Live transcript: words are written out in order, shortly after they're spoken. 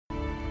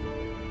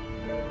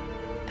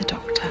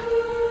Doctor.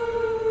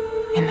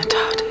 In the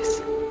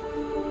TARDIS.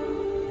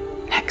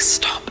 Next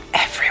stop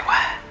everywhere.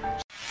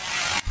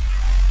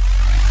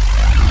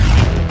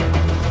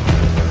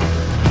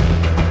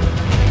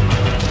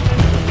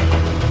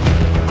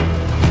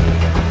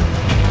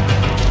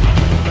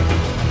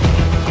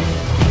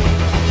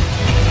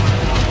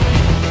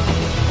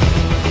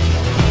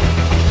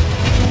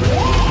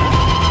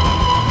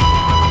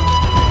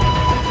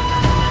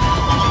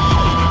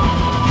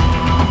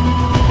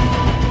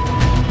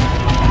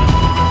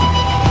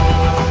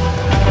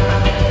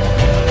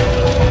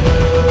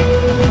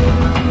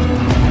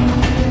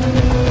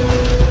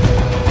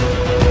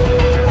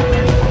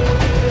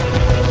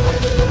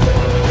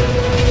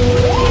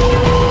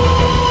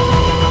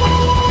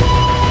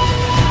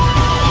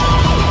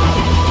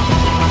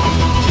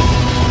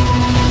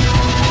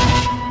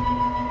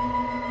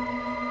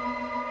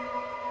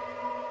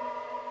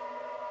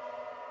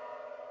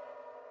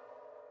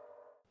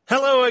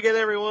 Hello again,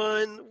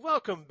 everyone.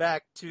 Welcome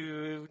back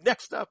to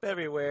Next Up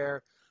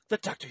Everywhere, the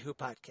Doctor Who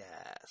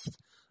podcast.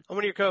 I'm one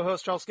of your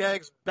co-hosts, Charles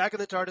Skaggs, back in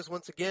the TARDIS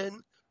once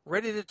again,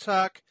 ready to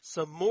talk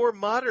some more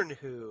modern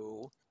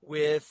Who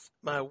with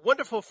my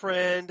wonderful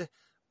friend,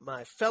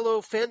 my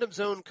fellow Fandom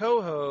Zone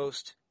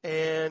co-host,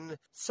 and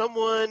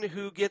someone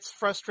who gets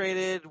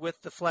frustrated with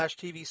the Flash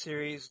TV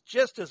series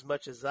just as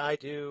much as I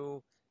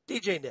do,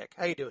 DJ Nik.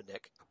 How you doing,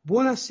 Nick?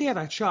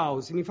 Buonasera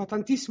Charles, mi fa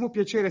tantissimo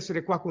piacere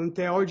essere qua con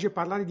te oggi a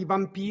parlare di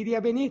Vampiri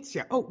a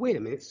Venezia. Oh, wait a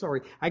minute,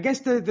 sorry. I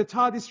guess the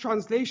TARDIS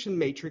translation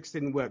matrix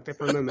didn't work there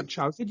for a moment,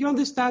 Charles. Did you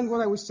understand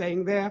what I was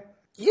saying there?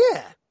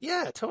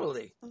 Yeah,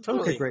 totally.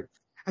 Okay, great.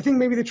 I think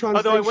maybe the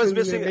translation Although I was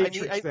missing,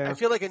 matrix there. I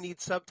feel like I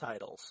need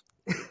subtitles.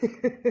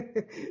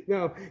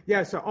 No,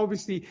 yeah, so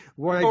obviously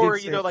what I or,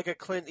 did say... you know, like a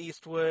Clint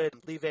Eastwood,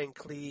 Lee Van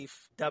Cleef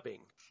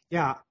dubbing.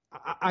 Yeah,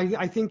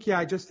 I think,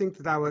 I just think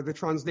that the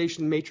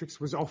translation matrix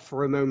was off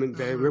for a moment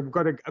there. We've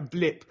got a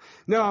blip.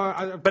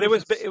 No, but it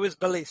was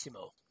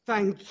bellissimo.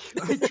 Thank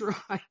you. I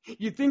try.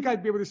 You'd think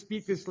I'd be able to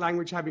speak this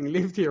language having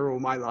lived here all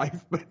my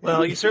life. But...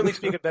 Well, you certainly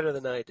speak it better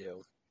than I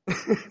do.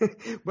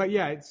 But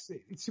yeah, it's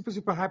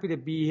super happy to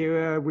be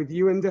here with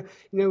you. And,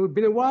 it's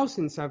been a while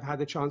since I've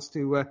had a chance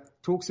to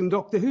talk some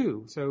Doctor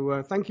Who.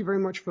 So thank you very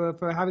much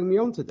for having me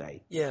on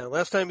today. Yeah,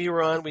 last time you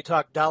were on, we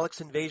talked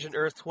Daleks Invasion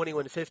Earth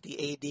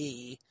 2150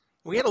 AD.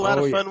 We had a lot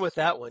of fun with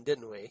that one,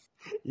 didn't we?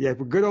 Yeah,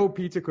 good old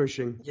Peter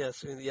Cushing.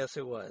 Yes,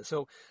 it was.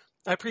 So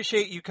I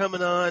appreciate you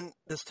coming on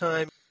this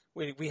time.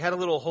 We had a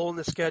little hole in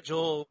the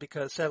schedule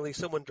because sadly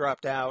someone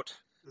dropped out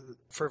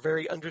for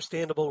very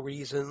understandable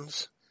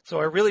reasons. So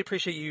I really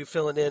appreciate you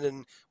filling in,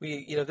 and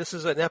this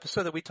is an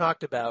episode that we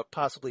talked about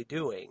possibly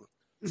doing.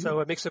 So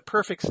it makes a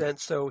perfect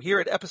sense. So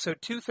here at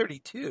episode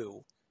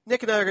 232,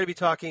 Nick and I are going to be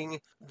talking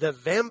The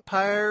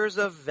Vampires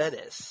of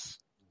Venice.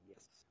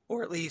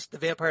 Or at least the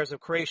Vampires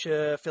of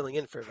Croatia filling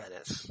in for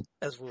Venice,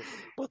 as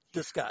we'll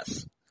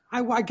discuss.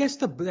 I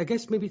guess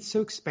maybe it's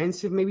so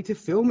expensive maybe to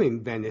film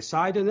in Venice.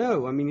 I don't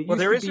know. I mean,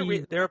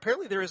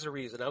 apparently there is a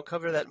reason. I'll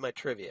cover that in my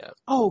trivia.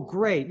 Oh,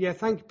 great! Yeah,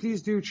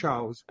 please do,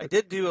 Charles. I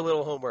did do a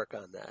little homework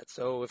on that.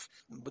 So if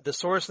the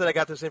source that I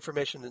got this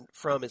information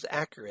from is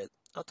accurate,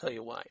 I'll tell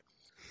you why.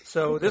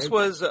 So This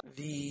was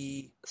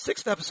the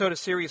 6th episode of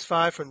Series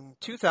 5 from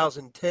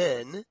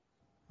 2010.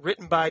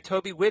 Written by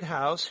Toby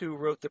Whithouse, who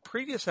wrote the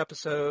previous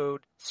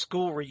episode,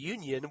 School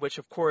Reunion, which,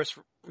 of course,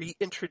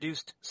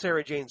 reintroduced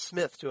Sarah Jane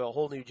Smith to a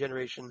whole new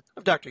generation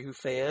of Doctor Who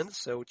fans,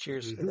 so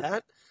cheers for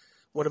that.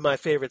 One of my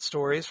favorite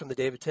stories from the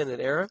David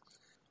Tennant era.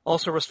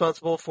 Also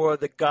responsible for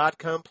The God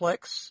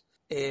Complex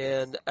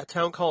and A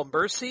Town Called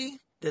Mercy,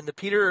 then the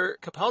Peter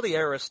Capaldi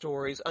era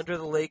stories, Under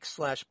the Lake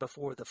 /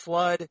 Before the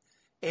Flood,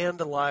 and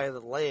The Lie of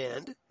the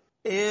Land.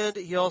 And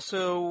he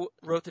also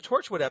wrote the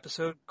Torchwood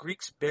episode,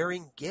 Greeks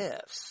Bearing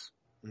Gifts.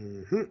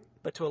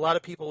 But to a lot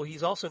of people,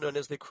 he's also known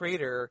as the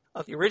creator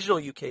of the original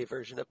UK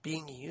version of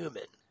Being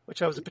Human,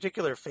 which I was a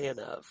particular fan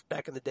of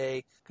back in the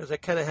day because I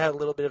kind of had a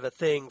little bit of a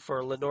thing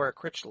for Lenora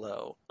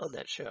Critchlow on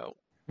that show.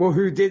 Well,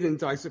 who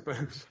didn't, I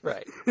suppose?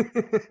 Right.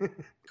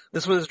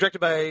 This one is directed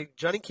by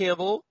Johnny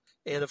Campbell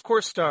and, of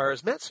course,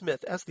 stars Matt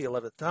Smith as the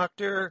 11th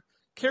Doctor,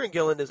 Karen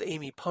Gillan as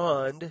Amy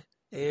Pond,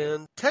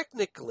 and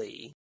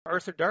technically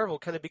Arthur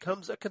Darvill kind of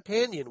becomes a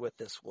companion with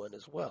this one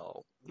as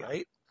well,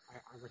 right?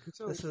 I reckon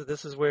so.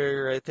 This is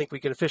where I think we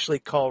can officially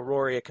call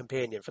Rory a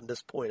companion from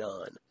this point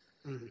on.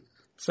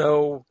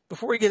 So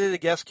before we get into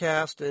guest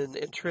cast and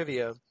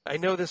trivia, I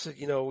know this is,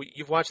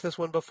 you've watched this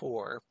one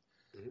before.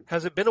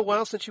 Has it been a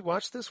while since you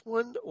watched this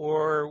one,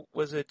 or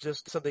was it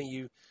just something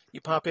you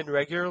pop in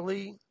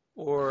regularly,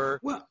 or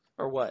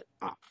what?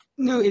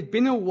 No, it'd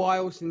been a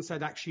while since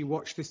I'd actually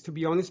watched this, to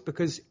be honest,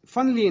 because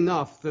funnily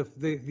enough,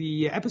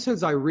 the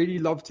episodes I really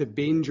love to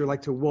binge or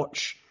like to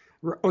watch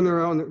on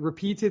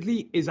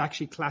repeatedly is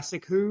actually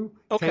classic Who.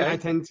 Okay. I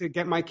tend to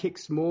get my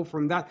kicks more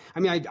from that.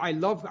 I mean,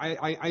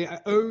 I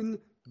own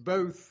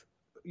both,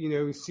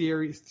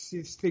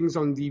 series things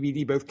on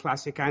DVD, both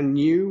classic and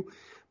new.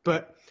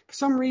 But for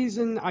some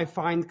reason, I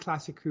find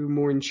classic Who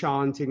more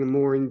enchanting and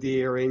more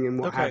endearing and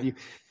what have you.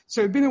 So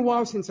it'd been a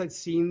while since I'd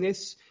seen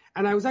this.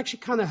 And I was actually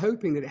kind of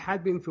hoping that it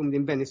had been filmed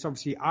in Venice.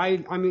 Obviously,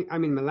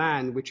 I'm in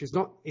Milan, which is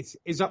not,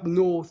 is up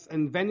north,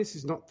 and Venice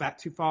is not that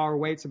too far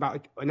away. It's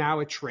about an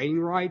hour train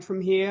ride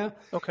from here.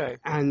 Okay.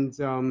 And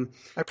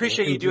I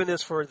appreciate you doing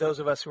this for those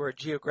of us who are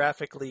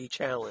geographically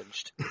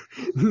challenged.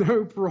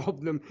 No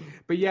problem.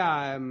 But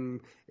yeah,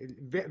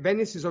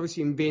 Venice is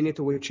obviously in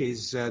Veneto, which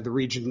is the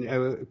region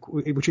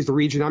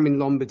I'm in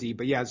Lombardy.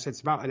 But yeah, so it's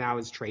about an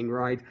hour's train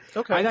ride.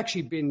 Okay. I'd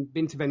actually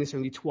been to Venice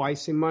only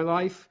twice in my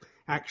life,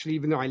 actually,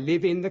 even though I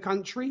live in the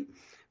country.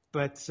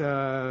 But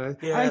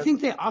I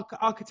think they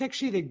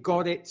architecturally they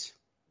got it,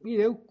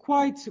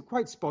 quite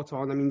spot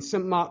on. I mean,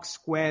 St. Mark's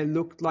Square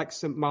looked like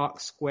St.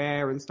 Mark's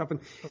Square and stuff.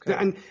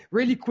 And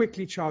really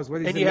quickly, Charles,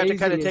 what is and you have to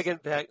kind of take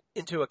it back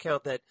into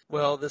account that,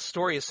 well, the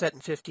story is set in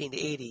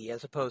 1580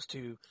 as opposed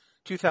to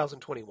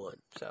 2021.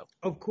 So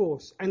of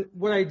course. And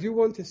what I do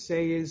want to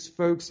say is,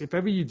 folks, if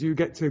ever you do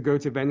get to go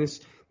to Venice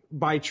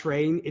by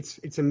train,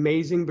 it's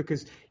amazing,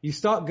 because you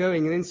start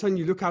going and then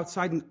suddenly you look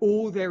outside and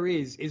all there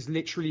is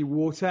literally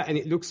water, and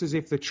it looks as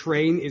if the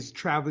train is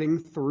traveling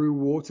through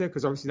water,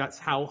 because obviously that's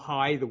how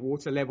high the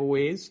water level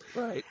is.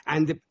 Right.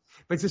 But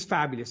it's just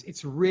fabulous.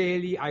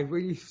 I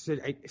really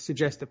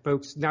suggest that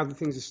folks, now that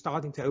things are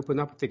starting to open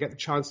up, if they get the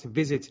chance to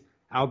visit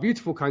our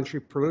beautiful country,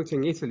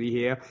 promoting Italy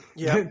here,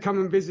 come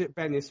and visit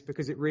Venice,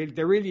 because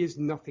there really is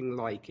nothing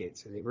like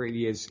it, and it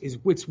really is. It's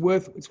one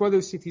of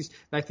those cities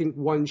that I think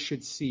one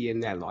should see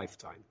in their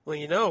lifetime. Well,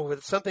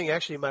 it's something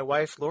actually my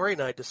wife Lori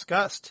and I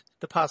discussed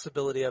the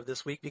possibility of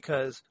this week,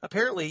 because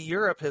apparently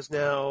Europe is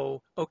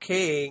now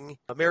okaying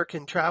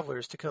American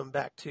travelers to come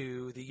back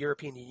to the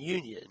European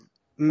Union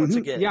once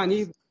again. Yeah,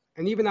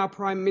 and even our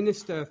Prime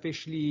Minister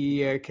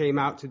officially came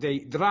out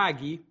today,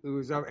 Draghi, who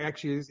is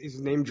actually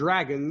is named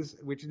Dragons,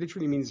 which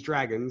literally means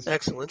dragons.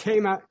 Excellent.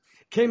 Came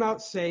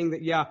out saying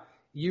that,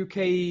 UK,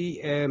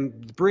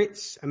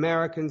 Brits,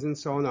 Americans, and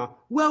so on are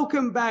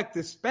welcome back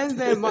to spend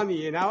their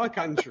money in our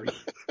country.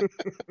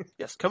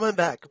 Yes, come on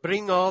back.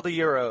 Bring all the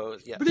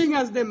euros. Yes. Bring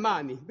us the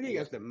money. Bring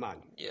us the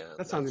money. Yeah,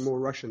 that sounded more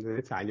Russian than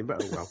Italian,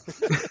 but oh well.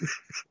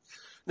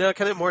 No,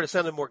 it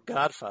sounded more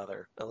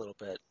Godfather a little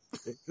bit.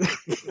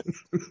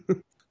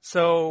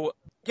 So,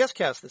 guest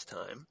cast this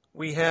time,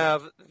 we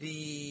have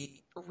the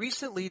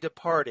recently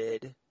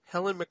departed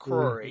Helen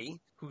McCrory,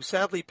 who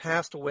sadly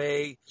passed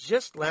away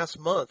just last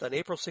month on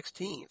April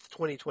 16th,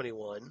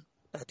 2021,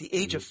 at the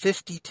age of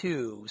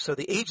 52. So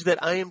the age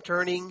that I am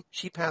turning,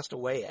 she passed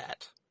away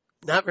at.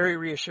 Not very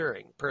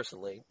reassuring,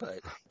 personally,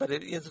 but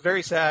it is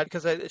very sad,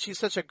 because she's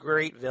such a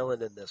great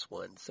villain in this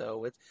one.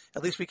 So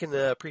at least we can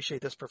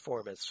appreciate this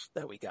performance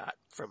that we got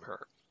from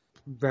her.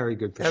 Very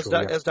good for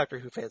as Doctor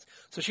Who fans.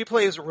 So she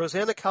plays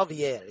Rosanna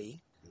Calvierri,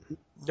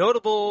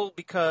 notable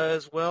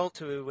because, well,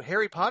 to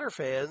Harry Potter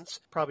fans,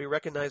 probably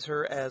recognize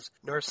her as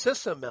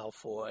Narcissa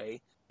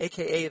Malfoy,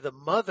 a.k.a. the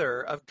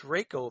mother of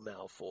Draco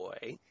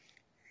Malfoy.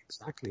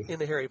 Exactly. In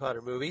the Harry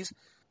Potter movies.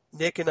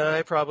 Nick and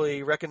I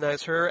probably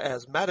recognize her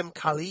as Madame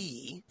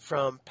Kali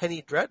from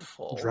Penny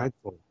Dreadful.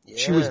 Yeah.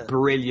 She was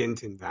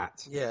brilliant in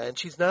that. Yeah, and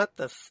she's not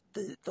the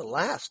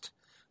last,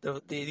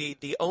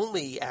 the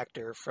only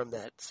actor from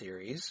that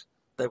series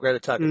that we're going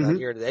to talk about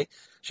here today.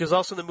 She was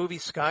also in the movie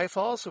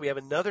Skyfall, so we have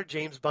another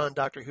James Bond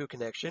Doctor Who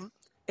connection.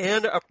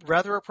 And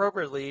rather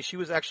appropriately, she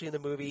was actually in the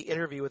movie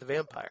Interview with a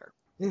Vampire.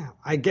 Yeah,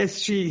 I guess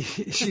she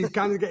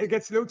kind of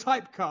gets a little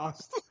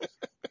typecast.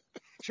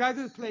 She's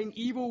either playing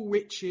evil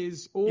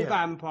witches or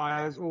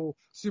vampires or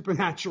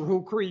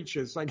supernatural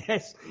creatures. I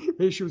guess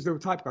maybe she was a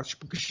little typecast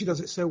because she does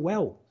it so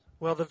well.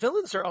 Well, the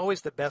villains are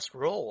always the best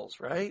roles,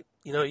 right?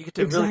 You get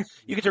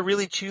to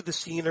really chew the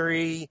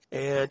scenery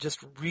and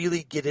just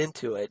really get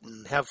into it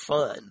and have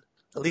fun.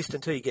 At least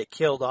until you get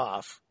killed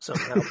off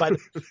somehow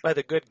by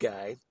the good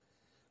guy.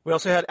 We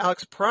also had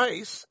Alex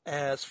Price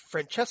as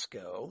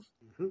Francesco.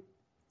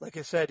 Like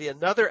I said,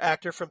 another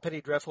actor from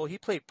Penny Dreadful. He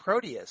played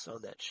Proteus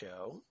on that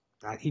show.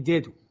 He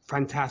did.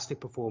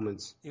 Fantastic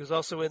performance. He was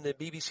also in the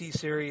BBC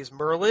series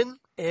Merlin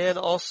and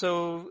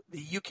also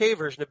the UK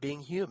version of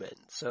Being Human.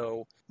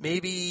 So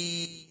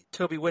maybe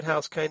Toby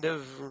Woodhouse kind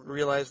of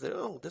realized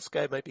that, this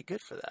guy might be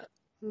good for that.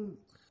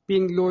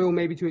 Being loyal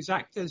maybe to his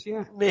actors,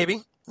 yeah.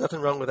 Maybe. Nothing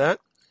wrong with that.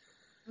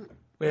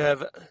 We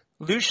have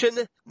Lucian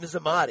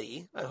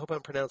Mizamati, I hope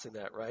I'm pronouncing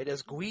that right,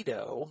 as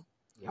Guido.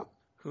 Yep.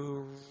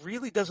 Who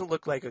really doesn't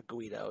look like a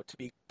Guido, to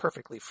be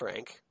perfectly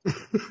frank.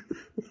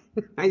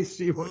 I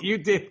see what you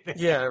did there.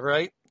 Yeah,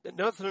 right?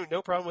 No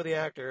problem with the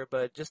actor,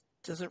 but just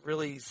doesn't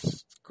really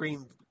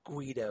scream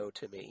Guido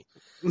to me.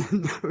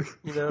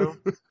 No.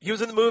 He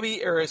was in the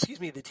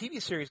the TV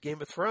series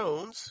Game of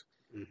Thrones.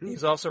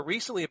 He's also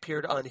recently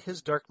appeared on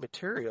His Dark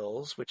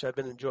Materials, which I've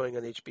been enjoying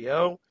on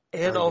HBO,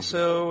 and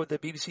also the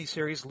BBC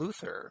series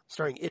Luther,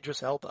 starring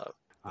Idris Elba.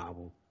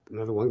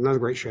 Another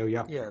great show,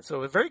 yeah. Yeah,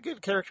 so a very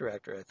good character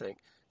actor, I think.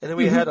 And then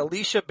we had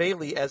Alicia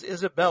Bailey as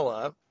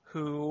Isabella,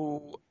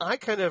 who I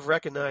kind of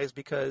recognize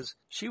because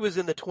she was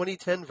in the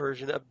 2010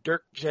 version of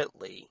Dirk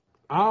Gently.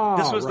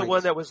 This was the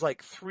one that was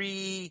like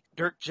 3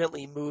 Dirk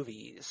Gently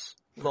movies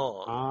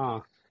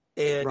long.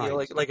 And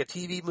like a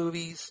TV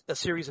movies, a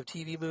series of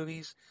TV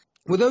movies.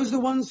 Were those the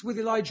ones with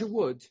Elijah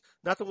Wood?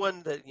 Not the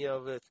one that,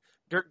 with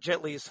Dirk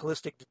Gently's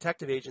Holistic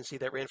Detective Agency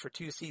that ran for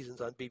 2 seasons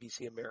on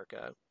BBC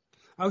America.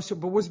 Oh,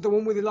 but was it the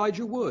one with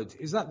Elijah Wood?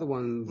 Is that the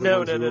one?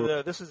 No.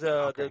 This is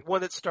the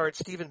one that starred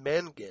Stephen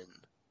Mangan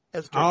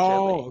as Dirk Gently.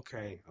 Oh,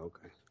 okay.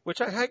 Which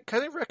I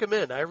kind of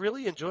recommend. I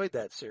really enjoyed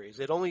that series.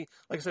 It only,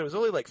 like I said, it was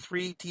only like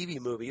 3 TV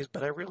movies,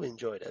 but I really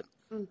enjoyed it.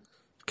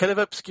 Kind of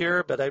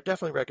obscure, but I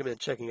definitely recommend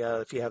checking it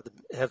out if you have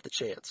the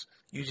chance.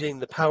 Using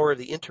the power of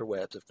the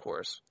interwebs, of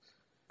course.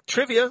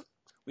 Trivia.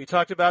 We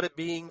talked about it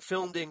being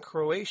filmed in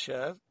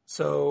Croatia.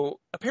 So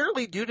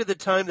apparently due to the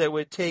time that it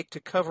would take to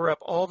cover up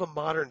all the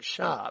modern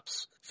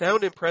shops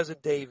found in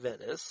present-day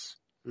Venice,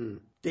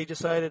 they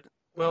decided,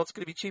 well, it's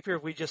going to be cheaper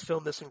if we just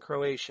film this in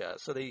Croatia.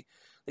 So they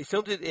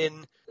filmed it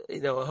in,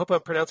 I hope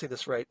I'm pronouncing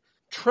this right,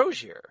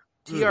 Trogir,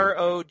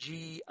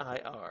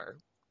 Trogir,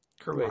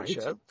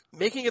 Croatia, right.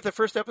 Making it the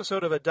first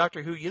episode of a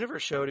Doctor Who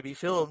universe show to be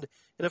filmed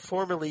in a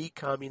formerly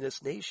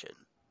communist nation.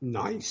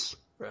 Nice.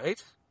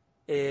 Right?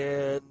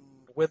 And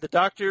when the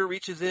Doctor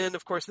reaches in,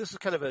 of course, this is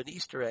kind of an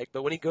Easter egg,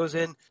 but when he goes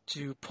in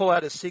to pull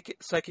out his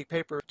psychic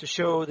paper to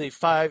show the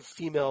 5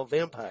 female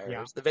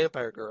vampires, the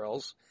vampire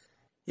girls,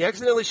 he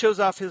accidentally shows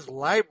off his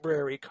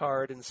library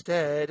card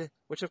instead,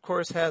 which, of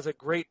course, has a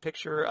great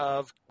picture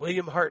of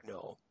William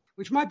Hartnell.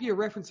 Which might be a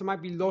reference that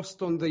might be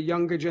lost on the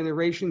younger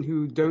generation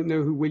who don't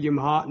know who William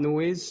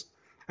Hartnell is.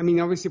 I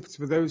mean, obviously, it's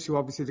for those who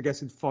obviously, I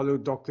guess, had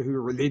followed Doctor Who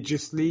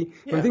religiously.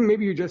 Yeah. But I think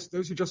maybe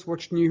those who just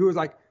watched New Who was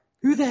like,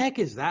 who the heck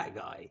is that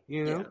guy?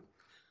 Yeah.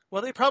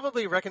 Well, they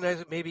probably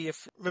recognize it maybe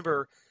if,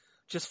 remember,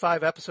 just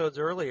 5 episodes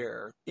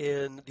earlier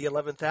in the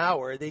 11th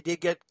hour, they did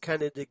get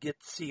to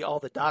see all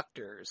the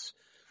doctors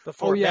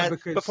before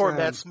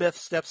Matt Smith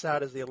steps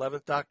out as the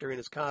 11th Doctor in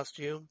his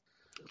costume.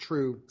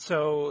 True.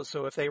 So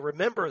if they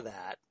remember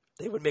that,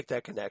 they would make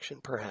that connection,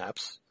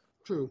 perhaps.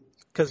 True.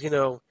 Because,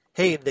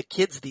 hey, the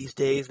kids these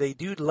days, they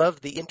do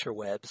love the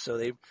interwebs, so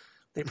they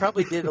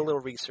probably did a little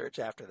research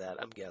after that,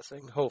 I'm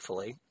guessing,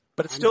 hopefully.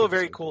 But it's still a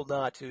very cool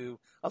nod to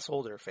us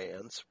older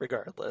fans,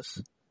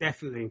 regardless.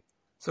 Definitely.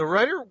 So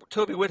writer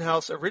Toby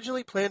Woodhouse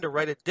originally planned to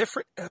write a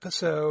different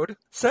episode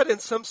set in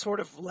some sort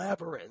of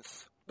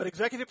labyrinth. But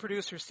executive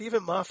producer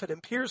Stephen Moffat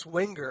and Piers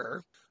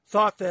Wenger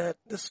thought that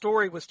the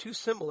story was too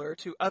similar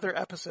to other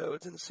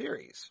episodes in the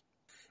series.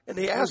 And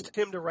they asked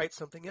him to write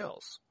something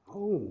else.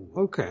 Oh,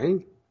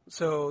 okay.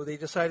 So they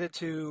decided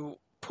to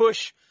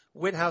push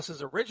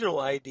Woodhouse's original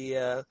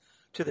idea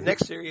to the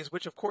next series,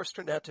 which of course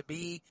turned out to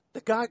be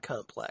the God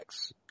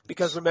Complex.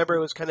 Because remember, it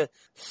was kind of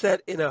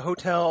set in a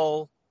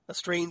hotel, a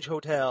strange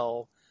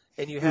hotel,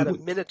 and you had a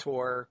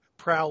minotaur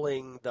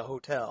prowling the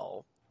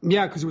hotel.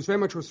 Yeah, because it was very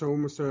much also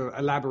almost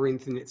a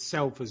labyrinth in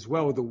itself as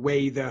well, the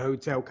way the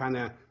hotel kind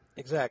of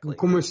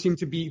almost seemed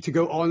to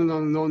go on and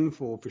on and on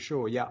for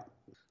sure, yeah.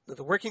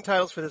 The working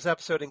titles for this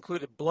episode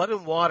included Blood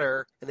and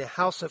Water and the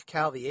House of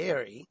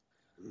Calvierri,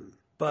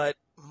 but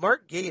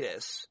Mark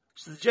Gatiss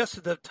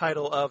suggested the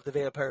title of The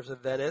Vampires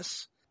of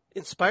Venice,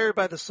 inspired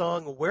by the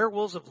song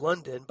Werewolves of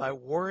London by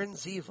Warren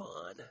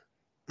Zevon.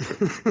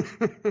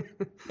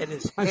 And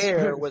his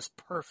hair was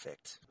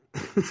perfect.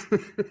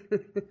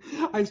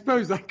 I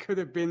suppose that could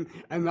have been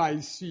a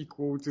nice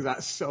sequel to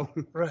that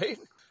song. Right?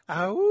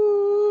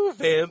 Ow,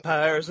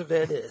 Vampires of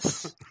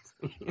Venice.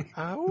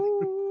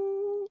 Ow.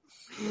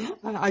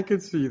 I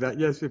could see that,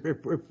 yes.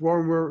 If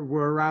Warren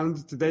were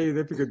around today,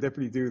 they could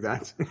definitely do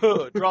that.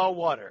 Draw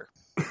water.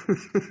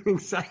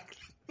 Exactly.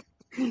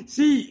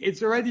 See,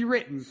 it's already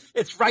written.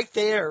 It's right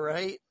there,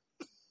 right?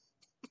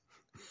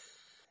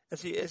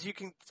 As you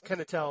can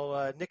kind of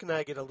tell, Nick and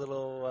I get a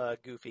little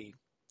goofy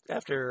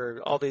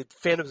after all the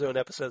Fandom Zone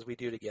episodes we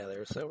do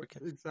together. So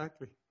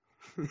exactly.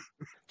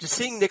 Just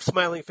seeing Nick's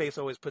smiling face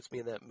always puts me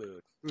in that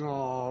mood.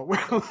 Oh,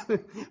 well,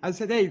 I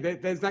said, hey,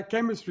 there's that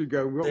chemistry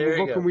going. What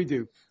can we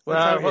do?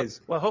 That's how it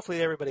is. Well,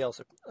 hopefully everybody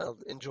else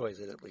enjoys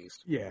it at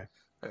least. Yeah.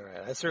 All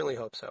right. I certainly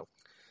hope so.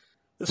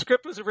 The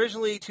script was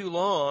originally too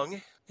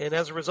long, and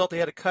as a result, they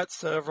had to cut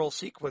several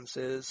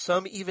sequences,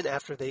 some even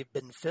after they've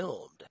been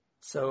filmed.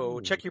 So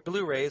check your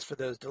Blu-rays for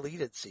those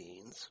deleted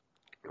scenes.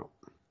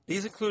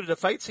 These included a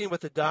fight scene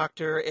with the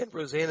Doctor and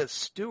Rosanna's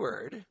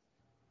steward,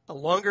 a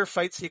longer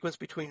fight sequence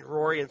between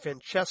Rory and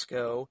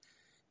Francesco,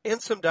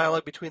 and some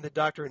dialogue between the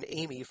Doctor and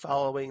Amy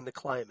following the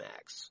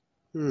climax.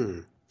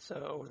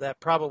 So that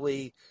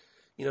probably,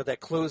 that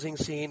closing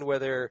scene where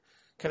they're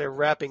kind of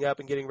wrapping up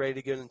and getting ready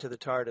to get into the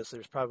TARDIS,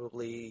 there's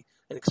probably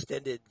an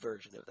extended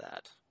version of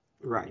that.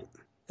 Right.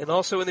 And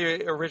also in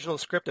the original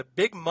script, a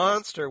big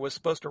monster was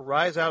supposed to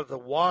rise out of the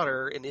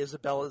water in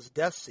Isabella's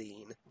death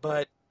scene,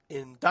 but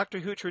in Doctor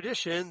Who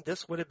tradition,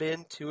 this would have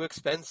been too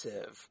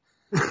expensive.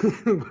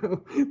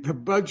 Well, the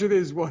budget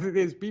is what it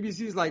is.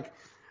 BBC's like,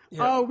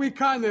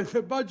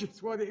 the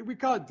budget's what we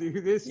can't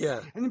do this. Yeah.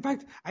 And in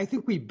fact, I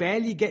think we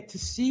barely get to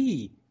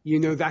see,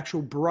 the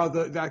actual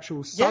brother, the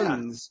actual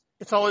sons. Yeah.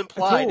 It's all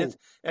implied.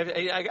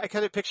 I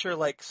kind of picture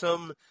like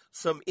some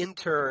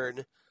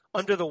intern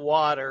under the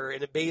water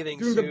in a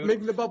bathing suit.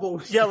 Making the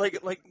bubbles. Yeah,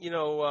 like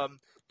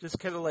Just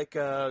kind of like,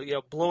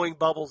 blowing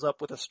bubbles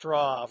up with a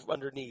straw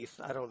underneath.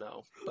 I don't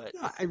know. But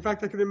in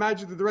fact, I can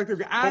imagine the director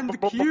going,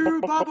 and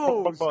cue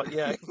bubbles.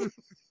 Yeah.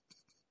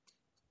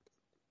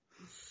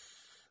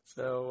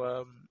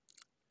 So,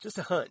 just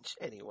a hunch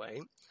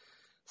anyway.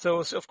 So,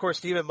 of course,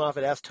 Stephen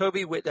Moffat asked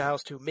Toby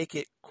Whithouse to make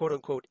it, quote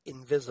unquote,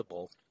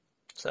 invisible.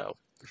 So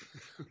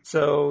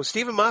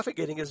Stephen Moffat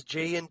getting his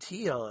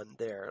J&T on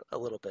there a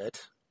little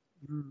bit.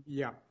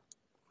 Yeah.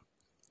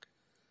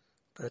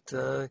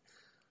 But,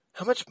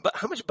 how much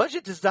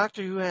budget does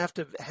Doctor Who have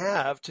to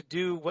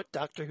do what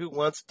Doctor Who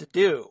wants to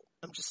do?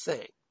 I'm just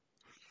saying.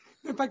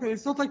 In fact,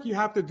 it's not like you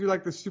have to do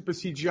like the super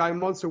CGI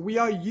monster. We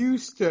are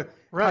used to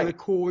kind of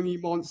corny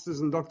monsters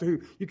in Doctor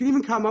Who. You can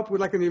even come up with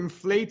like an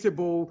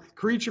inflatable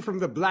creature from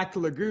the Black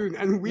Lagoon,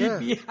 and we'd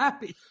be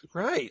happy.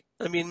 Right.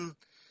 I mean,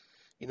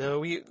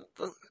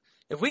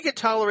 if we could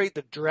tolerate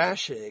the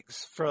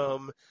Drashigs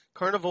from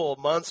Carnival of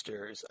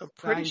Monsters, I'm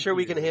pretty sure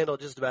we can handle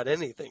just about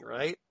anything,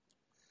 right?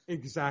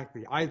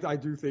 Exactly. I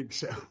do think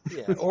so.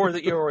 Yeah. Or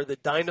the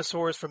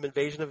dinosaurs from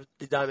Invasion of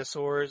the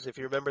Dinosaurs, if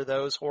you remember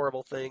those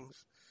horrible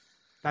things.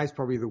 That's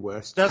probably the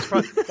worst. I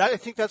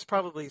think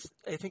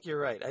you're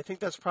right. I think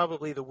that's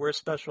probably the worst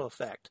special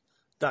effect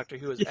Doctor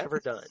Who has ever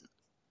done.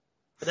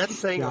 And that's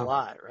saying a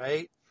lot,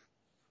 right?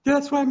 Yeah,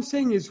 that's what I'm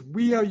saying is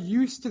we are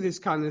used to this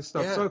kind of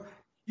stuff. Yeah. So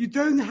you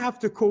don't have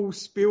to call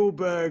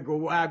Spielberg or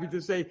what have you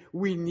to say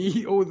we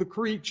need, or the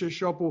Creature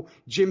Shop or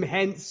Jim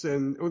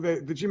Henson or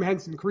the Jim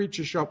Henson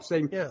Creature Shop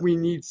saying we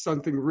need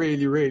something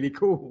really, really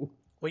cool.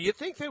 Well, you'd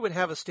think they would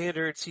have a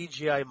standard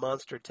CGI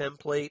monster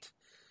template,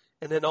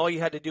 and then all you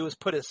had to do was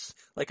put a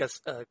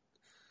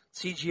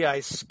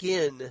CGI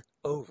skin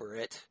over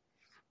it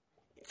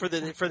for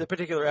the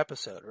particular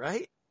episode,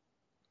 right?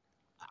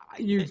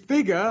 You'd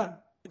figure.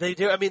 They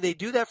do. I mean, they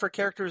do that for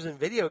characters in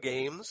video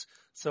games.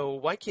 So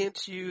why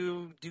can't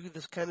you do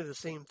this kind of the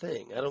same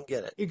thing? I don't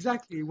get it.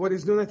 Exactly. What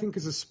is known, I think,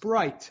 as a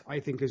sprite,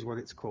 I think is what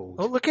it's called.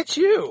 Oh, look at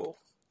you.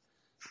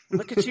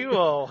 Look at you,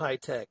 all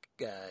high-tech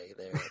guy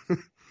there.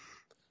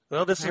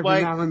 Well, this is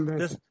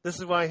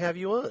why I have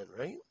you on,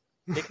 right?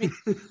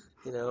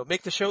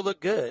 Make the show look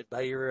good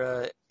by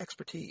your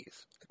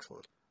expertise.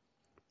 Excellent.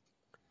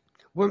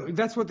 Well,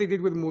 that's what they did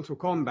with Mortal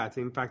Kombat,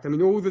 in fact. I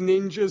mean, all the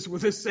ninjas were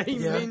the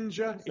same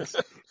ninja. It's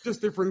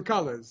just different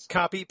colors.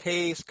 Copy,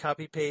 paste,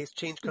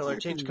 change color,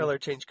 change color,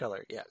 change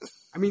color. Yeah.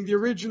 I mean, the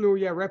original,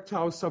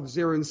 Reptile,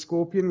 Sub-Zero, and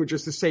Scorpion were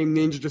just the same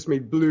ninja, just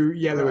made blue,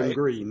 yellow, and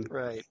green.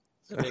 Right.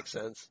 That makes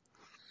sense.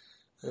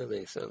 All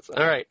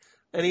right.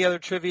 Any other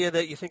trivia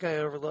that you think I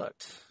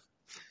overlooked?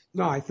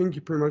 No, I think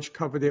you pretty much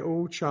covered it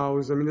all,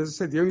 Charles. I mean, as I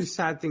said, the only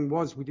sad thing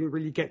was we didn't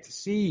really get to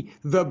see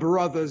the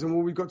brothers, and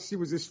all we got to see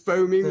was this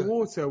foaming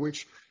water,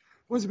 which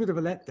was a bit of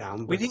a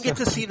letdown. We didn't get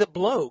to see the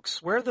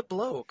blokes. Where are the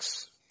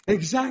blokes?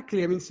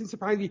 Exactly. I mean, since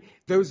apparently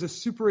those are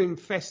super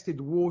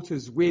infested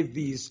waters with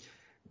these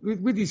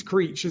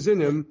creatures in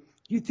them,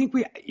 you'd think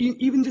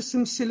even just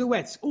some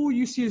silhouettes, all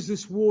you see is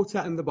this water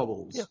and the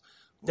bubbles. Yeah.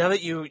 Now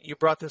that you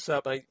brought this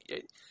up,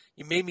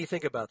 you made me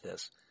think about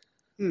this.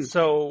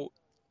 So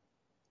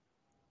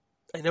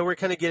I know we're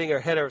kind of getting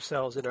ahead of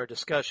ourselves in our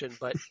discussion,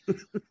 but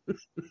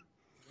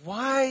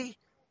why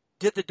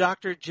did the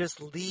Doctor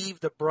just leave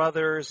the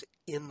brothers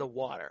in the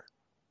water?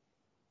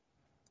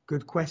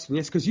 Good question.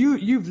 Yes, because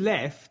you've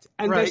left,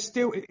 and they're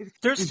still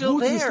there.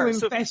 Still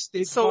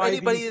infested. So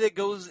anybody that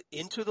goes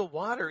into the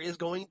water is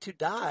going to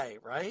die,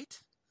 right?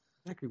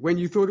 Exactly. When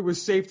you thought it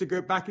was safe to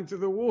go back into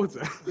the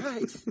water,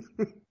 right?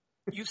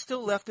 You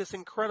still left this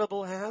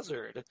incredible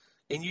hazard,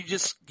 and you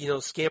just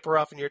scamper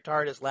off in your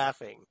TARDIS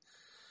laughing.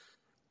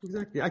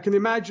 Exactly. I can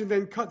imagine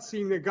then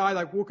seeing the guy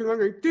like walking around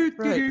going,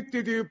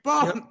 do,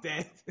 bomb,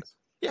 dead.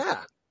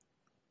 Yeah.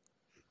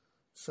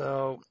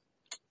 So,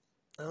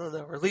 I don't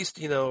know. Or at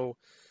least, I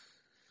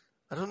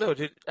don't know.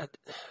 Do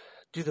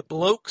the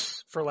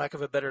blokes, for lack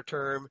of a better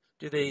term,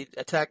 do they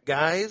attack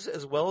guys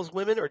as well as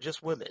women or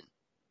just women?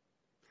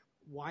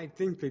 Well, I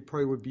think they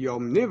probably would be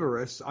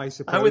omnivorous, I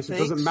suppose. I would it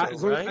doesn't matter.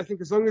 So, right? I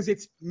think as long as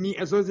it's meat,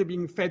 as long as they're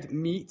being fed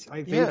meat,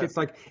 I think it's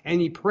like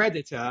any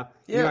predator.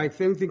 Yeah. I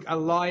don't think a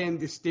lion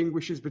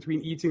distinguishes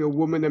between eating a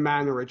woman, a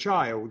man, or a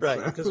child.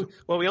 Right. Because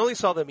we only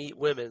saw them eat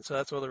women, so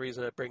that's one of the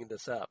reasons I'm bringing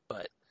this up.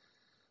 But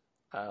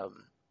it's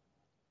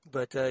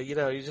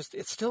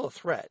still a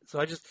threat.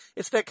 So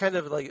it's that kind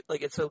of like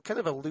it's a kind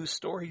of a loose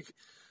story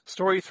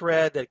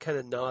thread that kind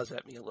of gnaws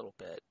at me a little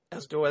bit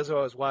as I was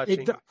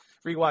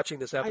rewatching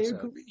this episode. I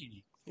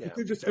agree. Yeah. You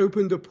could just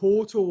opened a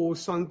portal or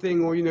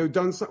something, or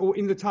done something, or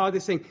in the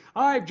TARDIS saying,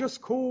 "I've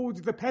just called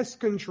the pest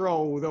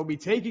control. They'll be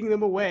taking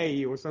them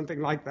away," or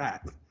something like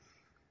that.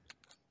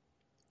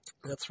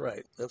 That's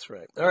right.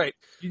 All right.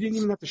 You didn't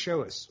even have to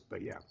show us,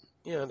 but yeah.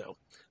 Yeah, I know.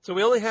 So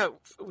we're only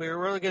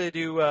going to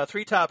do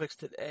 3 topics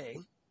today.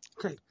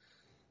 Okay.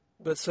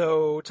 But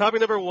so topic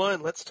number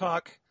 1, let's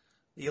talk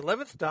the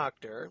 11th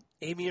Doctor,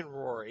 Amy and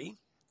Rory,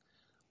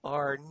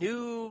 our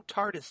new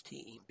TARDIS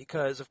team,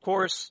 because of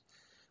course,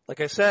 like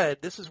I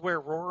said, this is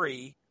where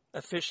Rory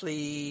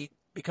officially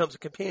becomes a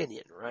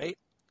companion, right?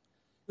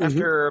 Mm-hmm.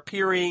 After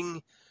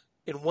appearing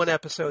in one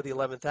episode, The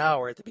 11th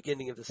Hour, at the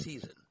beginning of the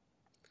season.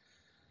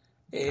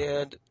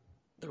 And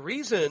the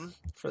reason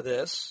for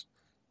this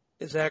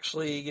is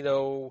actually,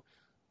 the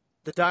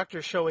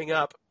Doctor showing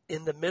up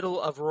in the middle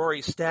of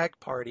Rory's stag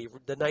party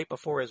the night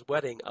before his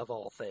wedding, of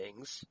all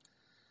things,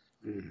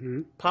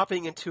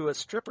 popping into a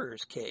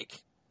stripper's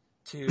cake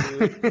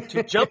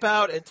to jump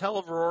out and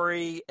tell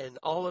Rory and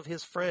all of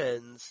his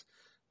friends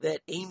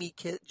that Amy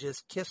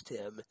just kissed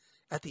him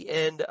at the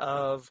end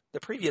of the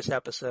previous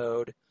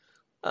episode,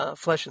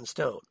 Flesh and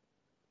Stone.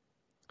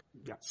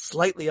 Yeah.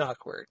 Slightly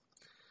awkward.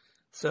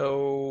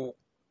 So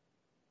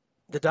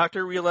the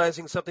Doctor,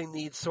 realizing something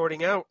needs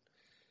sorting out,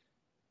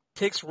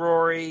 takes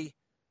Rory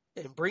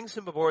and brings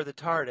him aboard the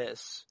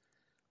TARDIS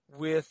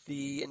with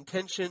the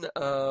intention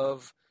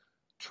of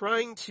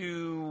trying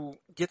to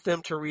get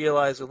them to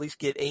realize, at least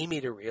get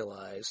Amy to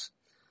realize,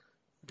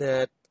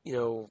 that,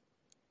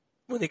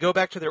 when they go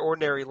back to their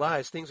ordinary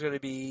lives, things are going to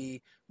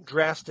be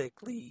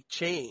drastically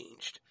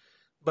changed.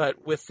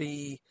 But with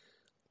the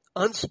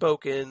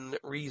unspoken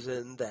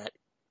reason that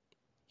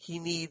he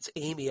needs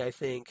Amy, I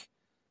think,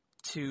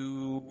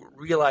 to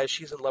realize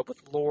she's in love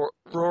with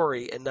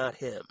Rory and not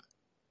him.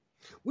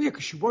 Well, yeah,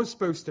 because she was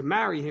supposed to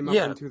marry him up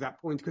until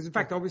that point. Because, in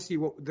fact, obviously,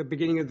 what the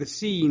beginning of the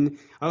scene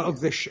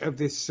of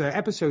this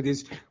episode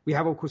is, we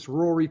have, of course,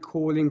 Rory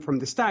calling from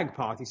the stag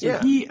party. So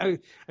he,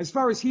 as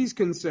far as he's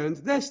concerned,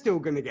 they're still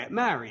going to get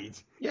married.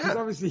 Yeah. Because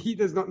obviously he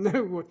does not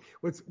know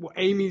what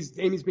Amy's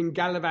been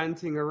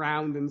gallivanting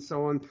around and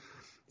so on.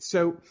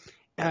 So,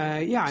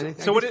 and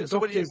so what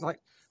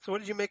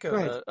did you make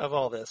of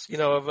all this?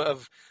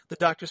 Of the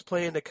Doctor's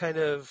plan to kind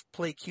of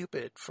play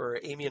Cupid for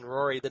Amy and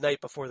Rory the night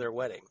before their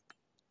wedding,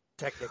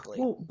 technically.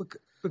 Well,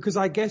 because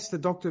I guess the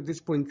Doctor at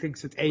this point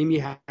thinks that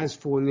Amy has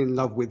fallen in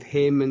love with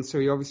him, and so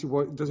he obviously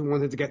doesn't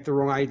want her to get the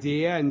wrong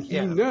idea, and he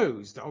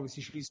knows that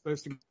obviously she's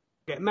supposed to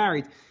get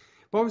married.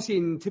 But obviously,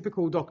 in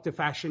typical Doctor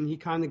fashion, he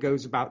kind of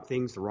goes about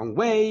things the wrong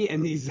way,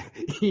 and you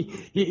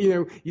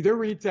don't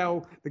really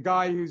tell the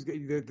guy who's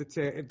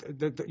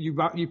that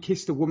you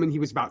kissed a woman he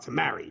was about to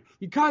marry.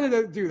 You kind of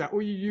don't do that,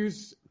 or you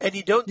use. And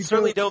you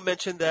don't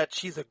mention that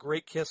she's a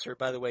great kisser.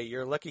 By the way,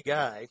 you're a lucky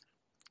guy.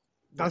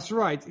 That's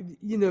right.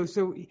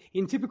 So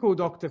in typical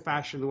Doctor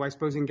fashion, or I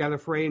suppose in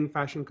Gallifreyan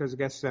fashion, because I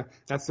guess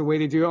that's the way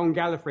they do it on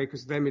Gallifrey,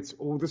 because to them it's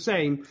all the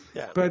same.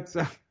 Yeah. But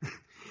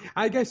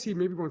I guess he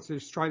maybe wants to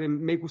just try to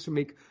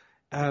make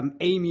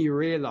Amy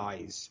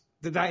realize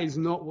that is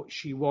not what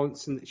she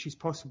wants, and that she's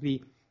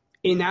possibly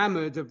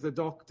enamored of the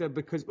Doctor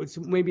because it's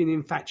maybe an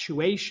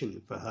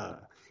infatuation for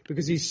her,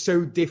 because he's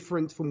so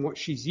different from what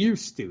she's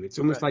used to. It's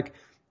almost like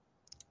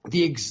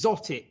the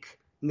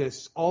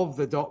exoticness of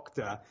the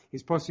Doctor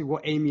is possibly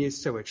what Amy is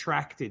so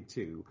attracted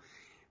to.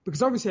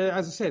 Because obviously,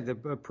 as I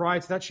said, prior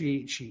to that,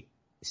 she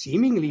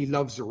seemingly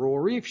loves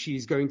Rory. If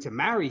she's going to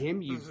marry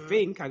him, you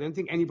think. I don't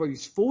think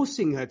anybody's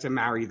forcing her to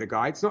marry the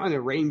guy. It's not an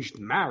arranged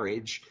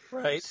marriage.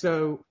 Right.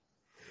 So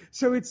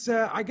it's,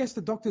 I guess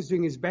the Doctor's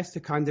doing his best to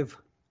kind of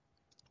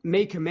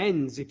make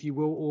amends, if you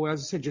will, or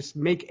as I said, just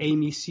make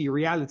Amy see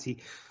reality.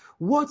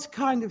 What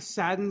kind of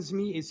saddens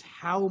me is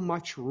how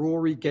much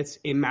Rory gets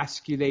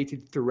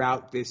emasculated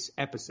throughout this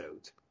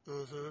episode.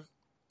 Mm-hmm.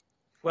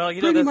 Well,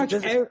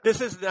 this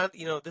is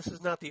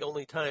not the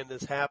only time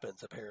this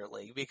happens,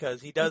 apparently,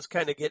 because he does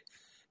kind of get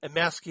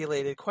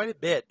emasculated quite a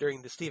bit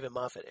during the Stephen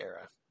Moffat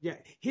era. Yeah,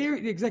 here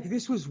exactly.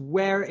 This was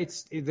where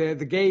it's the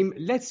game.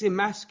 Let's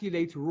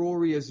emasculate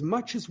Rory as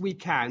much as we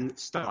can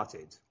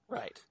started.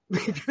 Right.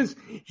 Because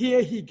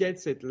here he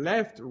gets it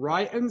left,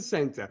 right, and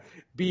center,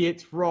 be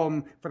it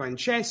from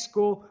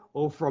Francesco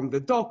or from the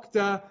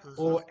Doctor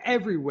or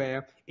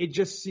everywhere. It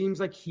just seems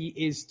like he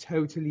is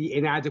totally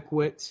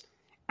inadequate.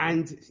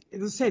 And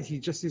as I said, he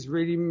just is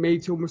really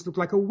made to almost look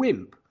like a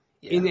wimp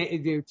in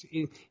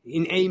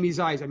Amy's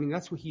eyes. I mean,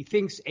 that's what he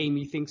thinks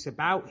Amy thinks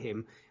about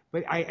him.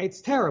 But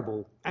it's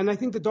terrible. And I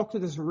think the Doctor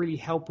doesn't really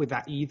help with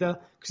that either,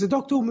 because the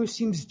Doctor almost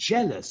seems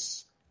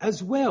jealous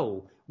as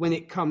well when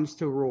it comes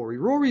to Rory.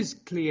 Rory's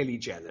clearly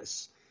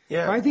jealous.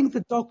 Yeah. But I think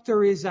the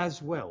Doctor is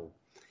as well,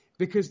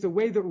 because the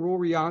way that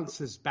Rory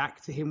answers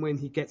back to him when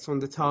he gets on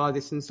the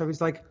TARDIS and stuff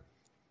is like,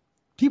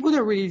 people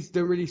don't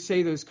really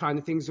say those kind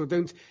of things, or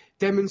don't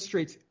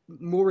demonstrate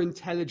more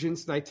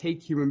intelligence than I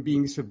take human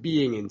beings for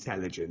being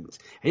intelligent.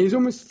 And he's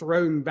almost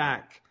thrown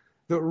back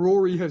that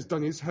Rory has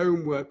done his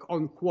homework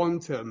on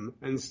quantum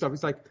and stuff.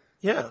 It's like,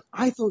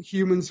 I thought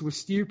humans were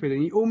stupid,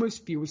 and he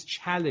almost feels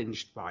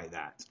challenged by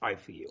that, I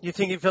feel. You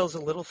think he feels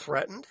a little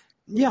threatened?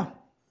 Yeah.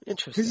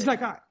 Interesting.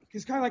 Because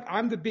it's kind of like,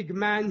 I'm the big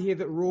man here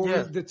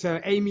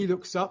that Amy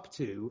looks up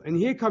to, and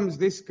here comes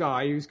this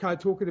guy who's kind of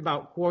talking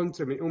about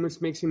quantum. It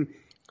almost makes him...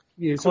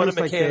 quantum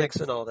mechanics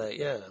and all that,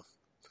 yeah.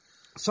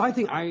 So I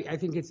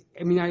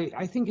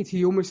think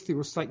he almost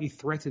feels slightly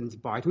threatened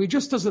by it. Or he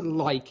just doesn't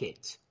like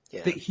it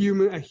that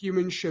a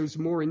human shows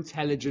more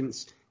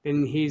intelligence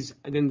than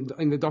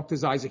in the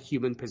Doctor's eyes a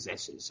human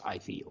possesses. I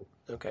feel.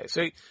 Okay,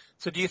 so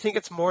do you think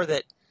it's more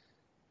that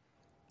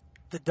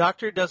the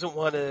Doctor doesn't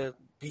want to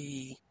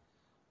be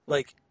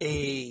like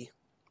a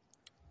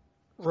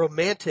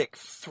romantic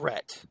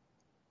threat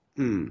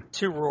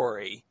to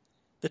Rory?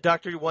 The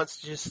Doctor wants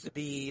just to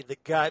be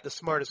the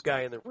smartest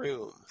guy in the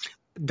room.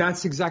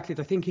 That's exactly it.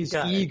 I think his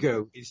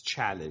ego is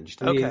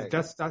challenged. I mean,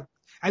 that's that.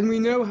 And we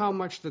know how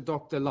much the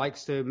Doctor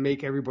likes to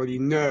make everybody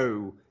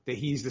know that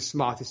he's the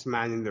smartest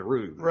man in the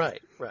room.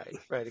 Right,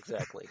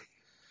 exactly.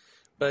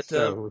 But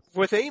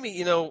with Amy,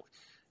 you know,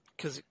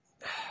 because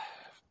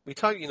we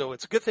talk, you know,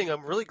 it's a good thing.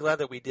 I'm really glad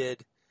that we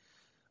did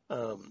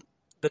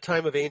The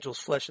Time of Angels,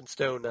 Flesh and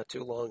Stone not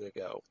too long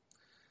ago.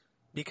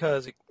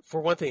 Because, for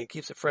one thing, it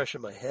keeps it fresh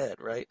in my head,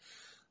 right?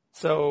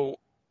 So,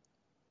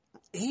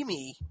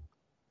 Amy,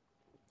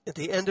 at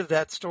the end of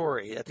that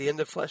story, at the end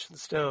of Flesh and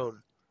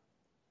Stone,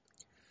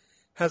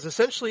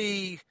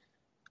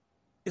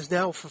 is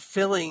now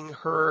fulfilling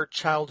her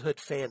childhood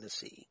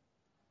fantasy.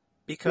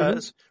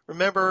 Because,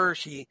 remember,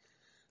 she,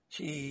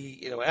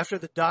 you know, after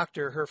the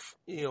Doctor, her,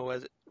 you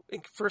know,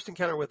 first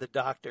encounter with the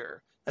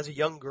Doctor, as a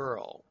young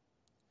girl,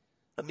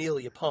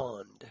 Amelia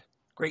Pond,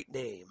 great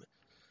name,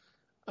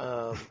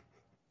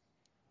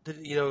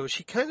 you know,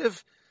 she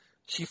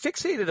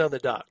fixated on the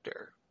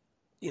Doctor.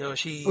 You know,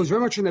 it was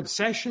very much an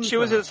obsession. She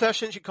was an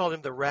obsession. She called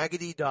him the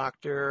Raggedy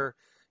Doctor.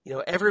 You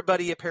know,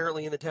 everybody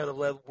apparently in the town of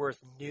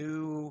Leavenworth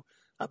knew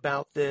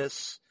about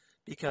this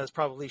because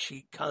probably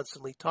she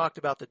constantly talked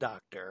about the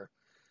Doctor,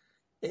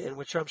 and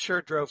which I'm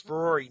sure drove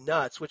Rory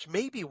nuts, which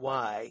may be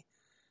why,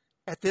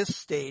 at this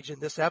stage in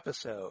this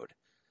episode,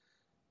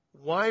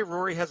 why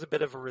Rory has a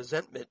bit of a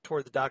resentment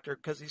toward the Doctor,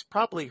 because he's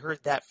probably heard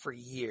that for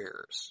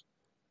years.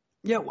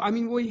 Yeah, I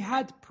mean, we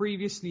had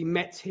previously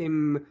met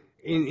him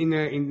in the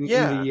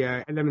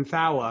 11th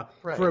hour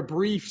for a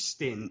brief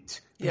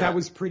stint. Yeah. That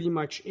was pretty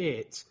much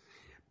it.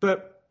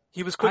 But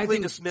he was quickly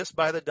dismissed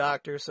by the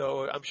Doctor,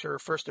 so I'm sure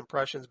first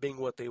impressions being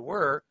what they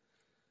were,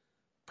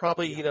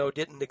 probably, you know,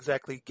 didn't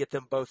exactly get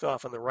them both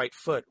off on the right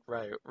foot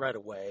right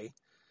away.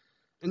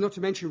 And not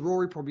to mention,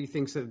 Rory probably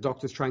thinks that the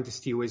Doctor's trying to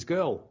steal his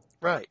girl.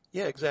 Right,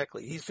 yeah,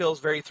 exactly. He feels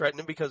very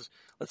threatened because,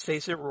 let's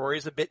face it,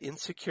 Rory's a bit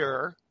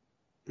insecure,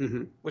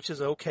 which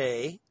is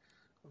okay,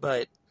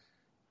 but,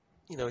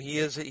 you know, he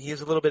is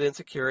a little bit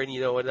insecure, and,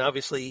 you know, and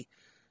obviously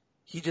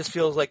he just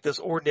feels like this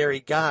ordinary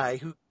guy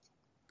who,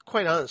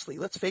 quite honestly,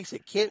 let's face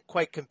it, can't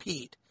quite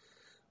compete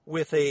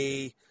with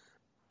a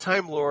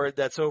Time Lord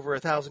that's over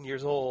 1,000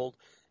 years old,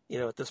 you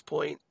know, at this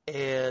point,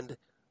 and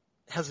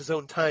has his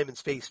own time and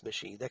space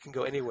machine that can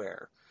go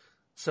anywhere.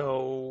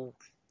 So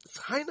it's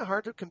kind of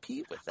hard to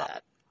compete with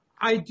that.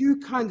 I do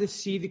kind of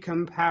see the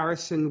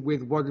comparison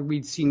with what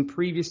we'd seen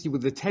previously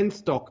with the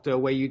 10th Doctor,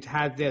 where you'd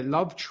had their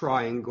love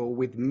triangle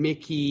with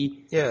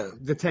Mickey,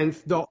 the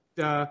 10th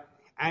Doctor,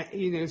 and,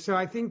 you know, so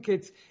I think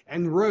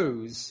and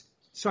Rose.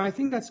 So I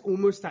think that's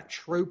almost that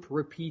trope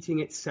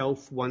repeating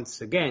itself once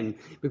again,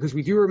 because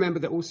we do remember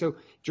that also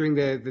during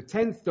the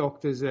 10th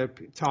Doctor's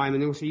time,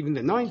 and also even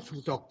the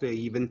 9th Doctor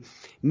even,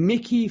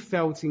 Mickey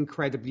felt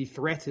incredibly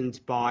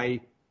threatened by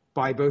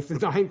both the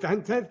 9th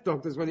and 10th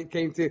Doctors when it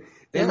came to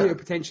them, you know,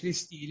 potentially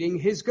stealing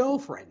his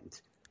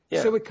girlfriend.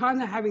 Yeah. So we're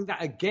kind of having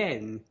that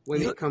again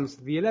when it comes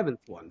to the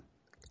 11th one.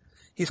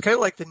 He's kind of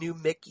like the new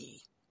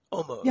Mickey,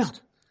 almost. Yeah.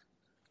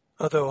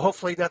 Although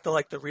hopefully not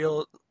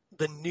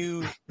the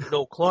new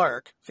Noel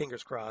Clark,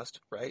 fingers crossed,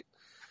 right?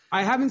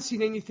 I haven't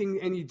seen any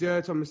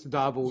dirt on Mr.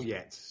 Darvill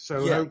yet,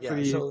 so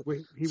hopefully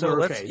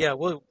we're okay. Yeah,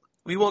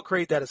 we won't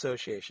create that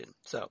association,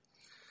 so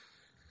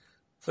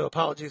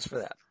apologies for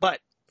that.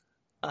 But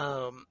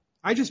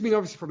I just mean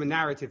obviously from a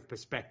narrative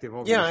perspective.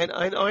 Obviously. Yeah,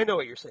 I know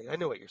what you're saying.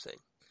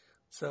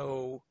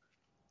 So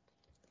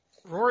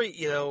Rory,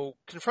 you know,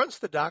 confronts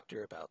the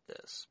Doctor about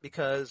this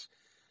because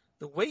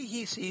the way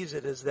he sees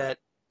it is that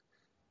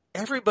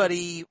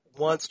everybody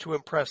wants to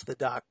impress the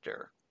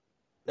Doctor,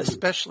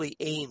 especially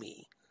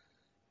Amy.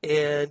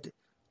 And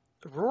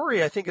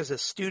Rory, I think, is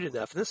astute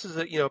enough. And this is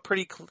a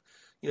pretty,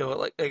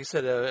 like I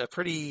said, a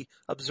pretty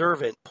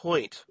observant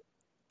point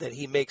that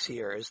he makes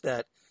here is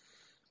that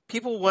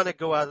people want to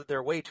go out of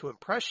their way to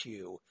impress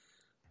you.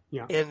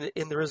 Yeah. And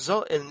in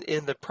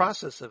the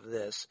process of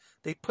this,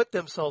 they put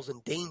themselves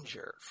in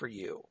danger for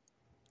you.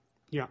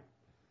 Yeah.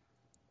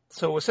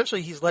 So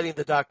essentially, he's letting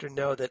the Doctor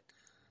know that,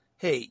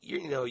 hey,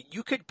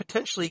 you could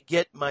potentially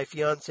get my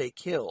fiance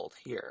killed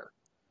here.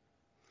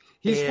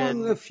 He's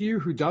one of the few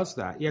who does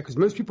that. Yeah, because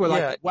most people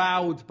are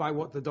wowed by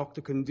what the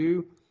Doctor can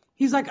do.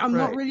 He's like, I'm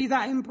not really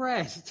that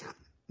impressed.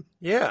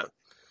 Yeah.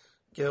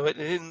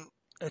 And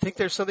I think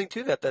there's something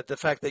to that the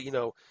fact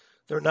that,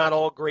 they're not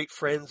all great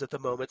friends at the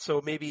moment.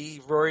 So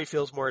maybe Rory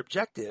feels more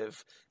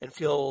objective and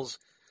feels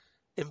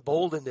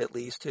emboldened at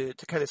least to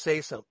kind of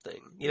say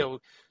something. To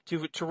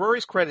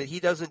Rory's credit, he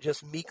doesn't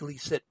just meekly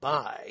sit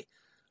by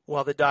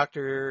while the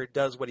Doctor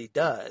does what he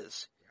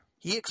does.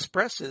 He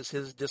expresses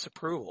his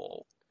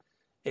disapproval.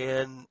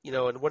 And,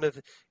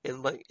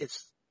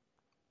 it's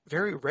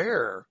very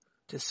rare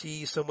to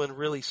see someone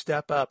really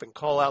step up and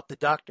call out the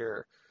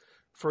Doctor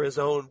for his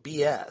own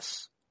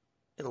BS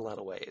in a lot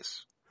of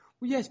ways.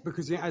 Well, yes,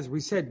 because as we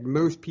said,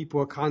 most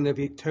people are kind of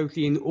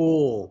totally in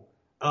awe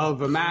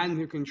of a man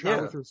who can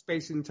travel through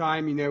space and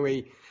time,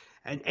 an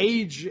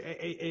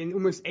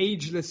almost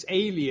ageless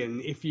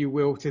alien, if you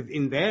will,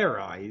 in their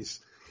eyes.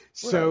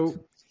 So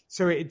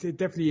So it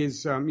definitely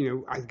is,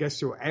 I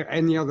guess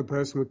any other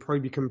person would probably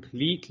be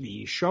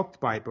completely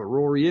shocked by it, but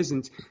Rory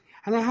isn't.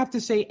 And I have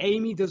to say,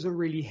 Amy doesn't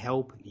really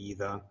help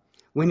either.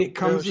 When it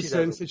comes to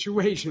certain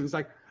situations,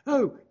 like,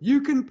 oh,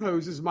 you can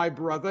pose as my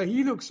brother.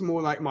 He looks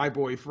more like my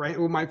boyfriend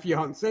or my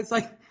fiance. It's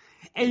like,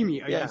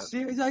 Amy, are you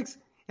serious? Like,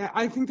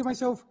 I think to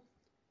myself,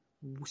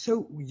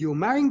 so you're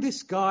marrying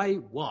this guy,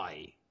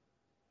 why?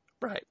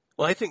 Right.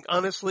 Well, I think,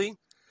 honestly,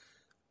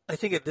 at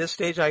this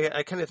stage,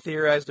 I kind of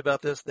theorized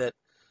about this that,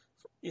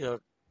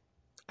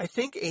 I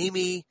think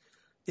Amy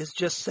is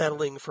just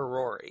settling for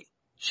Rory.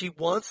 She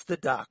wants the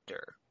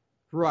doctor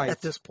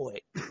at this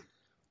point,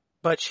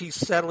 but she's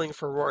settling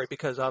for Rory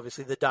because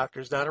obviously the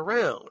doctor's not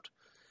around.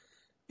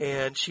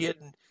 And she had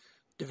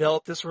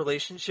developed this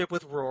relationship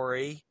with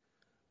Rory,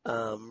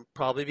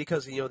 probably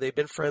because, they've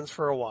been friends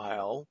for a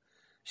while.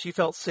 She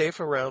felt safe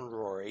around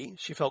Rory.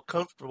 She felt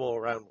comfortable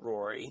around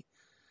Rory.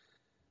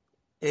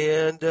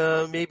 And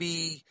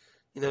maybe,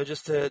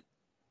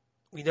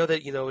 we know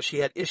that, she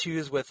had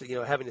issues with,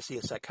 having to see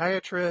a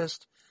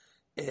psychiatrist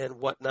and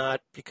whatnot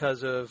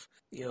because of,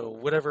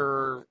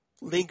 whatever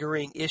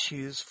lingering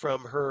issues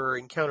from her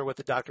encounter with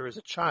the doctor as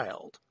a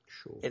child.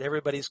 Sure. And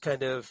everybody's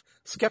kind of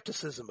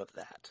skepticism of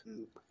that.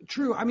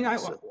 True. I mean,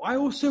 I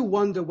also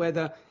wonder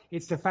whether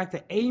it's the fact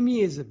that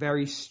Amy is a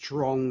very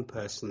strong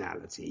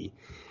personality.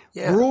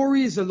 Yeah.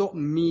 Rory is a lot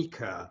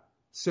meeker.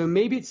 So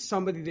maybe it's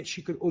somebody that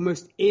she could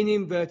almost, in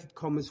inverted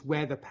commas,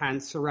 wear the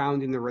pants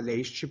around in the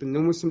relationship, and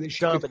almost something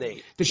she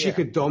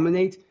could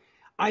dominate.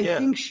 I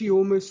think she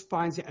almost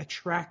finds it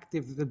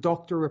attractive that the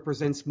doctor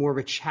represents more of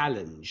a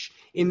challenge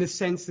in the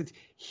sense that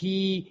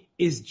he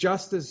is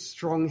just as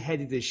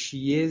strong-headed as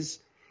she is.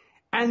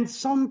 And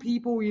some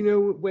people,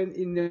 when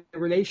in the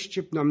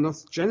relationship, and I'm not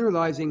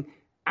generalizing,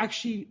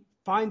 actually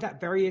find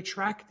that very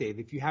attractive.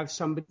 If you have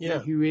somebody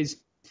who is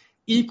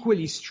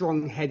equally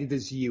strong-headed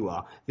as you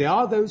are. There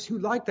are those who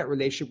like that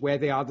relationship where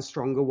they are the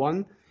stronger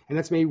one, and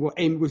that's maybe what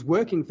Amy was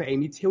working for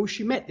Amy till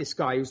she met this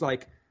guy who's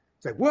like,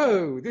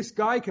 whoa, this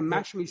guy can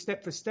match me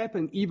step for step,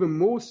 and even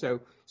more so.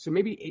 So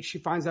maybe she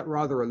finds that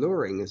rather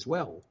alluring as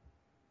well.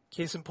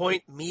 Case in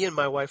point, me and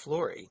my wife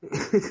Lori,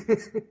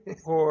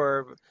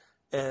 or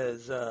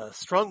as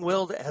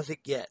strong-willed as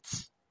it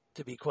gets,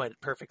 to be quite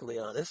perfectly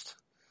honest.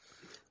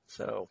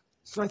 So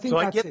I think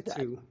that's it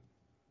too.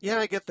 Yeah,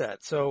 I get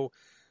that. So.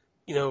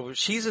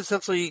 She's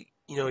essentially,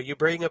 you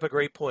bring up a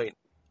great point.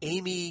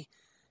 Amy,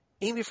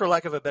 for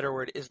lack of a better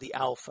word, is the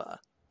alpha,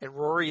 and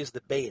Rory is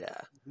the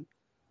beta. Mm-hmm.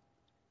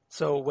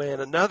 So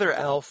when another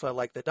alpha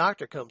like the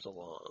doctor comes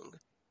along,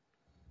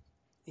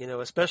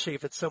 especially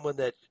if it's someone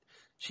that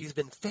she's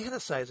been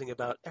fantasizing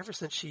about ever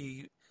since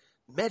she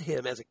met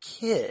him as a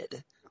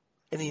kid,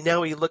 and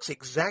now he looks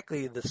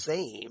exactly the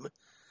same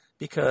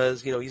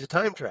because, he's a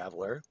time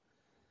traveler.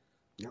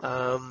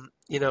 Yeah.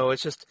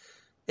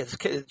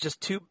 It's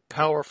just two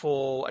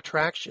powerful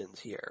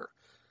attractions here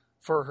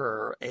for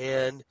her,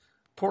 and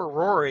poor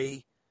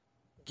Rory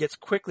gets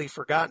quickly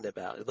forgotten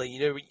about. Like,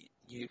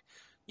 you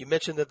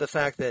mentioned that the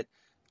fact that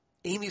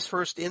Amy's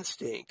first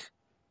instinct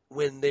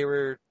when they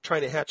were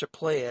trying to hatch a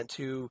plan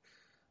to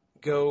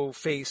go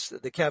face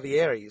the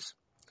Calvierris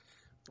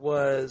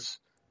was,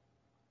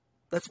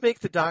 let's make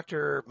the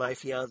doctor my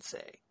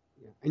fiance.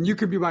 And you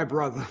can be my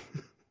brother.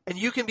 And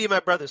you can be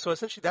my brother. So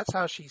essentially that's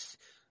how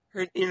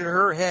in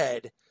her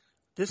head,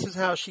 this is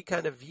how she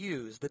kind of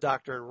views the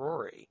doctor and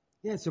Rory.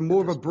 Yeah, it's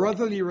more of a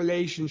brotly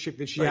relationship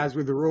that she has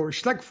with Rory.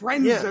 She's like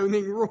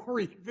friend-zoning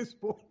Rory at this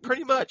point.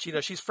 Pretty much.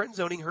 She's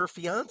friend-zoning her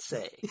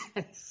fiancé.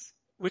 Yes.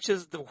 Which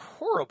is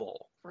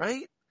horrible,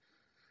 right?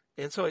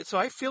 And so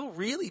I feel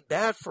really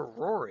bad for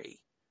Rory.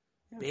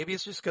 Yeah. Maybe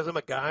it's just because I'm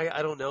a guy.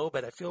 I don't know.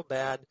 But I feel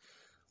bad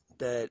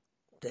that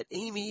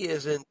Amy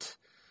isn't,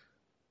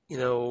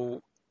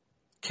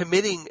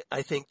 committing,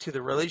 I think, to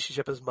the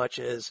relationship as much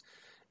as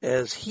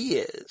he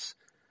is.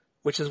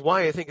 Which is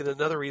why I think is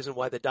another reason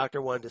why the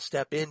doctor wanted to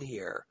step in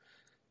here,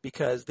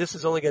 because this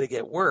is only going to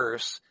get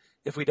worse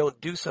if we don't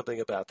do something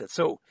about that.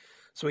 So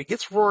he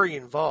gets Rory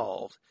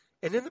involved,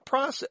 and in the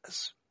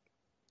process,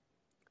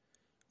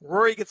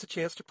 Rory gets a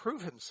chance to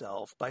prove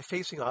himself by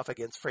facing off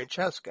against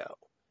Francesco.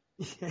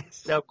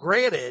 Yes. Now,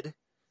 granted,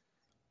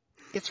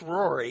 it's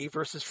Rory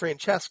versus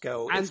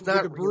Francesco. And it's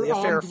not really a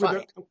fair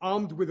fight.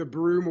 Armed with a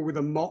broom or with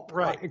a mop.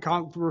 Right. I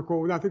can't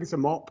recall. I think it's a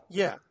mop.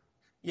 Yeah.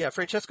 Yeah,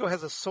 Francesco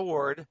has a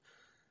sword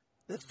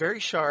that's very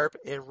sharp,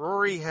 and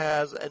Rory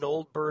has an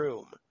old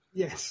broom.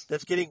 Yes.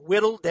 That's getting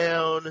whittled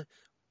down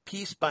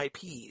piece by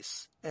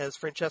piece as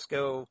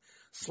Francesco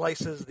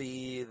slices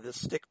the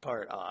stick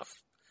part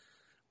off.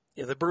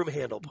 The broom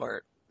handle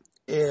part.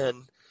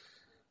 And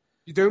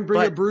you don't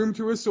bring a broom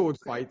to a sword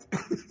fight.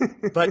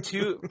 but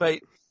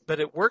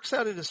it works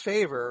out in his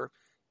favor,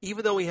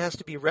 even though he has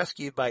to be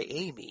rescued by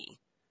Amy,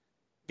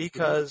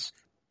 because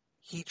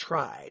he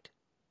tried.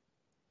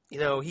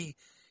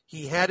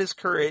 He had his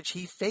courage.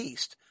 He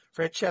faced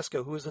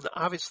Francesco, who was an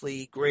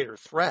obviously greater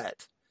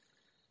threat.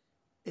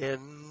 And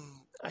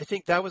I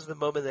think that was the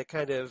moment that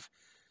kind of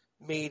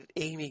made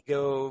Amy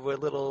go a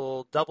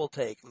little double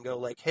take and go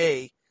like,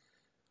 hey,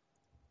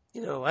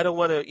 I don't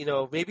want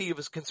to, maybe he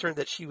was concerned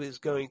that she was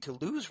going to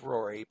lose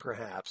Rory,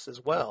 perhaps,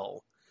 as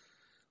well.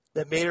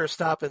 That made her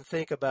stop and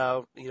think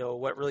about,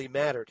 what really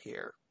mattered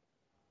here.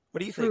 What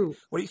do you think? True.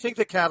 What do you think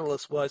the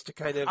catalyst was to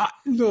kind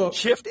of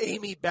shift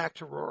Amy back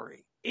to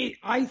Rory?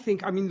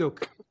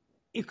 Look,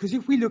 because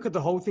if we look at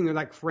the whole thing of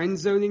like friend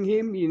zoning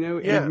him,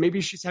 and maybe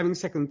she's having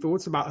second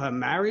thoughts about her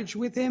marriage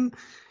with him.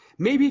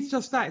 Maybe it's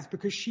just that. It's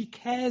because she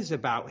cares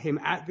about him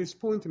at this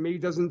point and maybe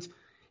doesn't,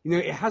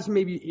 it hasn't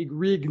maybe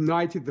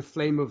reignited the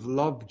flame of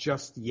love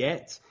just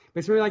yet. But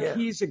it's maybe like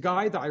he's a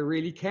guy that I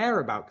really care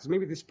about, because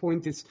maybe at this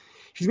point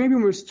she's maybe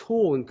almost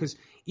torn, because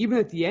even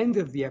at the end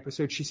of the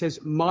episode, she says,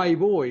 "My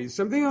boys."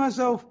 So I'm thinking to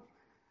myself,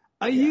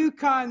 are you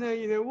kind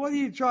of, what are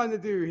you trying to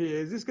do here?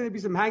 Is this going to be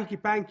some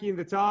hanky-panky in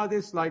the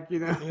TARDIS, like,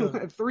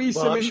 a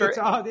threesome in the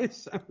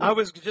TARDIS? I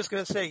was just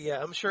going to say,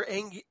 I'm sure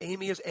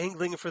Amy is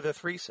angling for the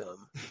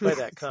threesome by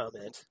that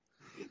comment.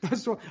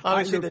 That's what,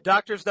 obviously, the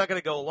Doctor's not going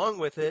to go along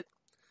with it,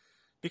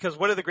 because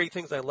one of the great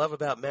things I love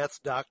about Matt's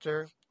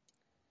Doctor,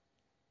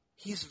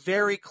 he's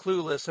very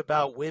clueless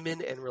about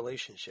women and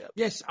relationships.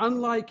 Yes,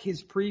 unlike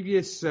his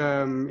previous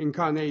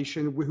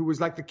incarnation, who was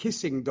like the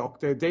kissing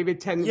doctor,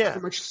 David Tennant's pretty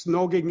much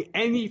snogging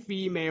any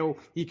female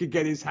he could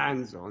get his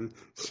hands on.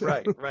 So.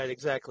 Right,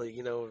 exactly.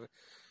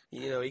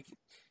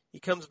 He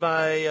comes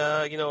by,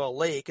 a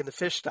lake and the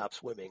fish stops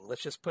swimming.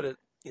 Let's just put it,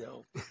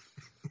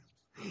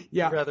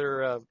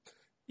 rather,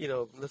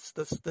 let's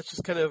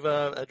just kind of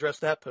address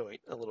that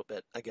point a little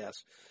bit, I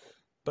guess.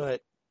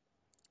 But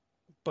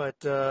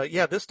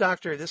this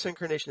Doctor, this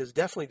incarnation is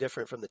definitely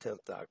different from the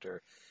 10th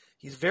Doctor.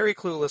 He's very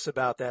clueless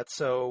about that,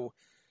 so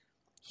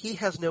he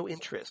has no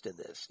interest in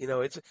this.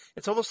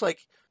 It's almost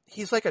like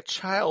he's like a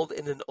child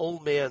in an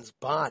old man's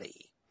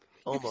body,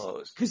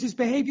 almost. Because his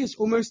behavior is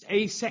almost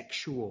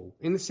asexual,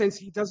 in the sense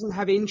he doesn't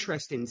have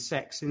interest in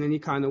sex in any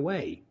kind of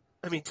way.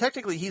 I mean,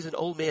 technically he's an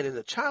old man in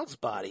a child's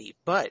body,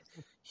 but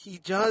he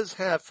does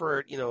have,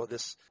 for,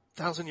 this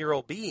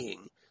 1,000-year-old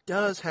being,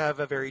 does have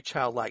a very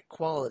childlike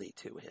quality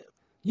to him.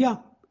 Yeah,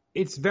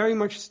 it's very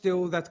much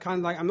still that kind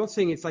of like, I'm not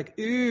saying it's like,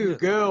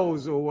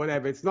 girls or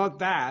whatever. It's not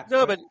that.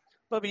 No, but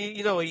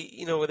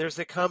there's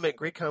a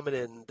great comment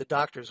in The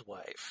Doctor's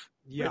Wife,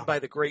 written by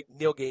the great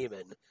Neil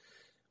Gaiman,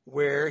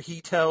 where he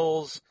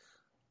tells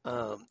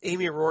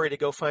Amy and Rory to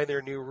go find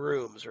their new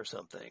rooms or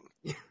something.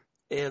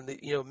 And,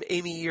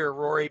 Amy or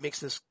Rory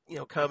makes this,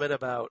 comment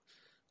about,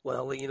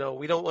 well, we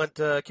don't want,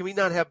 can we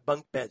not have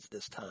bunk beds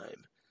this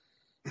time?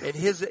 And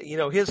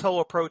his whole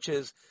approach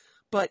is,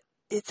 but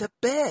it's a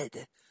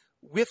bed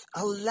with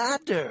a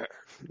ladder.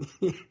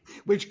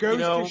 Which goes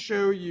to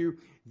show you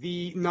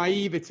the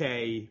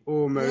naivete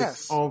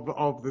almost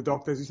of the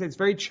Doctor. As you said, it's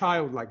very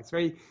childlike. It's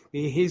very,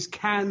 his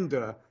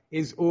candor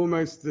is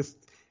almost this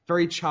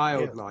very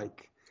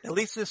childlike. At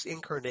least this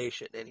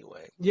incarnation,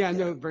 anyway. Yeah,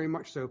 no, very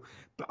much so.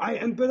 But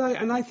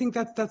I think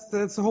that's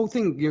the whole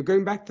thing.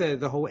 Going back to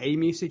the whole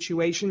Amy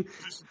situation,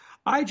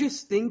 I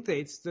just think that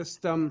it's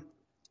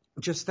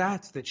just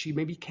that she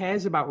maybe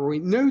cares about Rory.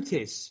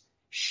 Notice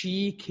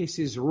she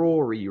kisses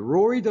Rory.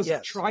 Rory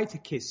doesn't try to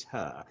kiss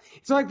her.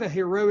 It's like the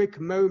heroic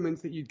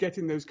moment that you'd get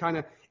in those kind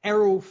of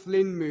Errol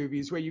Flynn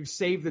movies where you've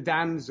saved the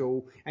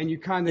damsel and you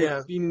kind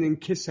of lean in and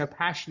kiss her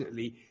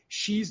passionately.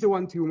 She's the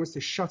one who wants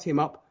to shut him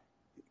up,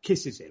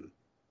 kisses him.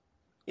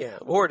 Yeah,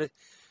 or to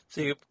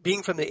see,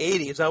 being from the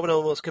 80s, I would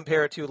almost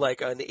compare it to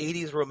like an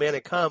 80s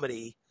romantic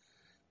comedy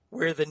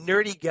where the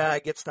nerdy guy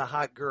gets the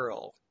hot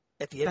girl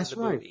at the end of the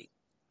movie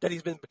that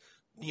he's been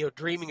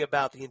dreaming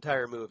about the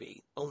entire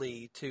movie,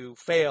 only to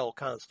fail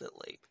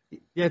constantly.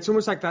 Yeah, it's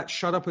almost like that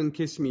 "shut up and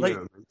kiss me"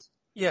 moment.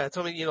 Yeah, it's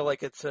only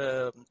like it's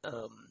what's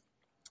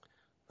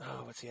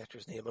the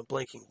actor's name? I'm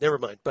blanking. Never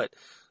mind. But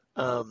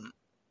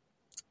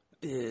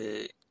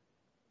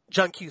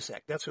John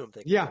Cusack. That's who I'm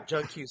thinking. Yeah,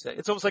 John Cusack.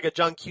 It's almost like a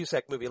John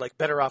Cusack movie, like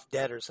Better Off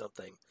Dead or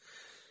something.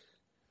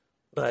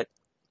 But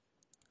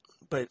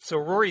so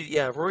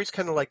Rory's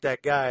kind of like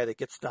that guy that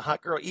gets the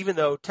hot girl, even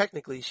though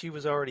technically she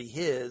was already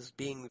his,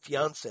 being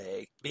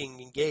fiancé, being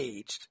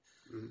engaged.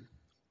 Mm-hmm.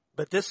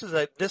 But this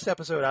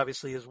episode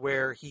obviously is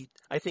where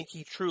I think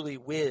he truly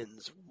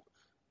wins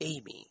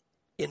Amy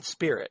in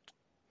spirit.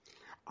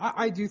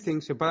 I do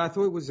think so, but I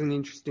thought it was an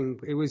interesting.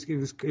 It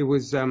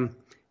was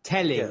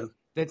telling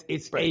that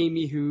it's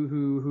Amy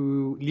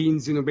who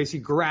leans in and basically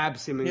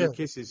grabs him and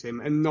kisses him,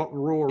 and not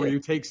Rory who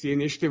takes the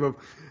initiative of,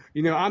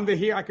 I'm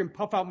here, I can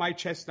puff out my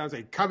chest and I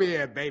say, "Come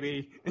here,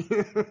 baby."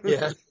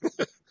 Yeah.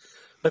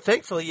 But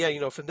thankfully,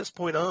 from this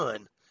point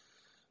on,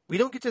 we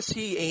don't get to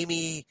see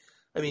Amy.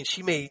 I mean,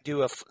 she may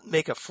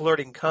make a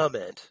flirting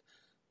comment,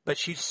 but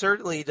she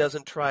certainly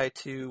doesn't try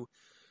to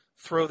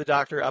throw the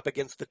Doctor up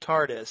against the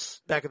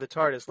back of the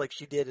TARDIS, like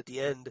she did at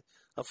the end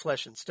of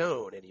Flesh and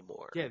Stone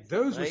anymore. Yeah,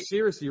 those were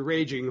seriously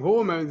raging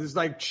hormones. It's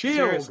like,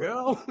 chill,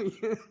 girl.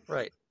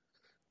 Right.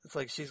 It's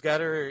like she's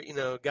got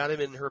him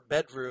in her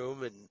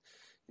bedroom, and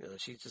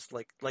she's just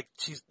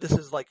this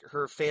is like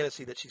her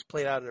fantasy that she's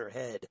played out in her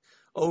head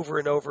over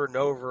and over and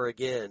over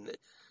again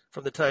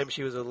from the time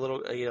she was a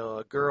little,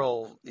 a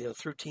girl,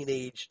 through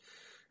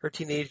her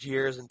teenage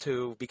years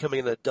into becoming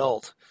an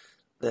adult.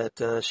 that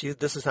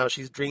this is how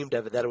she's dreamed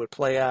of it, that it would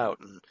play out,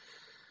 and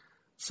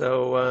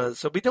so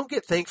we don't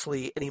get,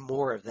 thankfully, any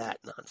more of that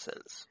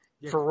nonsense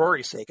for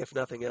Rory's sake, if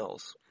nothing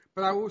else.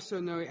 But I also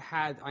know it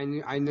had.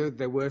 I know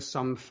there were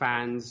some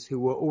fans who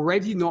were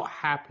already not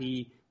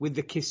happy with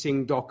the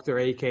kissing Doctor,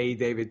 aka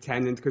David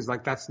Tennant, because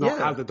that's not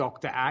how the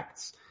Doctor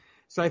acts.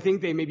 So I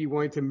think they maybe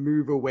wanted to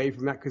move away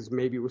from that because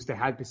maybe it was there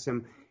had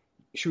some,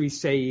 should we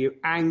say,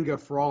 anger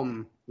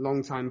from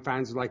longtime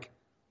fans, like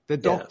the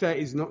Doctor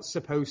is not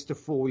supposed to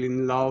fall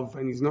in love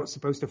and he's not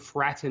supposed to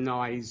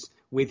fraternize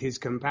with his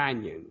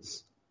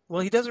companions.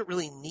 Well, he doesn't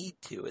really need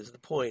to. Is the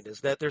point?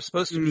 Is that they're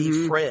supposed to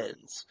be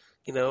friends?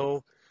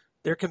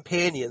 They're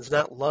companions,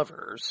 not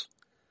lovers.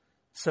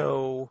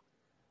 So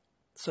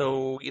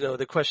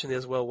the question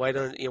is, well, why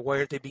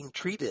aren't they being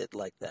treated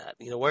like that?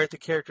 Why aren't the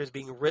characters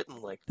being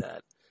written like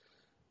that?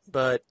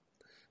 But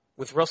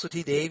with Russell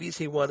T Davies,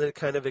 he wanted to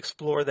kind of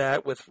explore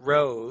that with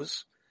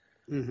Rose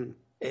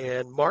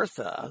and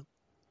Martha.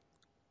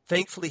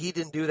 Thankfully, he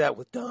didn't do that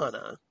with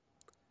Donna.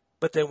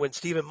 But then when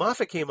Stephen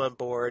Moffat came on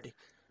board,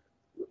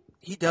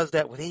 he does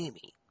that with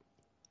Amy.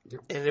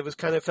 Yep. And it was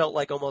kind of felt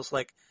like almost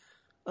like,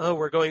 oh,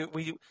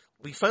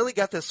 we finally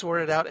got this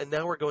sorted out, and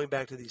now we're going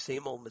back to these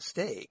same old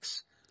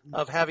mistakes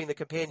of having the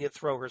companion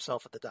throw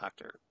herself at the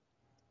Doctor.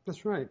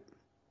 That's right.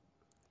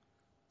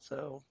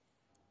 So,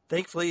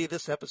 thankfully,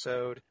 this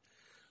episode,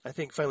 I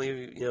think,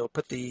 finally,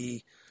 put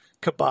the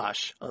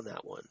kibosh on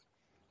that one.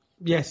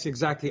 Yes,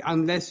 exactly.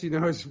 Unless,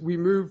 as we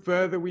move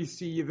further, we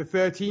see the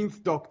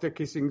 13th Doctor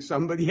kissing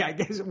somebody. I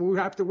guess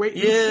we'll have to wait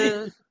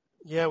and see.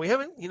 Yeah, we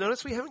haven't,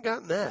 notice we haven't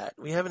gotten that.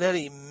 We haven't had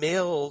any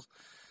male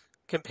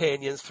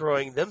companions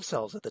throwing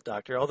themselves at the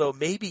Doctor, although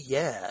maybe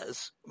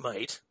Yaz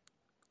might.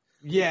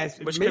 Yes,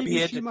 which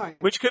maybe she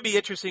might. Which could be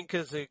interesting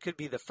because it could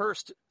be the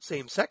first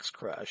same-sex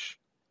crush.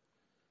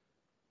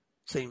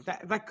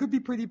 That could be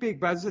pretty big,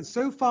 but as I said,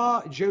 so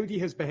far, Jodie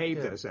has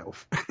behaved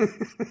herself.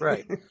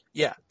 Right.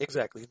 Yeah,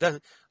 exactly.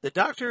 The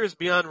Doctor is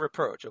beyond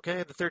reproach,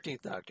 okay? The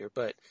 13th Doctor,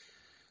 but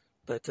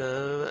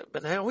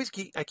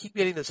I keep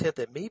getting this hint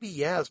that maybe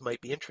Yaz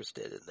might be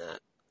interested in that,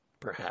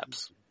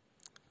 perhaps.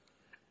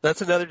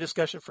 That's another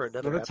discussion for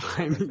another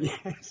time. Episode,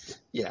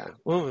 yes. Yeah,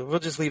 we'll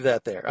just leave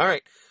that there. All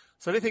right.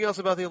 So anything else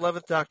about the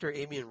 11th Doctor,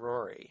 Amy and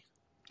Rory?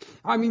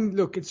 I mean,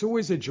 look, it's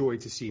always a joy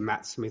to see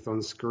Matt Smith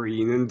on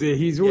screen, and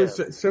he's always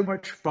so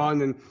much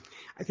fun. And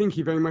I think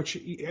he very much,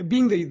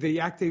 being the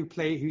actor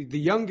the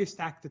youngest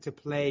actor to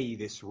play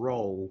this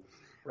role,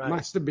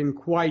 must have been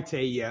quite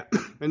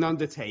an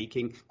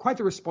undertaking,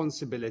 quite a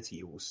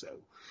responsibility also.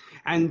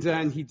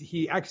 And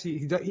he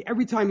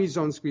every time he's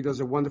on screen does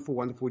a wonderful,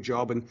 wonderful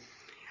job.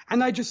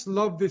 And I just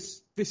love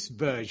this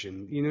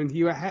version, and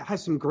he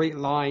has some great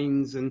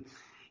lines and.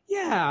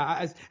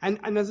 Yeah,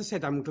 and as I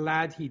said, I'm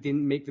glad he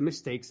didn't make the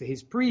mistakes that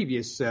his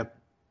previous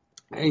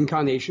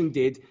incarnation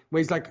did, where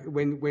he's like,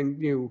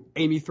 when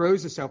Amy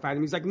throws herself at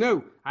him, he's like,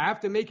 no, I have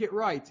to make it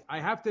right.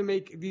 I have to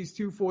make these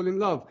two fall in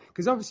love.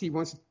 Because obviously he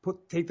wants to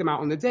take them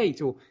out on a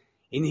date, or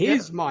in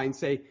his mind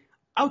say,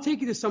 I'll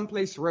take you to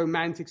someplace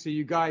romantic so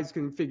you guys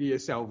can figure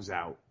yourselves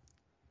out.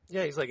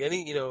 Yeah, he's like,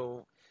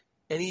 anytime,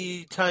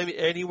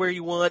 anywhere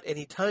you want,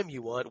 anytime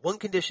you want. One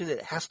condition,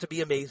 it has to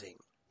be amazing.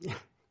 Yeah.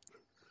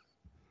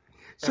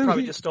 I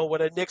probably just stole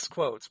one of Nick's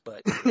quotes,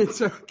 but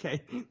it's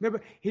okay. No,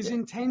 but his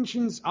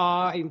intentions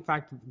are, in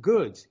fact,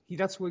 good.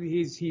 That's what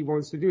he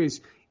wants to do,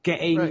 is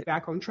get Amy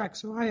back on track.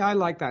 So I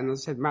like that. And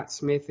as I said, Matt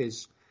Smith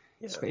is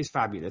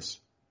fabulous.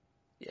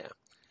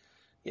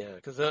 Yeah,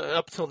 because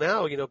up till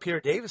now,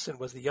 Peter Davison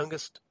was the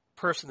youngest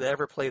person to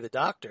ever play the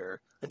Doctor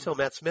until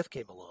Matt Smith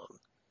came along.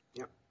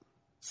 Yeah.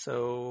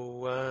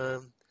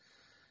 So.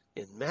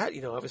 And Matt,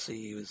 obviously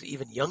he was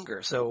even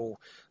younger, so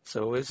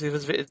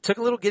it took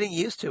a little getting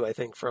used to, I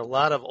think, for a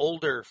lot of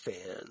older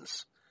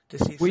fans to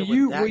see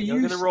someone that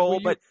young in the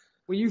role. But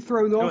were you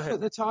thrown off at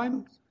the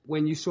time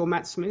when you saw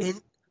Matt Smith?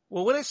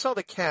 When I saw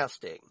the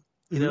casting,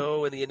 and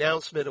the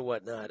announcement and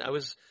whatnot, I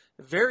was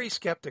very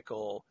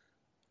skeptical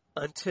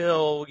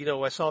until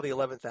I saw the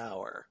 11th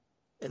Hour,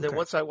 and then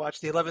once I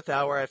watched the 11th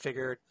Hour, I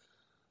figured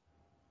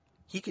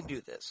he can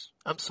do this.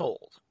 I'm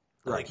sold.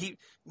 Right. Like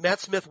Matt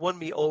Smith won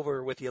me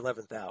over with the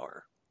 11th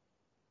Hour.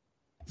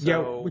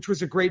 So, which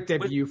was a great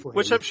debut for him.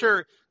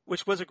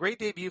 Which was a great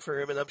debut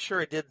for him, and I'm sure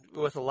it did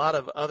with a lot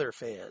of other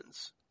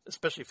fans,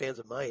 especially fans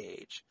of my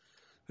age,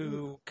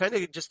 who kind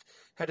of just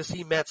had to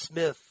see Matt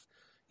Smith,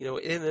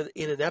 in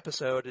an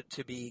episode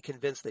to be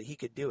convinced that he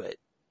could do it,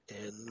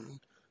 and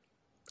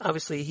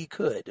obviously he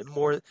could, and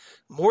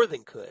more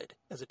than could,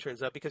 as it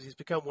turns out, because he's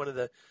become one of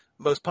the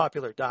most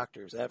popular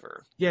Doctors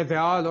ever. Yeah, there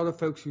are a lot of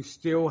folks who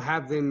still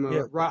have them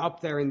right up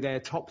there in their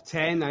top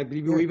 10, I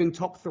believe, or even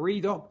top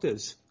 3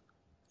 Doctors.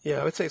 Yeah,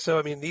 I would say so.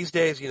 I mean, these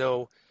days,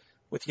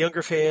 with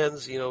younger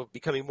fans,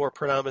 becoming more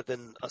predominant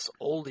than us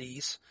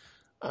oldies,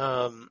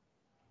 but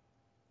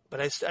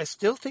I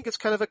still think it's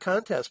kind of a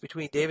contest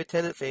between David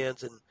Tennant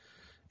fans and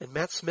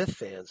Matt Smith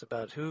fans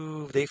about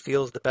who they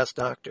feel is the best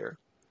Doctor.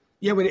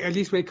 Yeah, at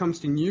least when it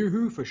comes to New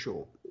Who, for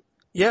sure.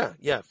 Yeah,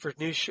 for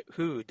New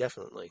Who,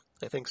 definitely.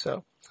 I think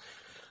so.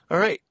 All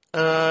right,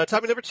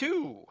 topic number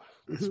 2.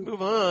 let's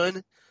move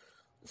on.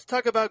 Let's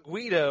talk about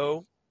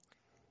Guido,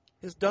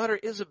 his daughter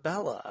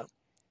Isabella,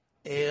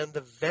 and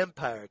the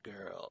vampire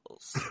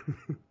girls.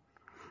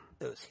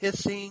 Those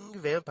hissing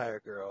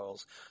vampire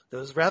girls.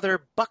 Those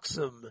rather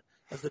buxom,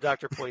 as the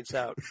Doctor points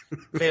out,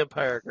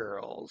 vampire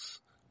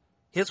girls.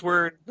 His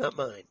word, not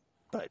mine,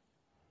 but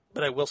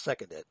I will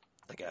second it,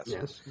 I guess.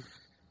 Yes.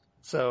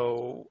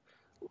 So,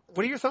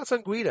 what are your thoughts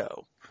on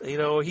Guido? You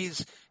know,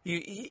 I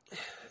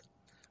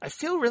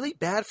feel really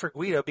bad for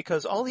Guido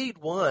because all he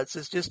wants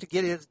is just to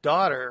get his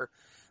daughter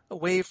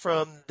away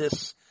from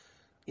this,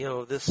 you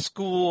know, this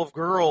school of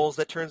girls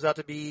that turns out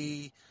to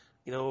be,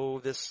 you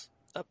know,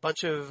 a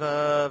bunch of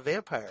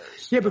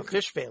vampires,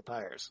 fish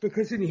vampires.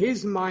 Because in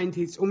his mind,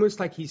 it's almost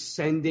like he's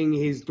sending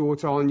his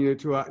daughter on, you know,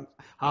 to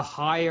a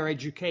higher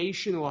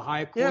education or a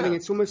higher calling. Yeah.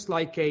 It's almost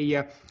like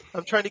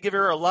I'm trying to give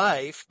her a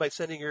life by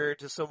sending her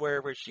to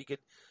somewhere where she could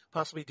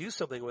possibly do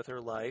something with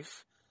her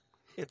life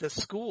at the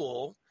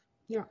school.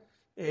 Yeah.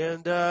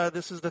 And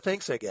this is the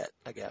thanks I get,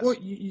 I guess. Well,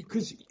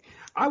 because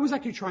I was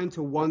actually trying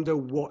to wonder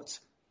what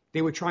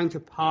they were trying to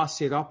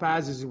pass it up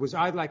as it was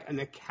either like an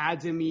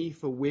academy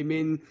for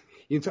women,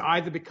 you know, to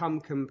either become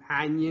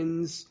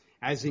companions,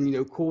 as in, you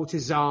know,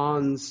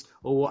 courtesans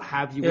or what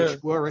have you,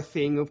 which were a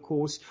thing, of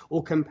course,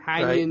 or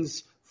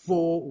companions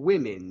for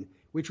women,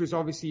 which was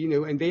obviously, you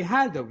know, and they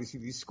had obviously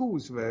these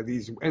schools where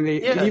these, and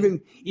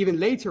they even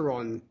later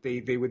on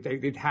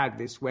they'd had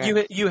this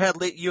where you had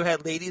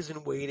ladies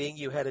in waiting,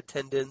 you had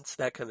attendants,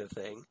 that kind of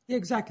thing. Yeah,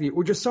 exactly,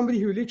 or just somebody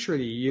who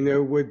literally, you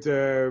know,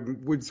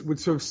 would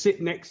sort of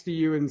sit next to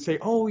you and say,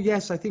 "Oh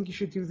yes, I think you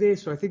should do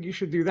this," or "I think you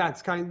should do that."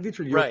 It's kind of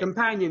literally a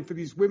companion for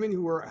these women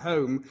who were at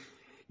home,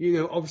 you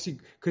know, obviously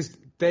because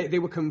they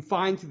were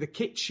confined to the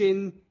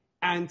kitchen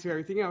and to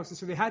everything else, and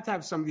so they had to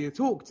have somebody to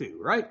talk to,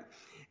 right?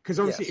 Because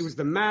obviously it was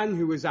the man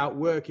who was out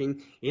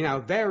working in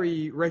our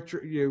very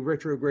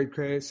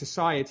retrograde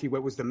society where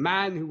it was the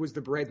man who was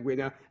the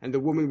breadwinner and the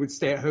woman would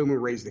stay at home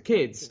and raise the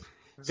kids.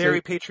 Very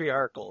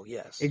patriarchal,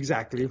 yes.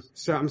 Exactly.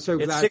 So I'm so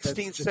glad. It's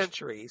 16th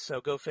century,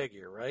 so go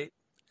figure, right?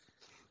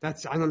 And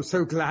I'm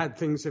so glad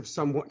things have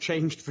somewhat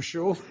changed for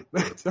sure.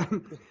 But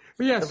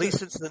yes. At least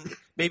since the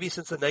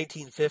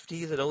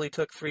 1950s, it only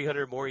took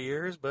 300 more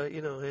years, but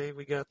you know, hey,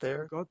 we got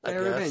there. Got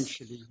there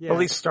eventually. Yeah. At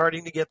least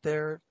starting to get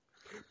there.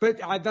 But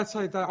that's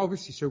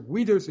obviously, so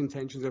Guido's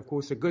intentions, of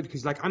course, are good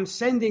because, like, I'm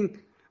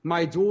sending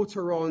my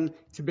daughter on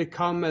to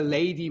become a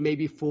lady,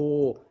 maybe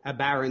for a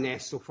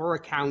baroness or for a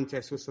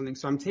countess or something.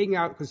 So I'm taking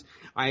out because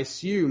I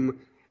assume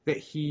that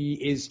he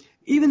is,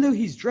 even though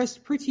he's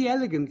dressed pretty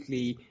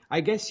elegantly,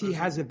 I guess he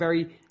has a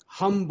very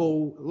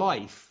humble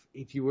life,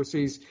 if you will.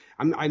 So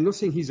I'm not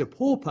saying he's a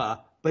pauper,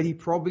 but he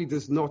probably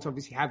does not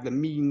obviously have the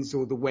means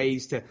or the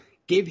ways to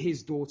give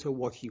his daughter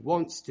what he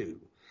wants to.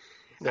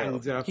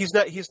 No, and,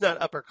 he's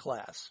not upper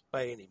class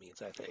by any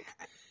means, I think.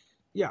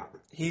 Yeah.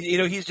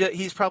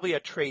 He's probably a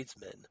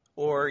tradesman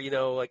or, you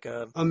know, like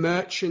a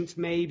merchant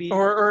maybe.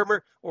 Or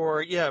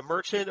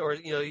merchant, or,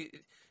 you know,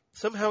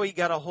 somehow he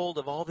got a hold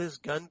of all this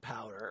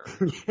gunpowder.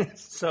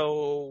 Yes.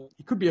 So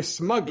he could be a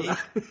smuggler.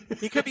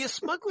 He could be a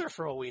smuggler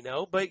for all we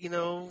know, but you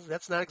know,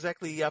 that's not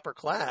exactly upper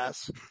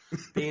class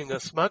being a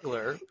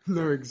smuggler.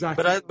 No,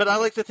 exactly. But I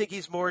like to think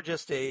he's more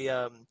just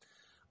a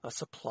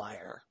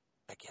supplier,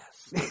 I guess.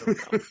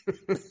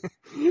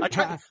 I don't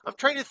know. I'm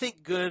trying to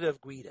think good of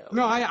Guido.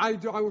 No, I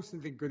also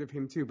think good of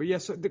him too. But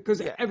yes,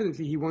 because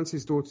evidently he wants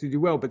his daughter to do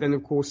well, but then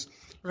of course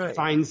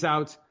finds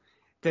out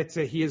that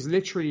he has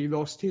literally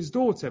lost his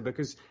daughter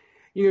because,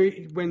 you know,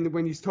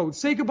 when he's told,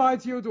 say goodbye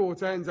to your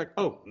daughter, and he's like,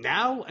 oh,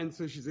 now? And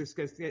so she just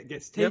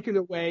gets taken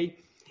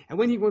away. And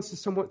when he wants to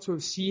somewhat sort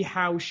of see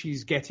how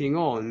she's getting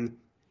on,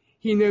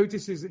 he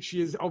notices that she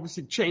has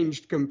obviously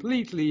changed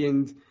completely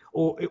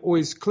or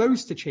is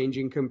close to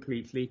changing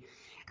completely.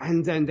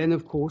 And then,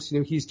 of course, you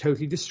know, he's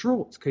totally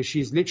distraught because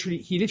he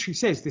literally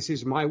says, this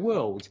is my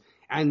world.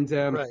 And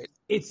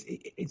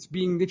it's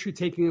being literally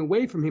taken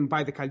away from him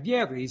by the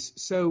Calvierris.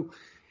 So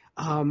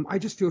I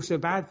just feel so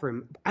bad for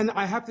him. And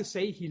I have to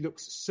say, he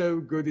looks so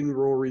good in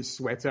Rory's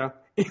sweater.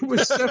 It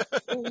was so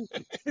cool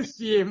to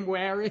see him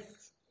wear it.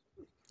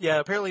 Yeah,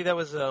 apparently that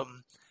was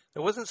it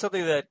wasn't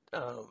something that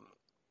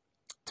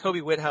Toby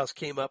Whithouse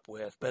came up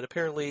with, but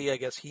apparently I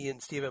guess he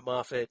and Stephen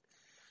Moffat,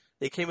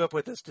 they came up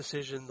with this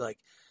decision, like,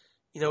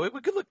 you know, it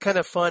would look kind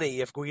of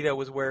funny if Guido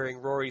was wearing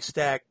Rory's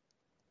Stag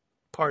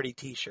party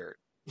T-shirt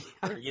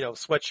or, you know,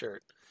 sweatshirt.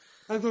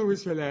 I thought it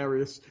was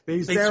hilarious.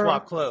 They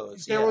swap clothes.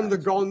 He's there on the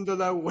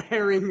gondola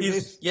wearing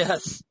this.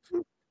 Yes.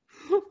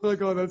 Oh my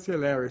God, that's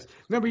hilarious.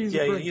 No, but he's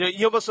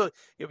you almost,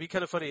 it'd be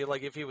kind of funny,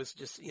 like if he was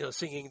just, you know,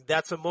 singing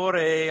 "That's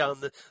Amore" on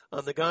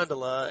the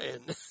gondola,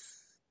 and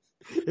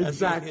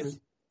exactly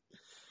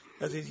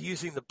as he's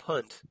using the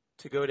punt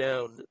to go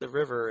down the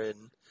river,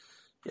 and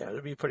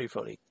it'd be pretty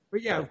funny.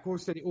 But of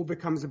course, then it all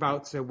becomes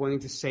about wanting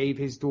to save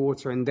his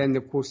daughter, and then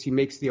of course he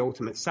makes the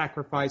ultimate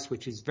sacrifice,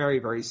 which is very,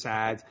 very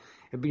sad.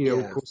 And, you know,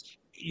 of course,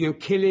 you know,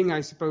 killing,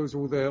 I suppose,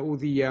 all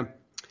the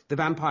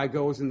vampire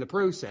girls in the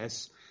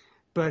process.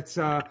 But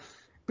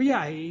But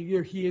yeah,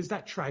 he is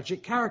that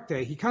tragic character.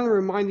 He kind of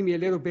reminded me a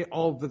little bit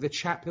of the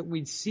chap that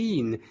we'd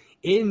seen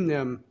in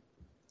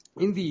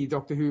the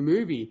Doctor Who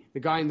movie, the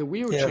guy in the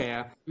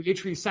wheelchair who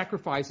literally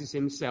sacrifices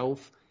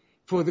himself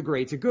for the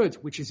greater good,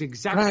 which is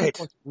exactly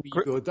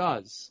what Guido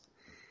does.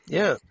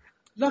 Yeah.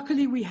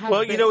 Luckily, we have.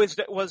 Well,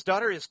 his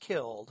daughter is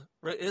killed.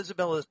 Poor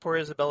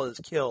Isabella is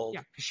killed.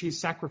 Yeah, because she's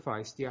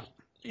sacrificed. Yeah.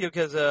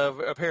 Because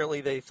apparently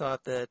they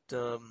thought that...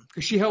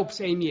 Because she helps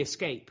Amy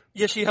escape.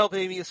 Yeah, she helped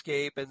Amy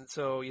escape, and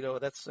so,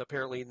 that's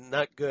apparently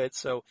not good.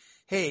 So,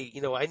 hey,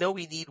 I know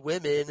we need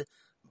women,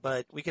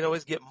 but we can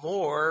always get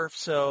more,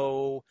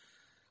 so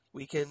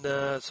we can...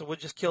 so we'll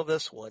just kill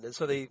this one. And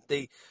so they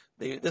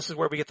this is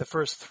where we get the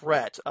first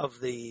threat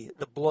of the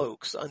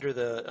blokes under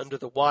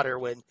the water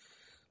when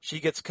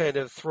she gets kind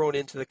of thrown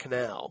into the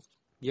canal.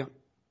 Yeah.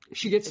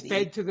 She gets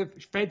fed to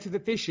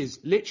the fishes,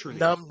 literally.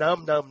 Num,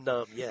 num, num,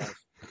 num, yeah.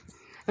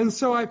 And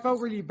so I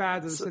felt really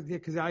bad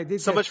because I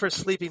did. So much for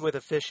sleeping with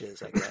the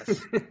fishes, I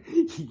guess.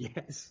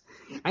 Yes,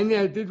 and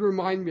it did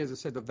remind me, as I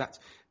said, of that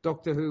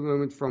Doctor Who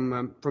moment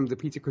from the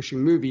Peter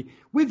Cushing movie.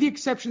 With the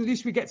exception, at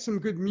least we get some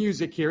good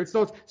music here. It's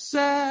not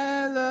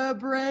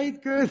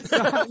celebrate good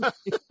times.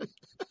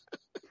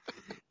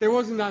 There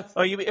wasn't that.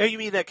 Oh, you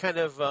mean that kind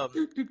of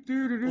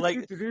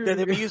like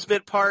the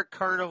amusement park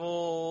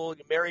carnival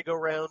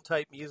merry-go-round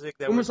type music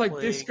that almost was like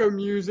playing. Disco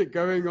music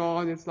going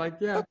on. It's like,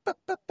 yeah.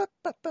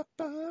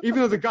 Even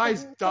though the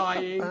guy's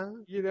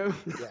dying, Yeah.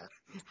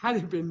 Had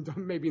it been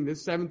done maybe in the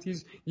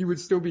 70s, you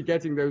would still be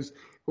getting those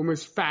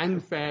almost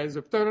fanfares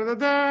of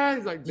da-da-da-da.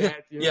 It's like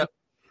that. Yeah.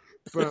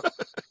 But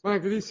well,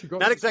 at least you got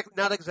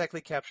not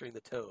exactly capturing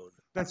the tone.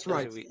 That's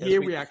right.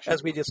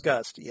 As we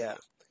discussed, yeah.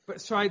 But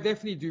so I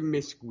definitely do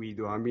miss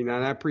Guido. I mean,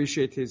 and I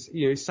appreciate his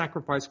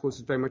sacrifice, of course,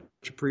 is very much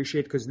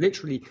appreciated because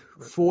literally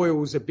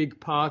foils a big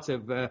part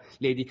of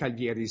Lady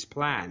Calvieri's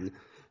plan.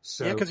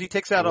 So, yeah, because he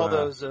takes out all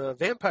those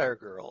vampire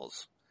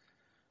girls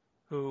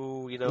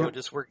who,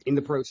 just were in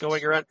the process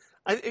going around.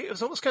 It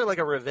was almost kind of like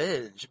a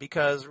revenge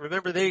because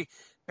remember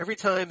every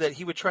time that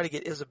he would try to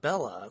get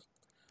Isabella,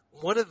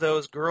 one of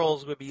those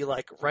girls would be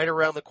like right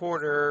around the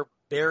corner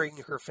baring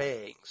her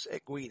fangs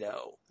at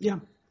Guido. Yeah.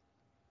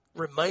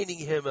 Reminding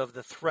him of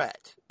the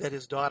threat that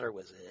his daughter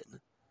was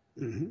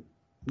in. Mm-hmm.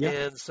 Yeah.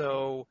 And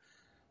so,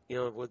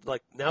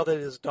 now that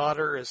his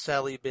daughter has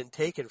sadly been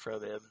taken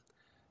from him,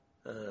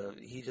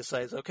 he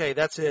decides, okay,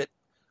 that's it.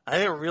 I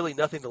have really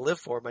nothing to live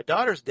for. My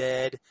daughter's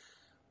dead.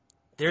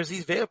 There's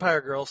these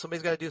vampire girls.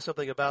 Somebody's got to do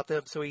something about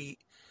them. So he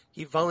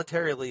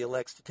voluntarily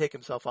elects to take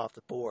himself off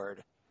the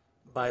board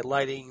by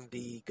lighting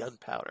the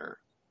gunpowder.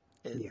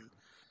 And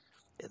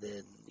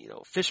then,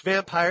 fish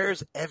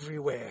vampires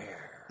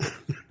everywhere.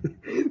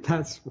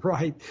 That's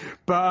right.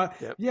 But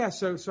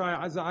so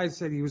as I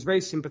said, he was a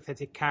very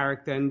sympathetic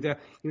character, and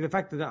the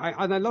fact that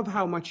I love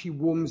how much he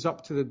warms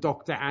up to the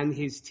Doctor and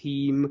his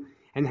team,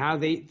 and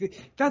how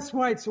that's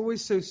why it's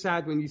always so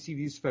sad when you see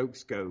these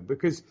folks go,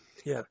 because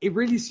it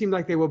really seemed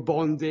like they were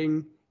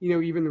bonding,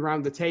 even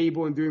around the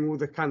table and doing all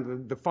the kind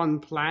of the fun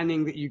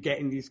planning that you get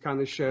in these kind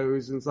of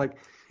shows. And it's like,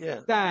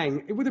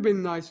 dang, it would have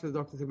been nice for the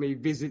Doctor to maybe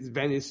visit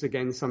Venice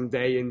again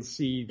someday and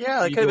see.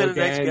 Yeah, that could have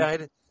been a nice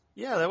guy.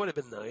 Yeah, that would have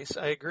been nice.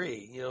 I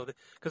agree.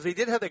 Because they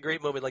did have that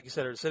great moment, like you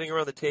said, they're sitting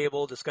around the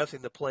table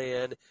discussing the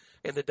plan,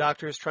 and the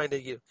Doctor is trying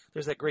to.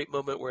 There's that great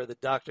moment where the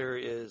Doctor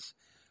is,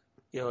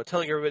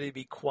 telling everybody to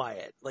be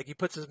quiet. Like he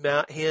puts his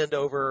hand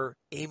over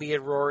Amy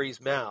and Rory's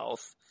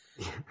mouth,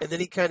 and then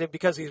he kind of,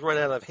 because he's run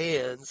out of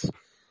hands,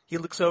 he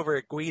looks over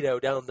at Guido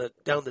down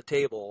the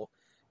table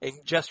and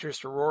gestures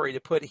to Rory to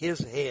put his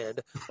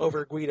hand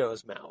over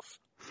Guido's mouth.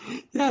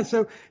 Yeah,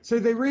 so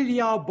they really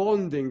are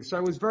bonding. So I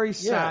was very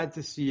sad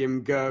to see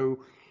him go.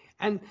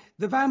 And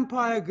the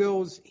vampire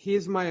girls,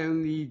 here's my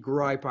only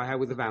gripe I have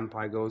with the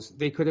vampire girls.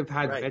 They could have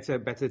had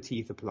better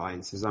teeth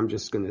appliances, I'm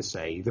just going to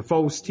say. The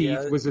false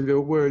teeth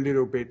were a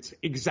little bit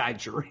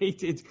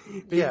exaggerated.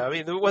 They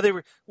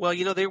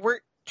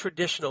weren't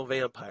traditional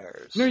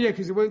vampires. No,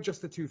 because it weren't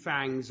just the two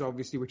fangs,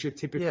 obviously, which are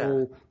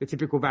the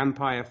typical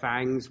vampire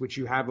fangs, which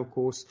you have, of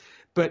course.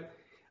 But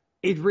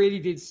it really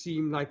did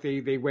seem like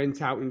they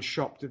went out and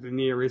shopped at the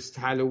nearest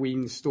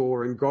Halloween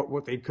store and got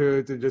what they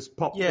could and just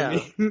popped them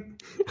in.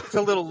 It's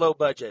a little low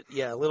budget,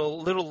 a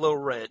little low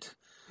rent.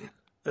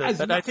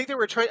 But I think they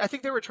were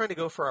trying to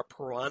go for a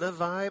piranha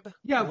vibe.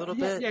 A little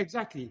bit. Yeah,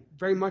 exactly.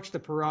 Very much the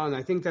piranha.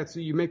 I think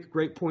you make a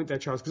great point there,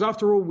 Charles. Because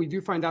after all, we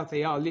do find out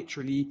they are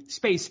literally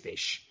space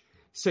fish.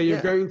 So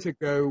you're going to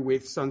go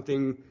with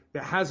something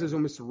that has those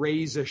almost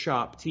razor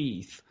sharp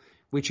teeth,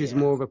 which is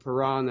more of a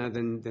piranha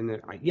than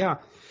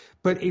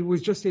But it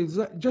was just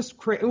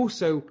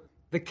also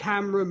the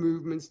camera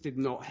movements did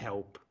not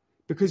help,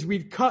 because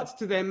we'd cut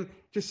to them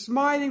just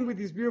smiling with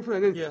these beautiful,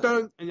 and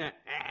then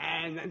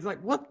and it's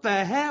like, what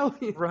the hell?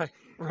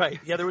 Right.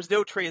 Yeah, there was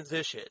no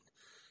transition.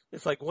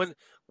 It's like one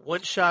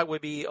shot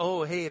would be,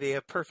 oh, hey, they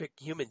have perfect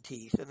human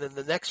teeth, and then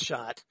the next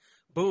shot,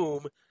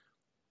 boom,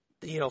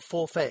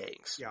 full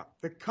fangs. Yeah,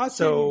 the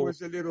cutting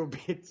was a little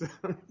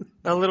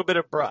bit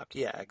abrupt.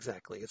 Yeah,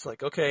 exactly. It's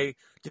like, okay,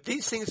 did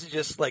these things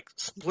just like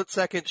split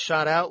second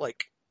shot out,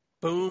 like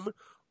boom,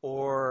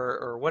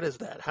 or what is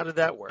that? How did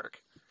that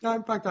work? No,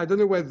 in fact, I don't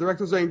know whether the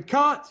director was saying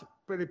cut,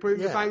 but they put in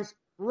the Yeah. banks,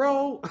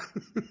 roll.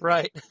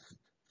 Right.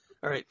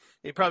 All right.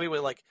 He probably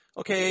went like,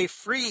 okay,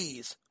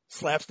 freeze,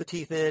 slaps the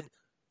teeth in,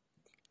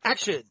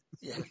 action.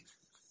 Yeah.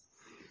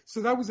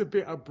 So that was a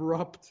bit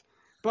abrupt.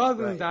 But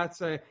other than Right.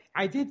 that,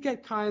 I did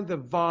get kind of the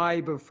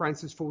vibe of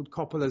Francis Ford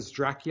Coppola's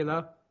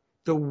Dracula,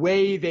 the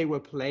way they were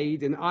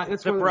played, and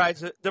that's The one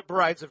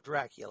Brides of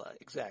Dracula,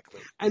 exactly.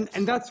 and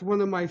that's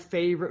one of my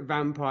favorite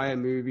vampire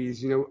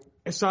movies. You know,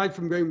 aside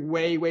from going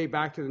way, way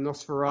back to the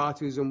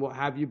Nosferatus and what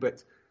have you,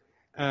 but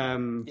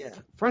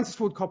Francis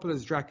Ford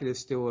Coppola's Dracula is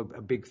still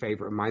a big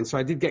favorite of mine. So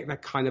I did get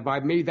that kind of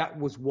vibe. Maybe that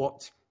was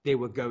what they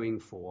were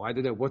going for. I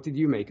don't know. What did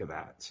you make of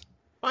that?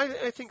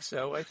 I think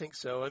so.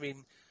 I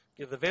mean,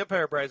 the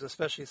Vampire Brides,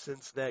 especially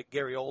since that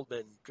Gary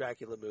Oldman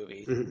Dracula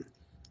movie,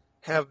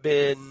 have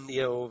been,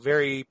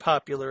 very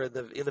popular in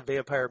the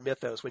vampire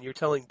mythos when you're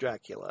telling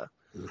Dracula,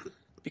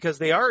 because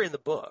they are in the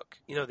book.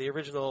 The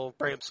original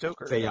Bram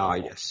Stoker. They novel. are,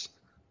 yes.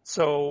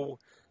 So,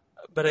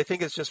 but I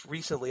think it's just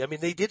recently. I mean,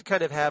 they did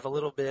kind of have a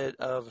little bit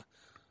of,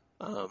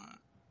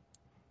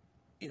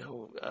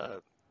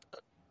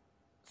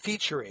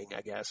 featuring,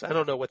 I guess. I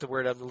don't know what the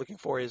word I'm looking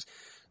for is.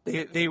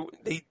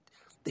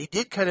 They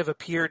did kind of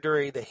appear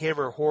during the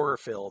Hammer horror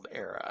film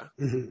era,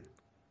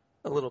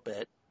 a little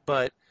bit,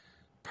 but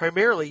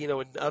primarily, in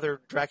other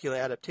Dracula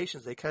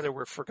adaptations, they kind of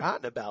were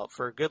forgotten about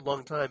for a good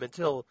long time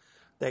until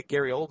that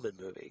Gary Oldman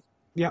movie.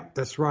 Yeah,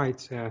 that's right.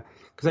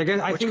 Because I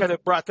think kind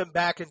of brought them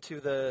back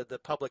into the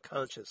public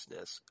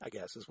consciousness, I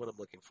guess, is what I'm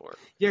looking for.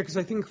 Yeah, because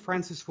I think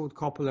Francis Ford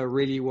Coppola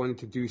really wanted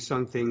to do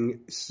something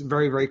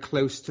very, very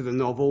close to the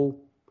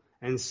novel,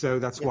 and so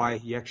that's why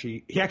he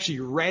actually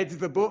read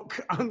the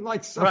book,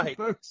 unlike some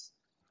folks.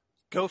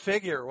 Go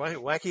figure.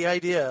 Wacky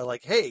idea.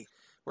 Like, hey,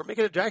 we're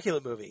making a Dracula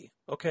movie.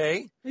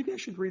 Okay. Maybe I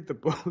should read the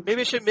book.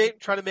 Maybe I should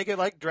try to make it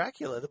like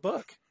Dracula, the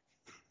book.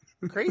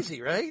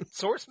 Crazy, right?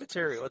 Source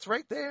material. It's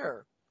right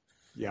there.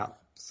 Yeah.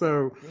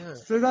 So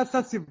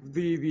that's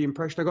the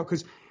impression I got,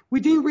 because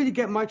we didn't really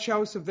get much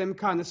else of them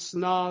kind of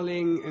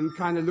snarling and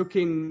kind of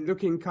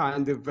looking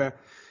kind of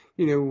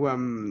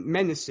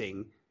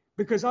menacing,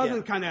 because other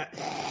than kind of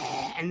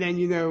and then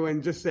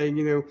and just saying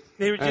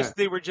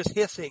they were just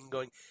hissing,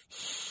 going,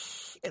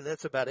 and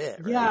that's about it.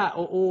 Right? Yeah,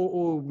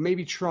 or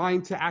maybe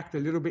trying to act a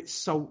little bit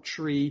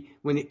sultry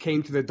when it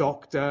came to the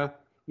Doctor.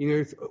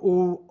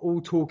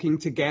 All talking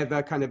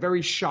together, kind of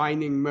very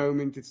shining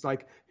moment. It's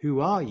like,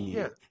 who are you?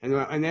 Yeah.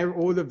 And they're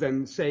all of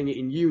them saying it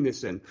in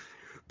unison.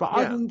 But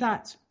other than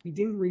that, we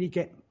didn't really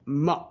get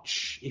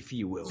much, if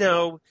you will.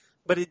 No,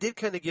 but it did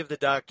kind of give the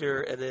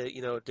Doctor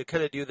to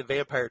kind of do the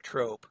vampire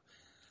trope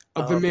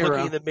of the mirror,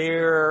 looking in the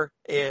mirror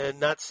and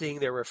not seeing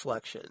their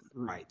reflection.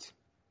 Right.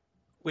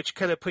 Which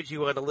kind of puts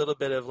you on a little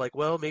bit of like,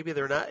 well, maybe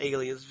they're not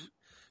aliens.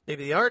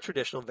 Maybe they are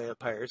traditional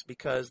vampires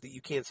because you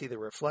can't see the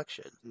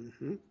reflection.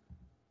 Mm-hmm.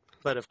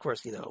 But, of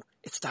course,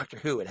 it's Doctor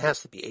Who. It has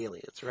to be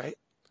aliens, right?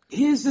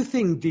 Here's the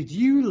thing. Did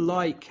you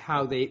like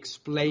how they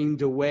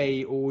explained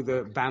away all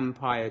the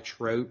vampire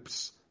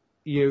tropes,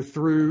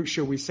 through,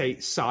 shall we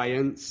say,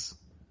 science?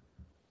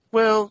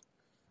 Well,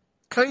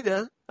 kind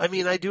of. I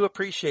mean, I do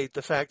appreciate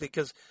the fact that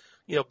because,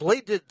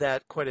 Blade did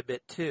that quite a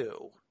bit,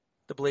 too.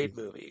 The Blade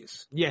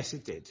movies. Yes,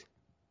 it did.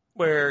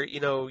 Where,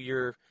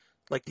 you're,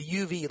 like the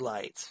UV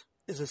light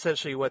is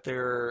essentially what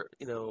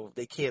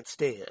they can't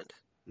stand.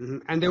 Mm-hmm.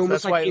 And they're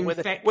almost like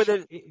infectious.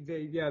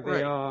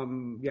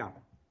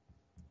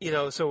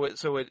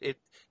 So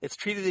it's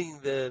treating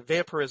the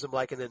vampirism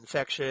like an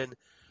infection,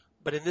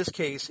 but in this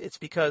case, it's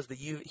because the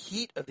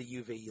heat of the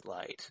UV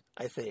light,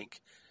 I think,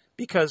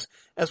 because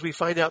as we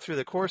find out through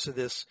the course of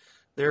this,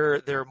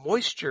 they're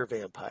moisture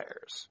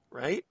vampires,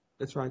 right?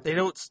 That's right. They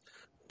don't,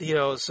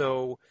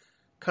 so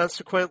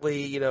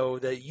consequently,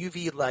 the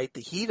UV light,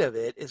 the heat of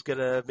it is going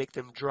to make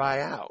them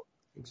dry out.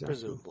 Exactly.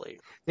 Presumably,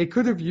 they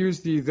could have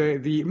used the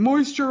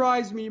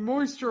moisturize me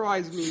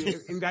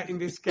in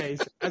this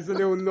case as a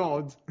little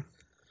nod.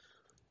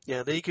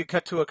 Yeah, then you could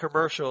cut to a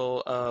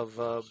commercial of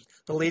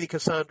the Lady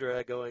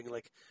Cassandra going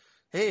like,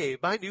 "Hey,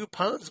 buy new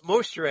Pond's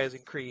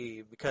moisturizing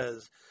cream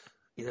because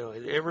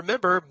and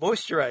remember,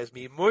 moisturize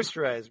me."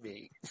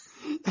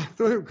 I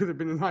thought it could have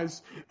been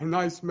a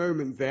nice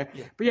moment there,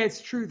 but yeah, it's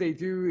true. They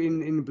do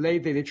in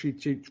Blade. They literally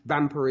treat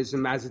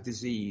vampirism as a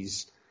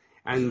disease.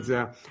 And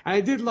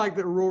I did like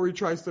that Rory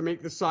tries to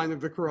make the sign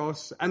of the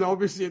cross, and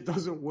obviously it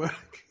doesn't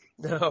work.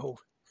 No.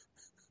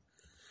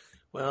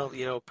 Well,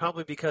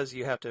 probably because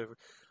you have to.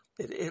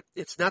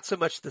 It's not so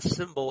much the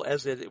symbol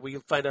as we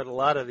find out a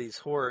lot of these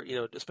horror,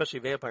 especially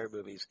vampire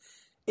movies.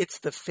 It's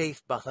the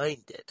faith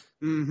behind it.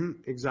 Mm-hmm.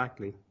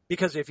 Exactly.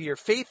 Because if your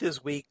faith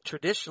is weak,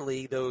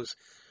 traditionally those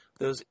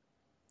the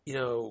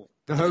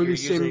holy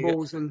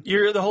symbols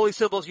the holy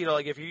symbols.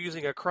 Like if you're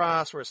using a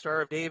cross or a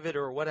Star of David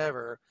or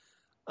whatever.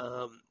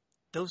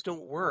 Those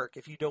don't work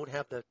if you don't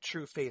have the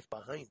true faith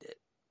behind it.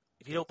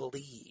 If you don't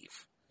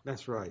believe.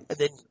 That's right. And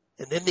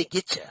then they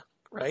get you,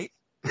 right?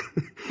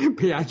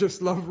 But yeah, I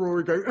just love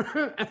Rory going,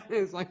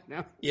 it's like,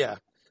 no. Yeah.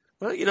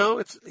 Well,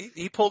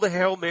 he pulled a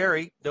Hail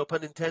Mary, no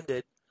pun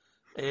intended.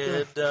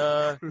 And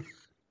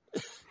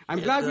I'm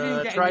glad we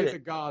didn't get any of it. the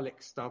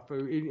garlic stuff.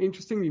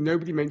 Interestingly,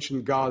 nobody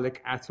mentioned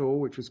garlic at all,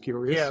 which was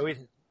curious.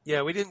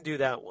 We didn't do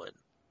that one,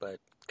 but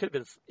could have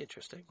been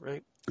interesting,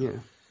 right? Yeah.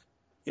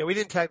 Yeah, they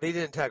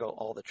didn't tackle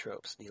all the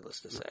tropes,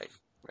 needless to say,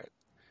 right?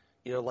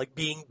 Like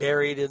being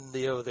buried in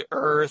the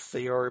earth,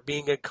 or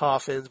being in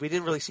coffins. We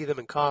didn't really see them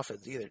in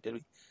coffins either, did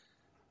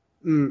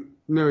we?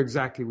 No,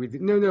 exactly. We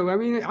did. No. I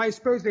mean, I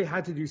suppose they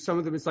had to do some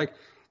of them. It's like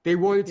they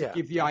wanted to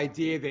give the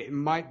idea that it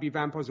might be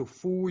vampires or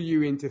fool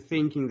you into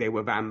thinking they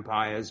were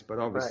vampires, but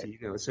obviously,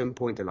 at some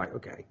point they're like,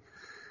 okay.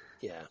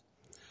 Yeah.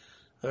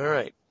 All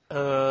right.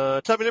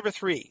 Topic number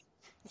 3.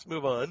 Let's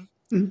move on.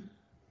 Mm-hmm.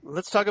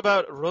 Let's talk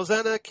about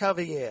Rosanna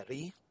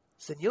Calvierri,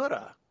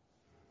 Signora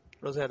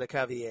Rosanna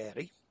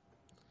Calvierri,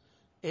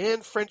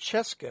 and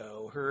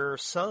Francesco, her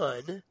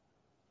son,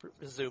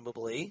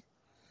 presumably,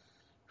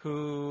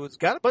 who's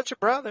got a bunch of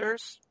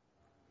brothers.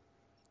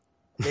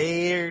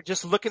 They're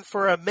just looking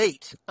for a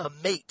mate.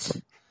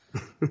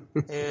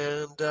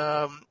 And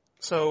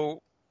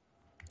so,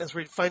 as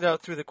we find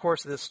out through the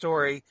course of this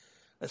story,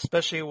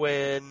 especially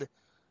when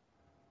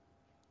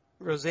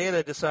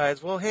Rosanna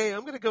decides, well, hey,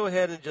 I'm going to go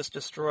ahead and just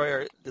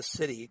destroy the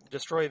city,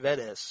 destroy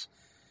Venice,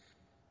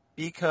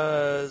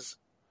 because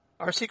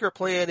our secret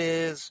plan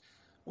is,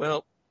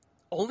 well,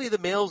 only the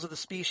males of the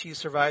species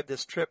survived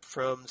this trip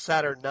from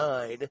Saturn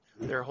IX,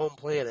 their home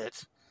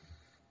planet,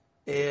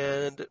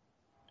 and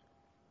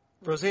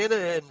Rosanna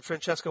and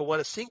Francesco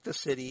want to sink the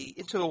city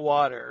into the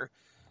water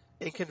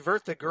and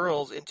convert the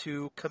girls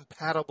into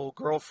compatible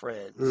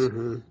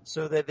girlfriends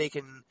so that they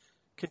can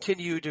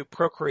continue to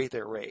procreate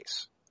their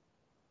race.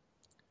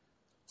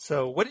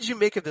 So what did you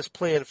make of this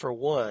plan, for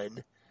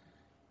one?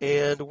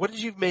 And what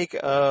did you make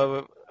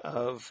of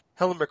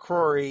Helen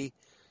McCrory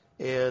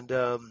and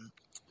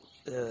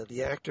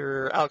the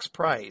actor Alex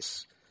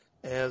Price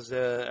as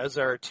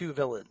our two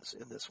villains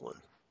in this one?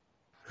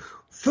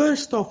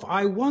 First off,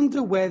 I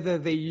wonder whether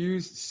they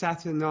used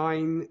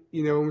Saturnine,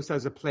 almost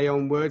as a play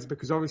on words,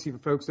 because obviously for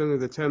folks who don't know,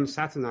 the term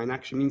Saturnine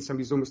actually means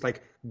somebody's almost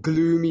like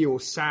gloomy or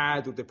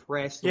sad or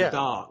depressed or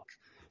dark.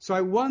 So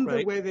I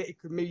wonder whether it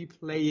could maybe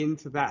play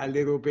into that a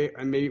little bit,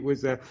 and maybe it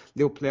was a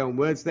little play on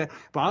words there.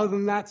 But other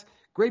than that,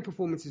 great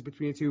performances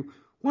between the two.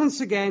 Once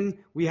again,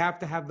 we have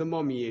to have the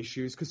mommy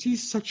issues, because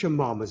he's such a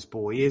mama's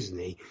boy, isn't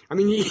he? I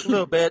mean, a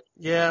little bit.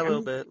 Yeah, a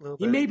little bit.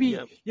 He may be,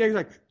 he's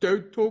like,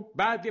 don't talk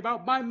badly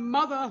about my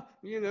mother,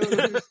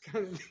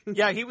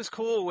 Yeah, he was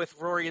cool with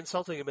Rory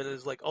insulting him, and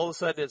it's like, all of a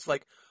sudden, it's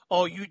like,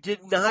 oh, you did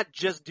not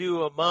just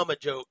do a mama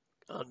joke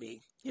on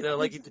me.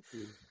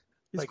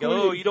 Like,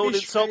 oh, you don't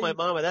insult my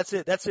mama. That's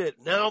it.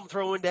 Now I'm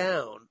throwing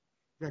down.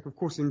 Like, of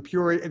course,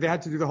 they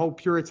had to do the whole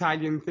pure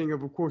Italian thing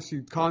of course,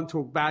 you can't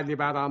talk badly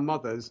about our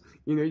mothers.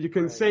 You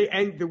can say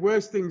the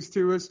worst things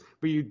to us,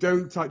 but you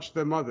don't touch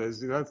the mothers.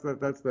 That's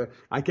the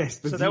I guess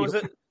the deal.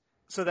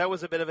 So that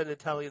was a bit of an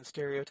Italian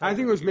stereotype. I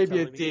think it was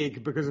maybe a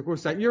dig, because of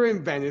course, you're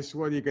in Venice.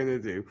 What are you going to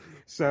do?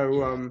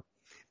 So,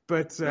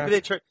 but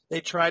maybe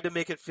they tried to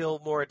make it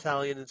feel more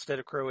Italian instead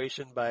of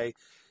Croatian by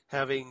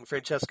having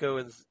Francesco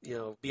and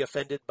be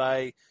offended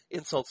by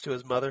insults to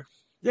his mother.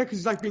 Yeah, because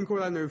it's like being called,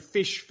 I don't know,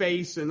 fish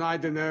face and I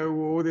don't know,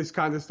 all this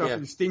kind of stuff,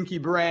 and stinky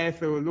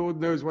breath, or Lord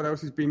knows what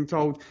else is being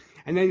told.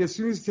 And then as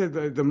soon as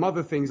the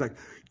mother thing's like,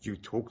 you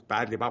talked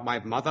badly about my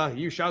mother,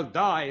 you shall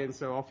die, and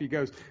so off he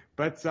goes.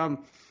 But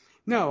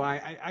no,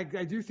 I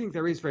do think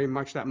there is very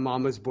much that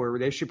mama's boy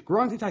relationship.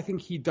 Granted, I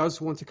think he does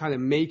want to kind of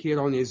make it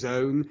on his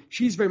own.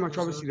 She's very much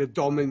obviously the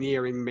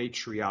domineering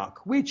matriarch,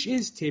 which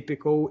is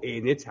typical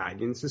in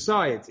Italian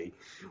society.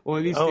 Or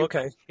at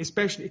least,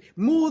 especially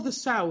more the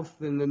south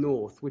than the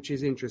north, which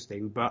is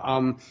interesting. But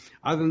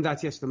other than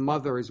that, yes, the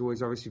mother is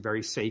always obviously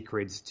very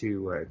sacred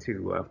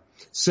to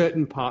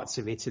certain parts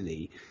of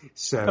Italy.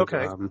 So,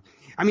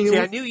 I mean,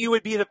 I knew you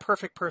would be the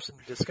perfect person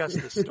to discuss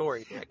this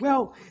story, Nick.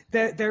 Well,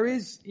 there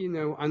is,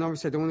 and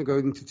obviously I don't want to go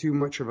into too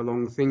much of a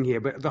long thing here,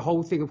 but the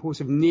whole thing, of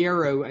course, of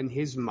Nero and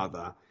his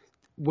mother,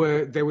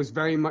 there was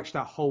very much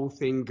that whole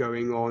thing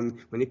going on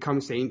when it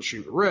comes to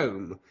ancient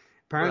Rome.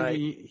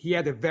 Apparently, he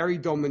had a very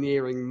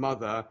domineering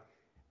mother,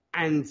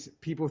 and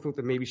people thought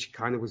that maybe she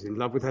kind of was in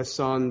love with her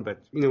son.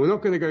 But we're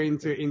not going to go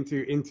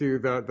into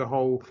the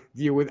whole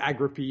deal with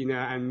Agrippina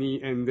and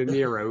the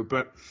Nero.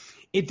 But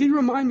it did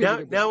remind me.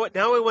 Now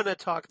I want to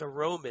talk the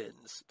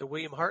Romans, the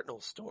William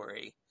Hartnell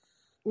story.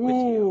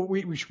 Ooh,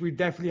 we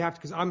definitely have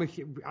to, because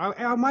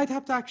I might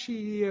have to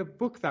actually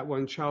book that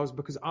one, Charles,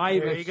 because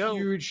I'm a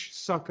huge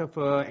sucker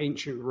for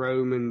ancient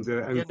Rome and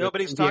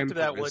nobody's talked to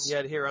that one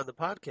yet here on the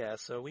podcast,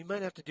 so we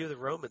might have to do the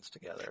Romans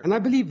together. And I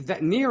believe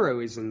that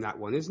Nero is in that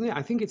one, isn't it?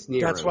 I think it's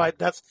Nero. It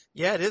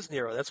is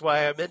Nero. That's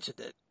why I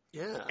mentioned it.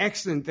 Yeah.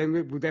 Excellent. Then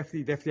we'll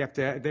definitely have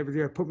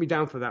to put me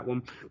down for that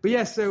one. But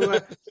yes, so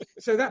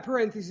that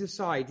parenthesis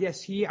aside,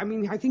 yes,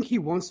 I think he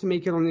wants to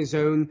make it on his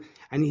own,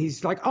 and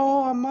he's like,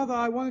 oh, mother,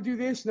 I want to do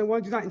this and I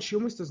want to do that, and she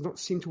almost does not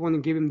seem to want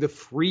to give him the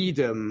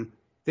freedom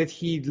that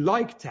he'd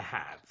like to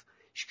have,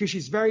 because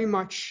she's very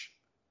much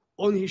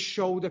on his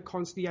shoulder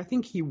constantly. I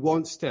think he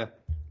wants to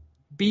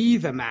be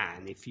the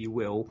man, if you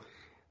will.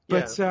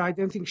 but I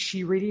don't think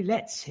she really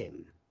lets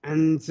him.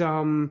 And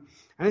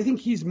I think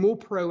he's more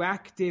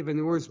proactive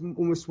and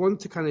almost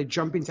want to kind of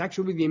jump into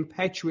actually the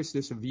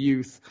impetuousness of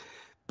youth.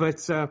 But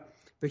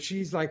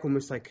she's like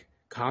almost like,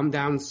 calm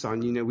down,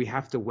 son. You know, we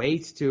have to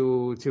wait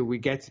till we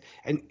get.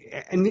 And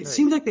it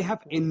seems like they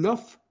have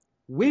enough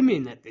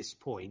women at this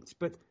point,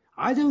 but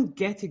I don't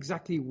get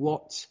exactly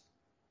what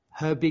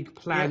her big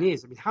plan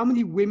is. I mean, how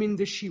many women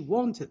does she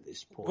want at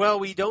this point? Well,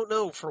 we don't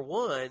know, for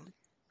one,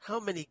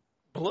 how many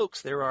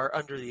blokes there are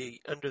under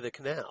the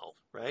canal,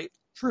 right?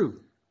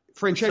 True.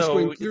 Francesco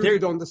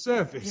included on the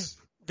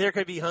surface. There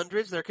could be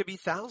hundreds, there could be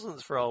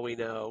thousands for all we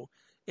know.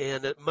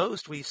 And at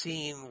most we've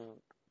seen,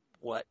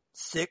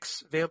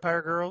 6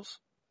 vampire girls?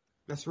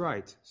 That's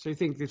right. So you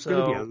think it's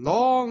going to be a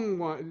long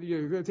one.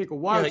 You're going to take a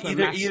while to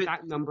amass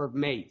that number of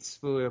mates.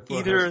 For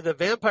either the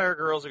vampire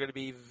girls are going to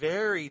be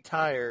very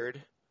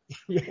tired,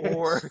 yes.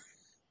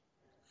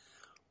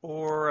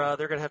 or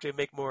they're going to have to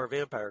make more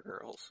vampire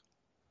girls.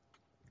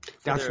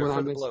 That's what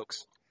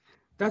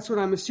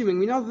I'm assuming. I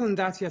mean, other than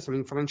that, yes. I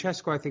mean,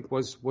 Francesco, I think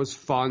was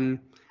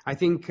fun. I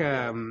think.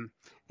 Did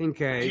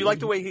you like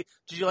the way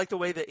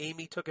that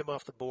Amy took him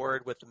off the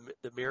board with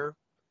the mirror?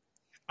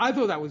 I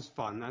thought that was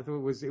fun. I thought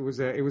it was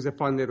a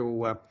fun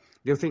little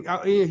thing.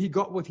 He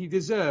got what he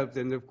deserved,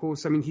 and of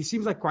course, I mean, he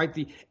seems like quite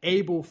the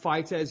able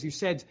fighter, as you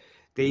said.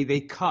 They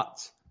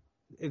cut.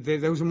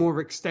 There was a more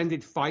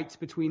extended fight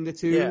between the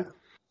two. Yeah.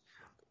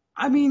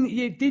 I mean,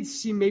 it did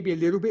seem maybe a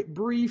little bit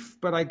brief,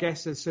 but I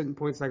guess at certain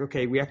points, like,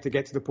 okay, we have to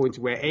get to the point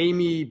where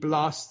Amy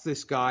blasts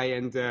this guy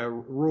and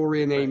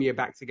Rory and Amy are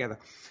back together.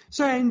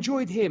 So I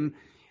enjoyed him.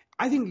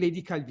 I think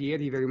Lady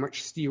Calvierri very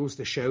much steals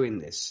the show in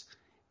this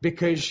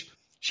because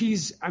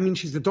she's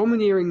the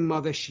domineering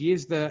mother. She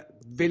is the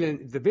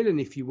villain,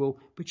 if you will,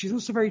 but she's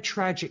also a very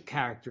tragic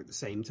character at the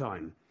same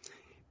time.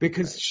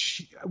 Because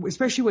she,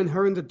 especially when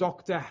her and the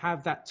Doctor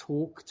have that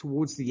talk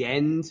towards the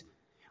end,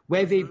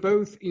 where they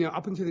both,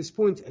 up until this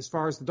point, as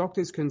far as the Doctor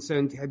is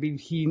concerned, I mean,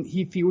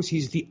 he feels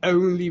he's the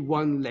only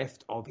one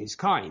left of his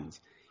kind.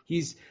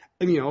 He's,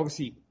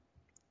 obviously,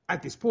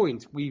 at this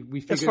point, we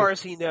figure, as far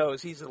as he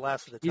knows, he's the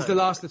last of the Time Lords. He's the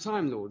last of the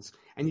Time Lords,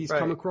 and he's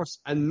come across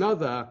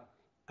another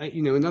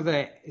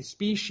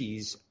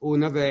species or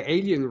another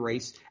alien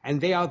race,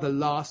 and they are the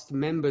last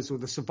members or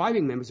the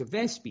surviving members of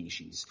their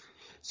species.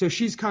 So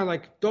she's kind of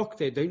like,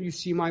 Doctor, don't you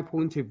see my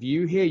point of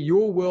view here?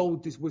 Your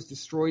world was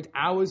destroyed.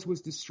 Ours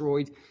was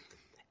destroyed.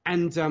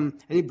 And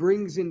it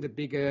brings in the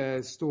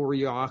bigger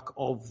story arc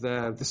of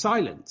the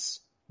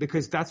Silence,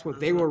 because that's what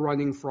they were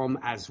running from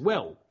as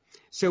well.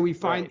 So we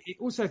find it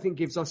also, I think,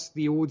 gives us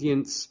the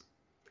audience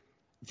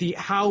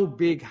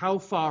how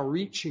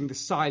far-reaching the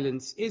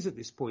Silence is at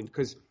this point,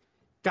 because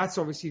that's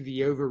obviously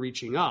the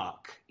overreaching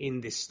arc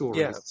in this story,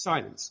 is the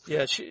Silence.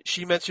 Yeah,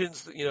 she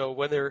mentions,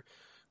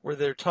 when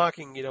they're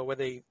talking,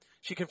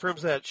 she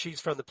confirms that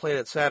she's from the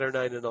planet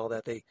Saturnine and all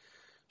that.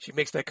 She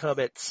makes that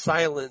comment,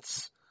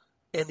 silence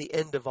and the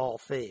end of all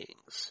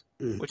things,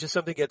 which is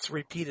something that's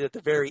repeated at the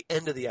very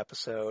end of the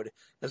episode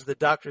as the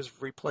Doctor's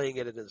replaying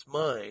it in his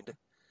mind.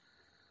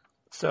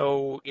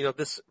 So,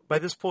 by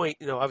this point,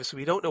 obviously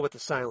we don't know what the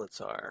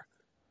Silence are.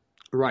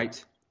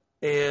 Right.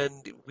 And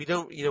we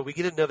don't, we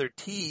get another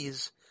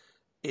tease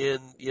in,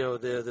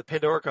 the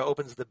Pandorica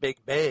opens the Big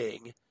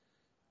Bang,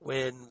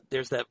 when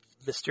there's that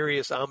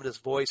mysterious, ominous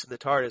voice in the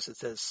TARDIS that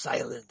says,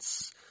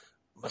 silence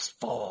must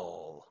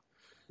fall.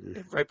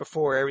 And right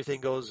before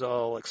everything goes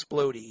all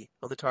explodey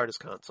on the TARDIS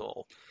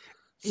console.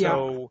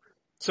 So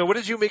what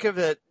did you make of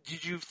that?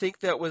 Did you think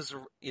that was,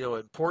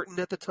 important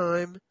at the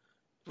time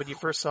when you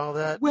first saw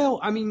that? Well,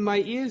 I mean, my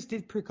ears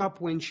did prick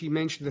up when she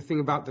mentioned the thing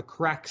about the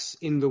cracks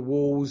in the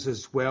walls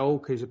as well,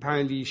 because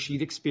apparently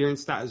she'd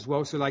experienced that as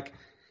well. So, like,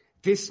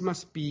 this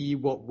must be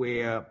what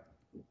we're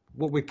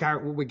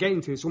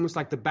getting to. It's almost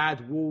like the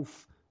bad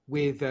wolf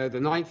with the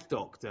Ninth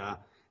Doctor.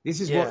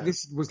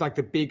 This was like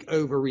the big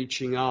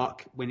overreaching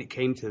arc when it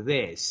came to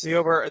this. The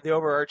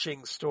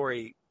overarching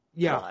story.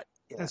 Plot.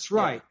 That's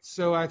right. Yeah.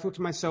 So I thought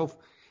to myself,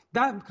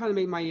 that kind of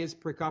made my ears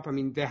prick up. I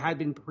mean, there had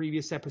been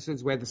previous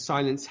episodes where the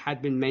Silence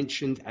had been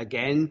mentioned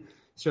again.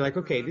 So like,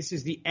 okay, this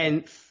is the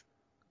nth,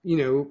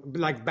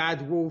 like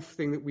bad wolf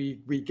thing that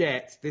we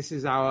get. This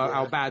is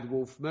our bad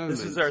wolf moment.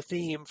 This is our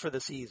theme for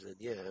the season.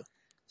 Yeah.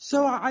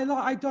 So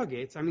I dug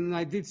it. I mean,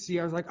 I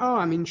was like, oh,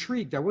 I'm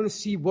intrigued. I want to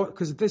see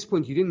because at this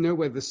point you didn't know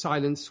whether the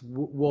Silence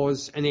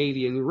was an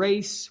alien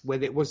race,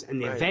 whether it was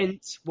an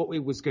event, what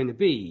it was going to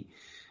be.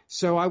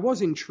 So I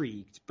was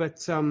intrigued.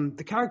 But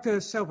the character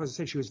herself, as I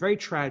said, she was very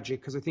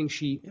tragic because I think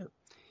she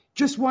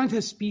just wanted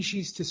her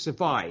species to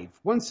survive.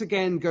 Once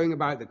again, going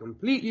about the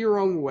completely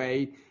wrong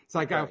way. It's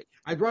like,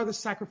 I'd rather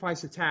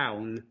sacrifice a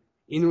town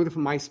in order for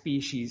my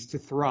species to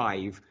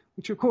thrive,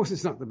 which of course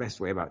is not the best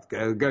way about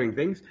going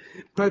things.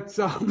 But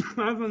other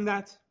than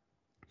that,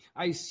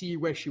 I see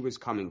where she was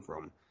coming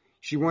from.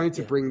 She wanted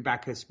to bring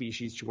back her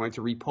species. She wanted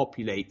to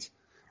repopulate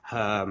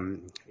her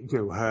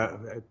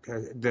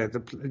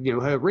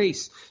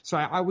race. So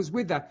I was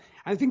with that.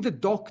 I think the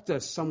Doctor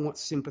somewhat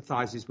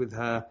sympathizes with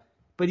her,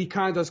 but he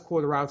kind of does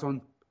call her out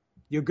on,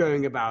 you're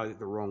going about it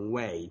the wrong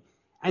way.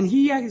 And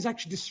he is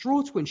actually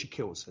distraught when she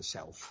kills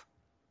herself.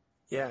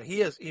 Yeah,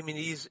 he is. I mean,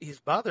 he's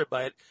bothered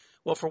by it.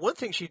 Well, for one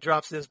thing, she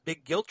drops this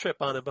big guilt trip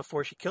on him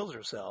before she kills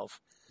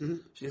herself. Mm-hmm.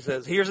 She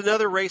says, "Here's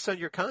another race on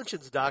your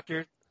conscience,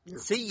 Doctor. Yeah.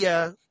 See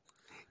ya."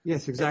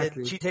 Yes, exactly. And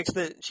then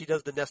she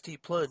does the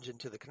Nestea plunge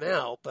into the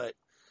canal, but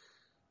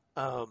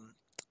there's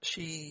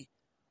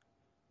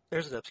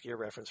an obscure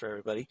reference for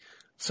everybody.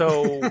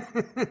 So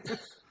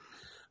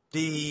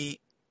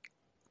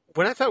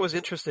what I thought was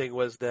interesting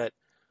was that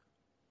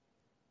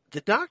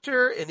the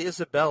Doctor and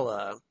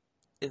Isabella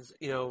is,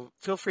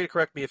 feel free to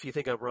correct me if you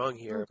think I'm wrong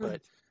here,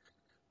 but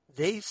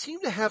they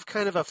seem to have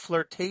kind of a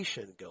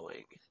flirtation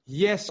going.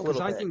 Yes,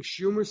 because I think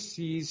she almost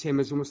sees him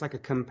as almost like a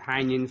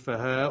companion for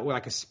her, or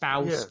like a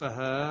spouse for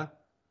her.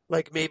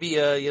 Like maybe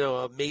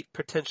a mate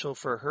potential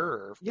for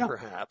her,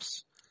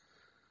 perhaps.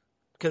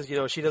 Because,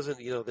 she doesn't,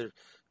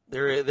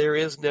 there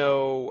is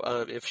no,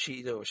 if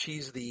she,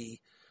 she's the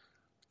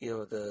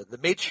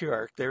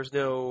matriarch, there's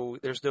no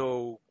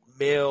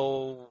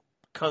male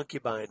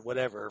concubine,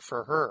 whatever,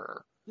 for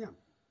her. Yeah.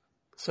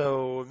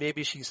 So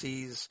maybe she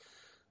sees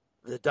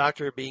the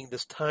Doctor being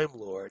this Time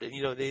Lord, and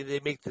they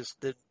make this.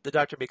 The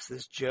Doctor makes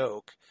this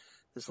joke.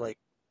 It's like,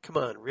 come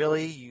on,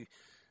 really?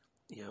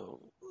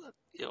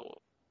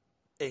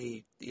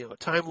 A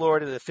Time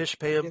Lord and a fish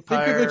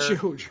vampire. Think of the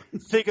children.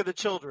 Think of the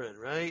children,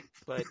 right?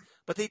 But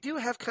they do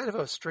have kind of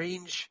a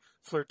strange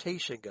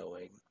flirtation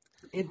going.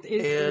 It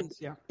is,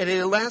 yeah. And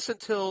it lasts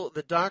until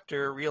the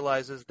Doctor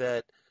realizes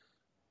that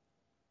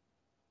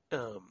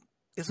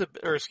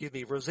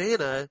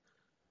Rosanna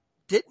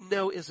didn't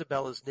know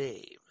Isabella's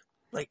name.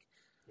 Like,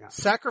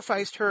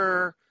 sacrificed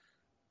her,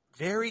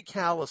 very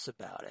callous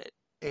about it.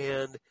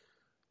 And,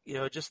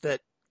 just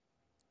that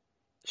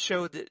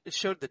showed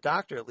the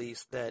Doctor, at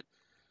least, that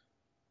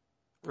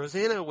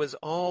Rosanna was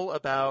all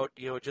about,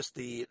 just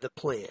the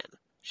plan.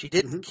 She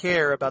didn't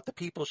care about the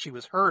people she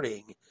was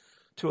hurting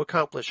to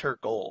accomplish her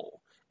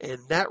goal. And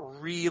that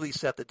really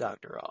set the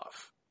Doctor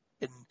off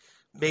and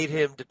made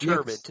him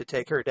determined to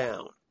take her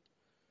down.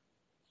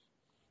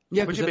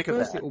 Yeah, because at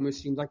first it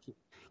almost seemed like...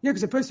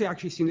 because at first it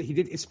actually seemed that he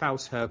did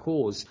espouse her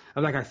cause.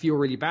 Of like, I feel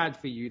really bad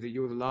for you, that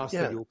you're the last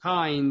of your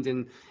kind,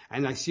 and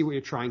I see what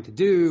you're trying to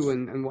do,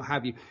 and what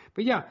have you.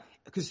 But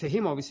because to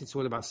him, obviously, it's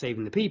all about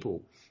saving the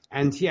people.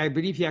 And I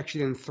believe he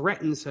actually then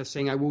threatens her,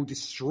 saying, I will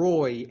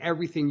destroy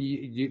everything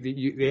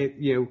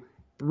you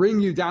bring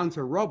you down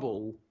to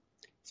rubble,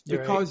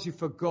 because you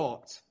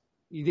forgot.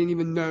 You didn't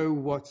even know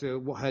what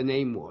her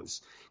name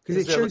was.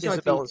 Because it shows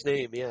Isabella's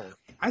name,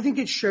 I think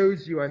it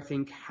shows you,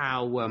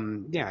 how,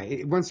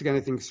 once again, I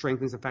think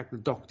strengthens the fact that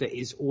the Doctor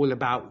is all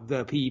about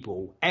the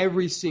people.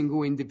 Every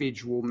single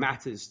individual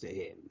matters to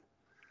him.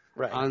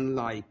 Right.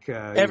 Unlike...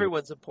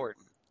 everyone's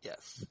important,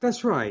 yes.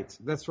 That's right.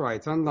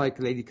 Unlike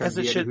Lady Calvierri. As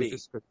it should be.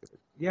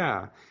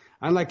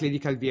 Unlike Lady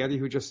Calvierri,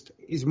 who just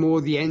is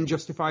more the end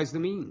justifies the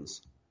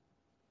means.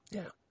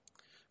 Yeah.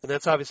 And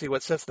that's obviously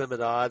what sets them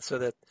at odds, so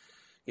that,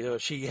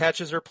 she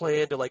hatches her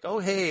plan to like, oh,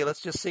 hey,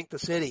 let's just sink the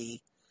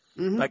city.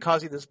 By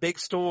causing this big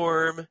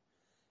storm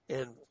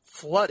and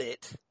flood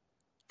it,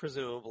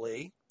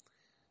 presumably.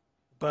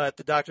 But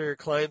the Doctor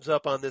climbs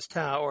up on this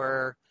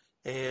tower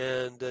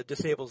and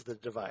disables the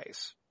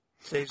device.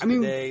 Saves the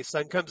day.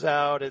 Sun comes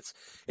out.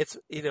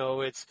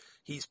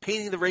 He's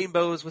painting the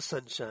rainbows with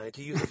sunshine,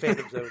 to use a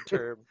Fandom Zone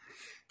term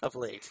of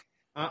late.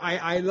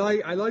 I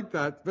like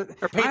that, but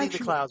or painting the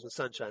clouds with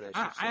sunshine.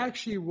 I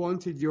actually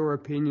wanted your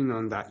opinion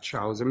on that,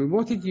 Charles.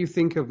 What did you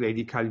think of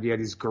Lady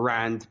Calvieri's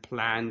grand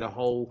plan, the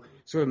whole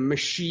sort of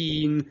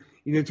machine,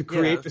 to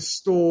create the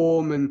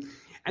storm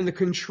and the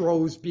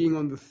controls being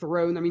on the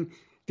throne?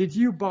 Did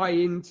you buy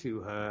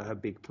into her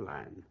big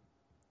plan?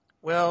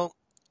 Well,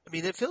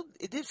 it did feel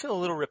a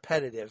little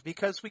repetitive,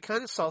 because we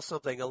kind of saw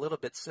something a little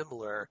bit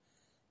similar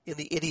in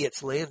the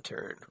Idiot's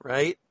Lantern,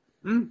 right?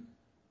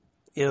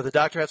 The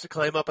Doctor has to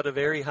climb up on a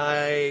very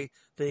high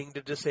thing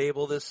to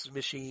disable this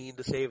machine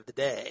to save the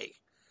day.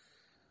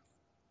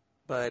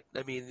 But,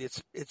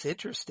 it's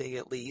interesting,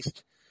 at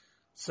least.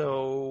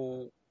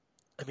 So,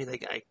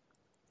 I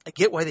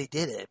get why they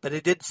did it, but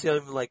it did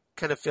seem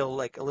feel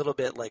like a little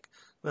bit like,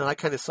 well, I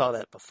kind of saw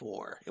that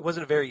before. It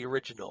wasn't a very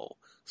original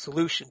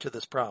solution to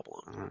this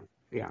problem.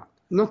 Yeah.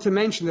 Not to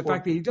mention the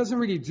fact that he doesn't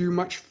really do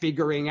much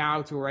figuring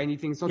out or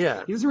anything. He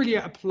doesn't really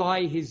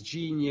apply his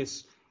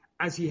genius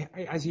as he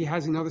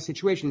has in other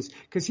situations,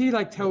 because he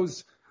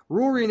tells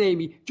Rory and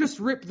Amy, just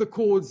rip the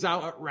cords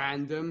out at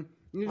random,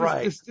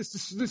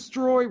 just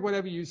destroy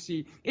whatever you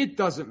see. It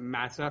doesn't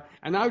matter,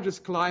 and I'll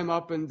just climb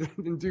up and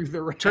do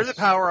the rest. Turn the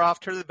power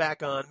off, turn it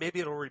back on. Maybe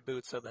it'll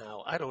reboot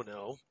somehow. I don't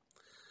know.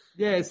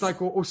 Yeah, it's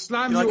like or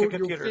slam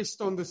your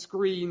fist on the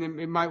screen and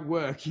it might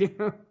work.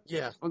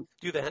 Yeah,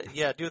 do that.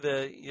 Yeah,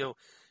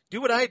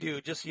 do what I do.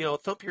 Just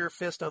thump your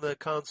fist on the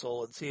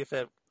console and see if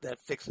that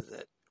fixes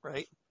it.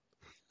 Right.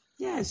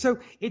 Yeah, so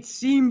it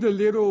seemed a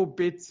little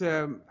bit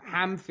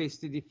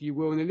ham-fisted, if you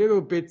will, and a little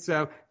bit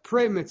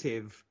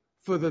primitive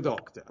for the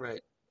Doctor.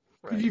 Right.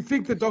 Did you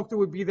think the Doctor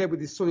would be there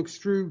with his sonic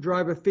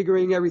screwdriver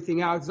figuring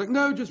everything out? It's like,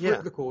 no, just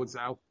rip the cords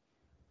out.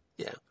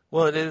 Yeah.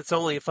 Well, and it's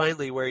only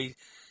finally where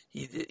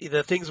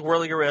The thing's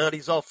whirling around.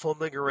 He's all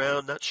fumbling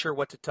around, not sure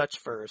what to touch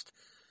first.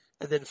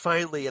 And then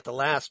finally, at the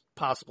last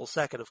possible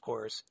second, of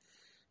course,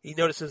 he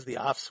notices the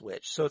off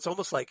switch. So it's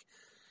almost like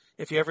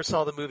if you ever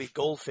saw the movie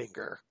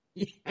Goldfinger.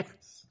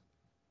 Yes.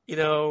 You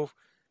know,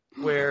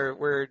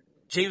 where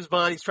James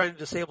Bond, he's trying to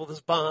disable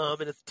this bomb,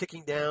 and it's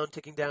ticking down,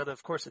 and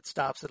of course it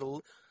stops at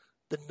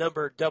the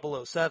number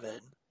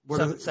 007,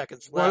 7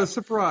 seconds left. What a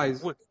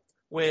surprise.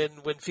 When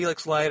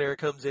Felix Leiter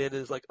comes in and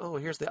is like, oh,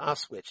 here's the off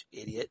switch,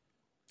 idiot.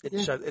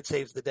 It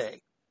saves the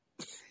day.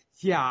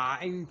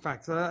 Yeah, in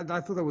fact, I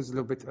thought that was a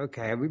little bit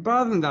okay. I mean, but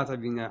other than that, I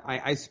mean,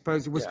 I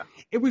suppose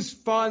it was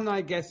fun,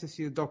 I guess, to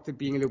see the Doctor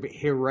being a little bit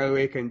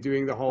heroic and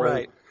doing the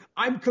whole,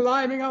 I'm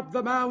climbing up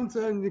the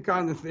mountain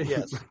kind of thing.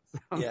 Yes,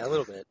 yeah, a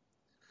little bit.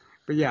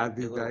 But yeah,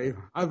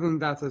 other than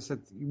that, I said,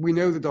 we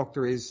know the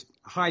Doctor is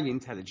a highly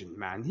intelligent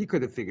man. He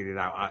could have figured it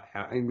out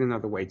in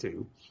another way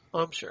too.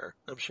 Oh, I'm sure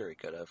he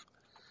could have.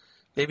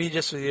 Maybe he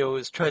just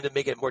was trying to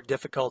make it more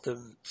difficult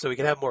so we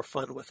could have more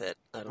fun with it.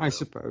 I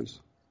suppose.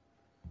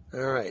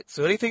 All right.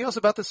 So anything else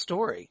about the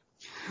story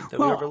that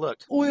we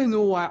overlooked? All in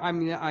all, I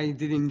mean, I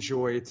did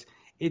enjoy it.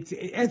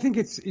 I think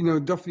it's,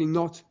 definitely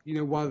not,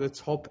 one of the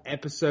top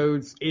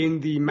episodes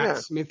in the Matt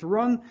Smith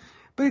run,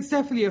 but it's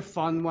definitely a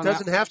fun one. It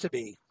doesn't have to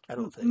be, I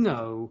don't think.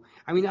 No.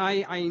 I mean,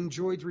 I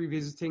enjoyed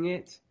revisiting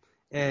it.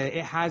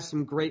 It has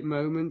some great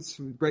moments,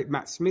 some great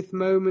Matt Smith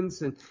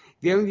moments. And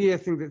the only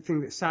thing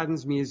that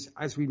saddens me is,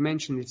 as we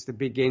mentioned, it's the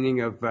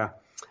beginning of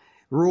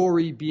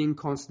Rory being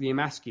constantly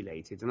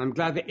emasculated. And I'm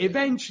glad that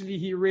eventually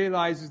he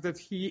realizes that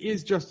he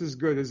is just as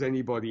good as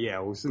anybody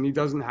else, and he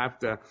doesn't have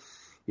to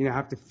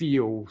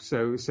feel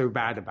so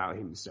bad about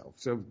himself.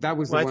 So that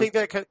was I think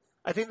that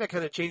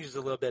kind of changes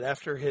a little bit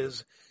after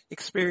his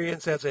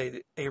experience as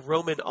a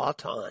Roman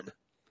auton.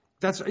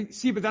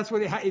 But that's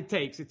what it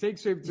takes. It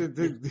takes him to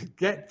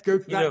go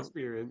through that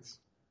experience.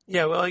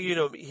 Yeah, well,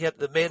 he had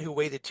the man who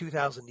waited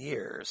 2,000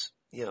 years.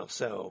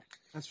 So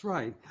that's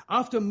right.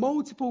 After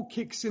multiple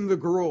kicks in the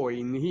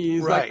groin, he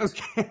is like,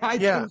 okay, I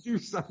can do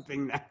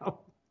something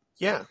now.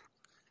 Yeah,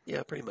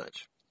 pretty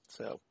much.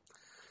 So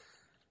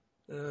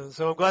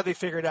I'm glad they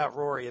figured out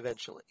Rory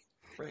eventually.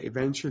 Right?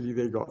 Eventually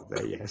they got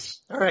there,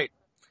 yes. All right.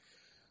 Do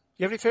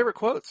you have any favorite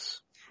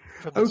quotes?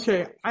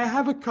 Okay, I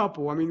have a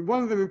couple. I mean,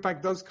 one of them, in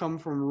fact, does come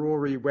from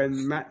Rory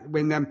when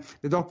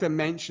the Doctor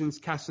mentions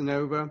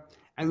Casanova,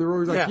 and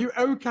Rory's like, "You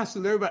owe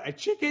Casanova a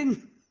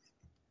chicken."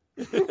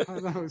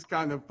 That was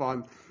kind of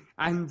fun.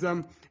 And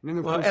then,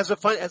 of course, as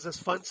a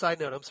fun side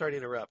note, I'm sorry to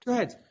interrupt. Go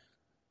ahead.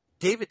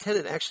 David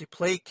Tennant actually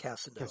played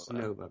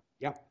Casanova.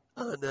 Yep.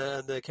 On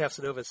the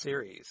Casanova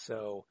series,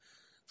 so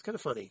it's kind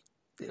of funny,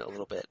 a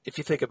little bit if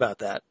you think about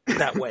that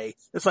way.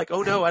 It's like,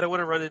 oh no, I don't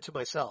want to run into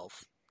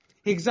myself.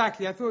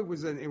 Exactly. I thought it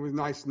was a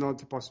nice nod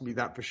to possibly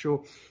that for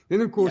sure.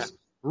 Then, of course,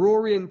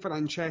 Rory and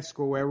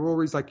Francesco, where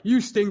Rory's like, you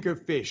stink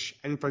of fish.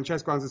 And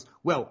Francesco answers,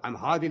 well, I'm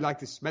hardly like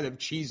the smell of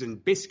cheese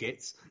and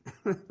biscuits.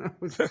 That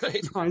was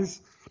nice.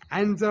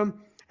 And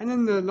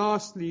then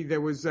lastly,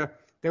 there was a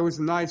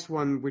nice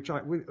one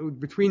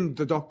between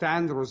the Doctor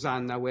and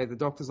Rosanna, where the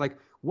Doctor's like,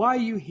 why are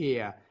you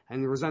here?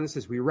 And Rosanna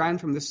says, we ran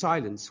from the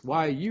silence.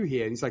 Why are you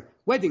here? And he's like,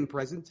 wedding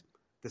present.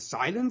 The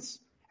silence?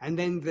 And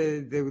then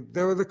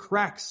there are the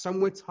cracks.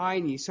 Some were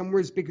tiny, some were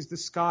as big as the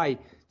sky.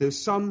 There's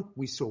some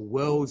we saw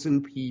worlds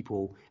and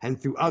people,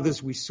 and through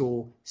others we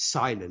saw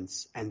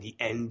silence and the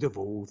end of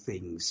all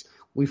things.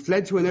 We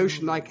fled to an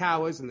ocean like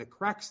ours, and the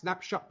cracks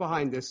snapped shut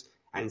behind us,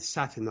 and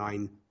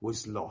Saturnine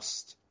was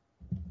lost.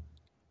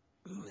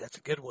 Ooh, that's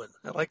a good one.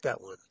 I like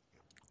that one.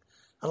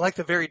 I like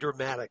the very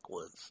dramatic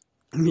ones.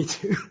 Me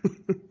too.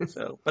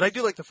 But I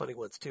do like the funny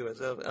ones too, as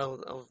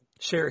I'll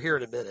share here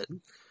in a minute.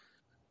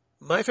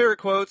 My favorite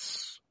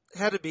quotes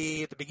had to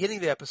be at the beginning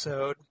of the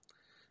episode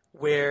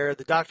where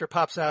the Doctor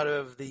pops out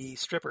of the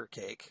stripper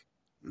cake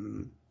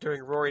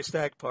during Rory's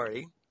stag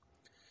party.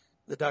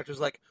 The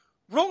Doctor's like,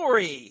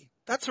 Rory!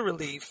 That's a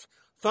relief.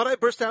 Thought I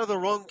burst out of the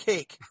wrong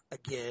cake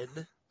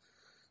again.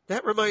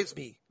 That reminds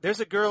me, there's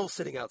a girl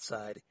sitting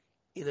outside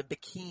in a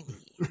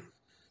bikini.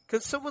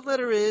 Can someone let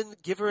her in,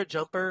 give her a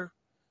jumper?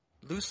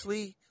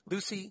 Lucy,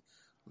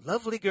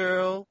 lovely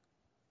girl,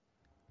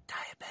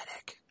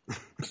 diabetic.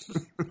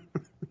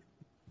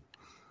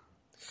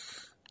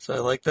 So I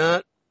like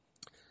that.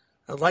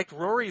 I liked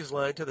Rory's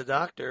line to the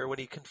Doctor when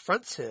he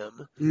confronts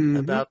him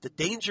about the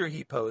danger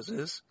he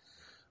poses,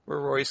 where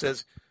Rory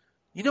says,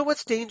 you know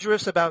what's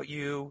dangerous about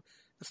you?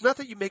 It's not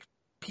that you make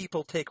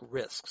people take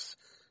risks.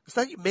 It's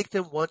that you make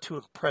them want to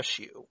impress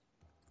you.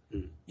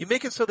 You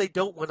make it so they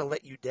don't want to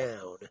let you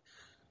down.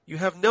 You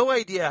have no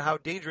idea how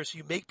dangerous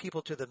you make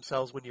people to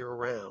themselves when you're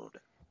around.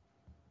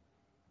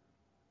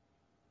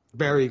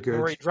 Very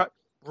good.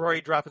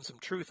 Rory dropping some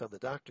truth on the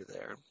Doctor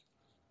there.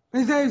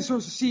 And then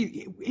sort of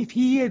see, if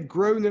he had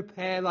grown a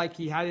pair like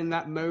he had in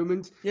that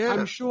moment,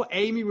 I'm sure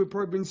Amy would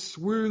probably have been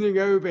swooning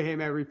over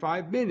him every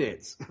 5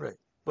 minutes. Right.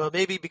 Well,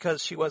 maybe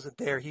because she wasn't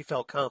there, he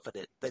felt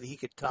confident that he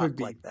could talk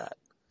like that.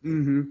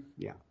 Mm-hmm.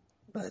 Yeah.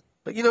 But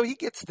he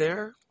gets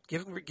there.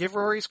 Give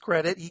Rory's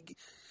credit.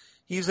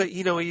 He's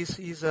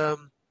a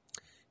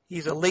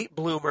late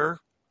bloomer,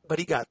 but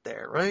he got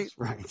there, right? That's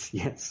right,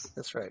 yes.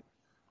 That's right.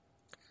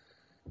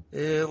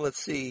 And let's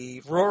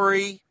see,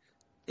 Rory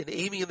and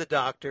Amy and the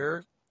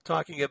Doctor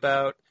talking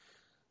about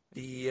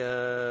the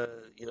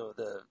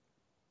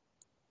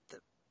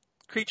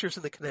creatures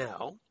in the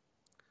canal.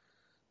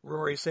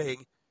 Rory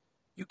saying,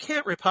 "You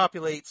can't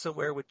repopulate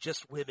somewhere with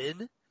just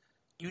women.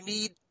 You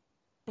need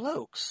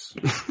blokes."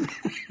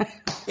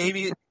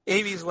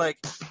 Amy's like,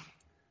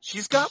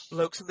 "She's got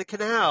blokes in the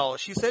canal.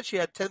 She said she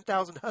had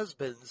 10,000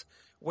 husbands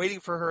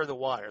waiting for her in the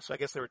water." So I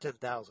guess there were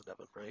 10,000 of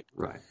them, right?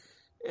 Right.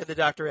 And the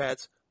Doctor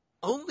adds,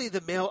 "Only the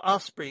male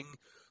offspring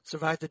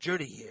survived the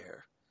journey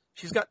here.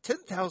 She's got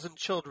 10,000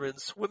 children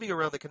swimming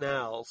around the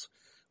canals,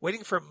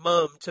 waiting for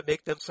Mum to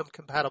make them some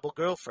compatible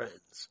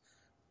girlfriends."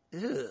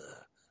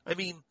 Ugh. I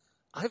mean,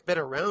 I've been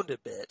around a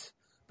bit,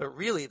 but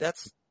really,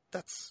 that's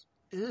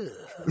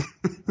ugh.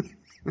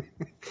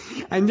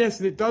 And yes,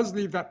 it does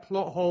leave that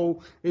plot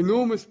hole,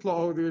 enormous plot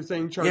hole that you're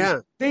saying, Charlie.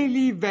 Yeah. They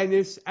leave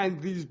Venice and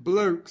these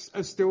blokes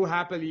are still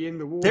happily in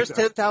the water. There's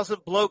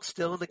 10,000 blokes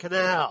still in the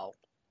canal.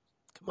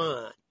 Come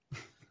on.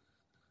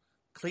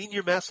 Clean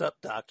your mess up,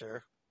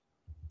 Doctor.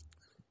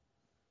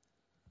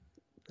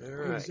 All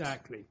right.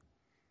 Exactly.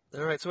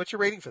 All right, so what's your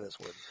rating for this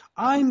one?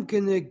 I'm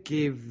going to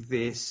give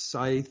this,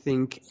 I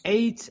think,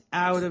 8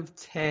 out of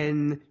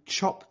 10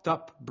 chopped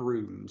up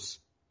brooms.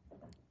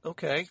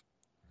 Okay.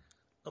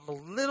 I'm a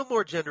little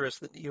more generous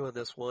than you on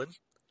this one.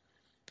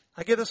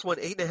 I give this one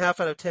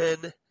 8.5 out of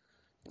 10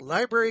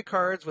 library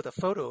cards with a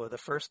photo of the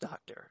first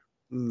Doctor.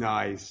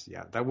 Nice.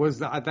 Yeah,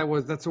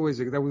 that's always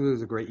a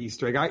great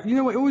Easter egg. You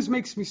know what? It always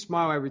makes me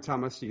smile every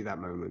time I see that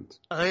moment.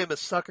 I am a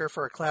sucker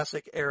for a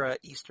classic era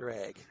Easter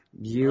egg.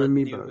 You and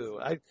me New both. Who.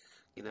 I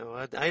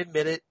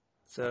admit it.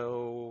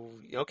 So,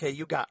 okay,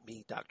 you got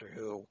me, Doctor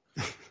Who.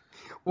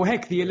 Well,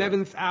 heck, the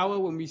 11th hour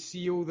when we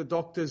see all the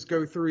Doctors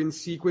go through in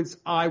sequence,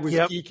 I was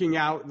geeking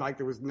out like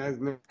there was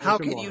no How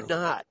tomorrow. can you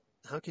not?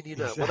 How can you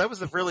not? Exactly. Well, that was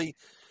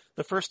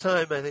the first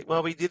time, I think.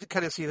 Well, we did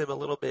kind of see them a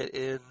little bit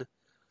in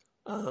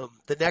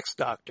the next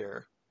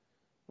Doctor,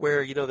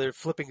 where, they're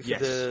flipping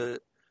through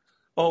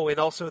and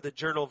also the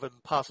Journal of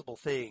Impossible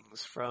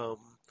Things from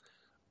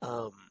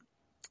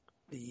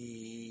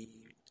the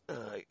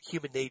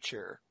Human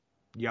Nature,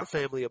 the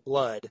Family of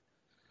Blood.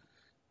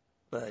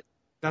 But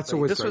that's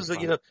always this great was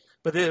fun.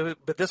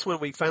 but this one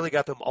we finally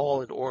got them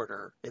all in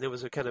order, and it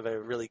was a kind of a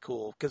really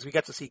cool because we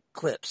got to see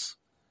clips.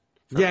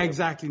 Yeah,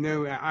 exactly.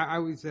 No, I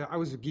was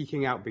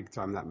geeking out big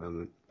time that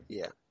moment.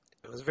 Yeah,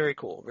 it was very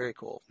cool, very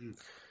cool.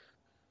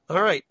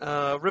 All right,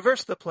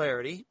 reverse the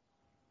polarity.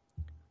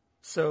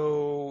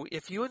 So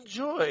if you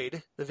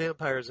enjoyed the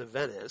Vampires of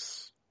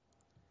Venice,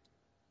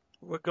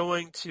 I'm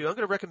going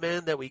to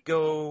recommend that we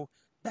go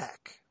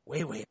back,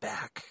 way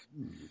back,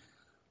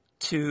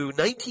 to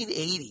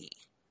 1980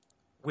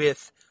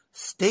 with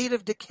State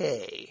of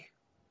Decay.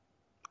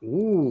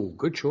 Ooh,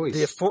 good choice.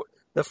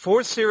 The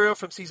fourth serial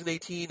from season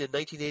 18 in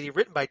 1980,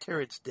 written by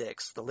Terrence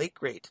Dicks, the late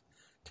great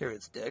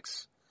Terrence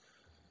Dicks.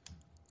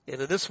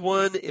 And in this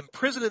one,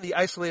 imprisoned in the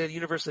isolated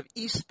universe of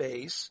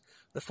East-Space,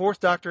 the Fourth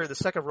Doctor and the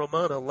Second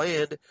Romana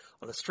land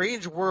on a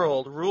strange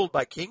world ruled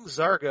by King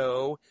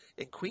Zargo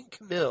and Queen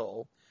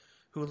Camille,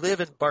 who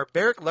live in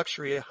barbaric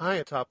luxury high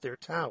atop their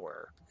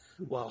tower,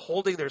 while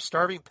holding their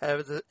starving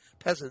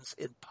peasants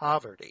in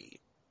poverty.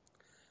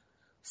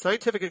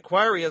 Scientific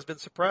inquiry has been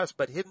suppressed,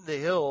 but hidden in the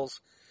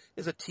hills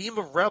is a team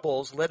of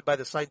rebels led by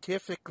the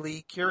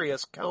scientifically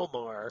curious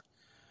Kalmar,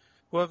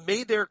 who have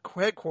made their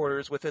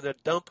headquarters within a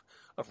dump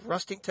of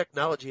rusting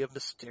technology of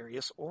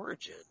mysterious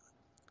origin.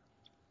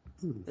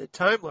 The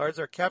Time Lords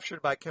are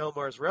captured by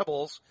Kalmar's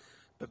rebels,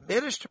 but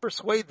manage to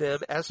persuade them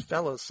as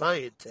fellow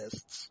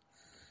scientists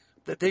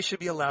that they should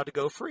be allowed to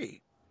go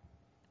free.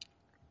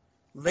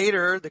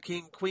 Later, the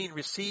King and Queen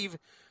receive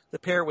the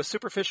pair with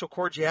superficial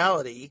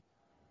cordiality,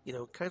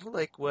 kind of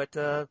like what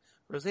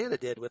Rosanna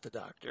did with the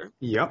Doctor.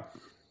 Yep.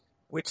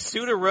 Which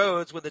soon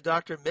erodes when the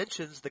Doctor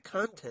mentions the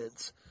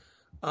contents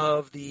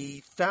of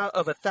a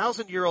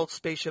 1,000-year-old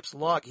spaceship's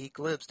log he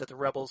glimpsed at the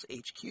Rebels'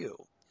 HQ.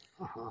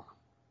 Uh-huh.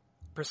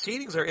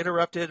 Proceedings are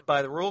interrupted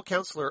by the Royal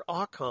Counselor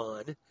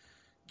Akon,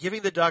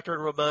 giving the Doctor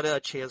and Romana a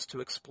chance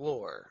to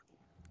explore.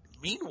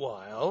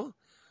 Meanwhile,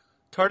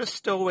 TARDIS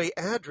stowaway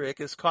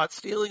Adric is caught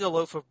stealing a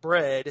loaf of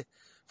bread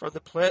from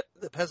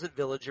the peasant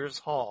villager's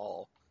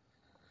hall.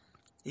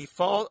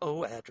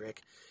 Adric.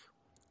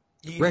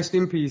 Rest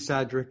in peace,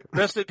 Adric.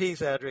 Rest in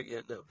peace, Adric.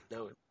 Yeah,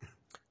 no.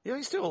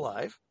 He's still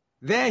alive.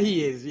 There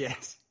he is,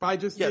 yes. But I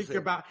just think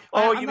about.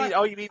 You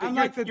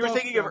were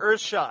thinking of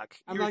Earthshock.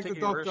 I'm like the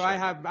Doctor.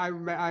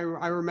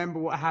 I remember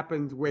what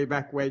happened way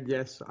back when.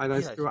 Yes, and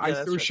I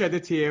still shed a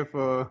tear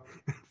for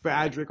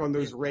Adric on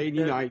those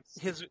rainy nights.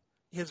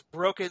 His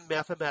broken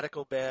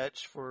mathematical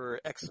badge for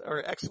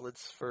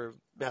excellence for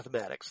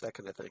mathematics, that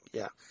kind of thing.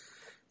 Yeah,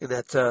 and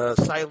that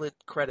silent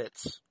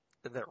credits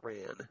that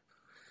ran.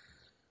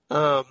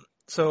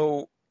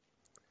 So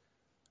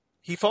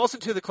he falls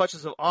into the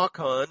clutches of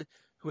Akon,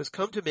 who has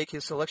come to make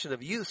his selection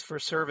of youths for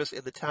service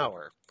in the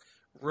tower.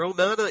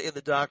 Romana and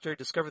the Doctor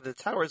discover the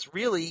tower is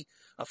really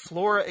a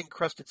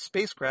flora-encrusted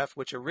spacecraft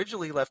which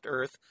originally left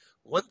Earth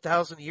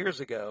 1,000 years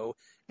ago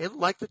and,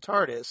 like the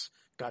TARDIS,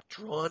 got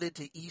drawn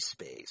into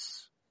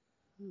E-space.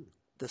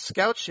 The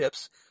scout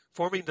ships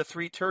forming the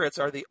 3 turrets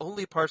are the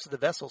only parts of the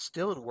vessel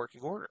still in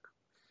working order.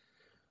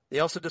 They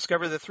also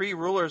discover the 3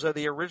 rulers are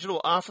the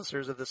original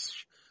officers of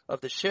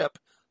the ship,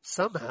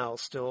 somehow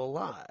still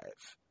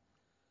alive.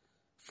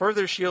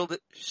 Further shield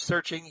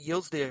searching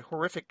yields the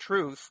horrific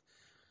truth.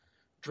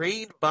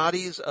 Drained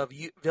bodies of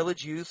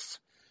village youths,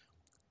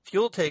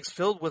 fuel tanks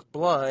filled with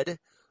blood,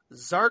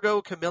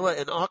 Zargo, Camilla,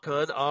 and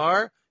Akon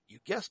are, you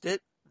guessed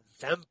it,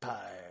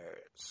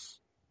 vampires.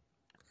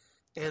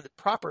 And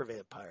proper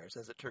vampires,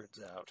 as it turns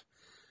out.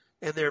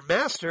 And their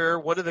master,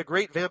 one of the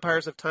great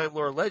vampires of Time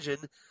Lore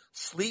legend,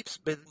 sleeps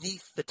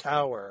beneath the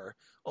tower,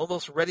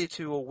 almost ready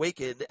to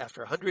awaken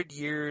after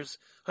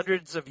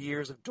hundreds of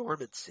years of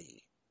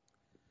dormancy.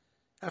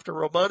 After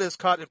Romana is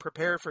caught and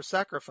prepared for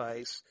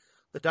sacrifice,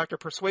 the Doctor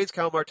persuades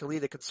Kalmar to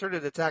lead a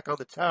concerted attack on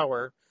the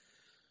tower.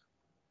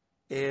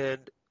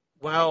 And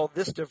while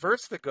this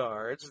diverts the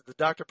guards, the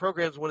Doctor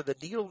programs one of the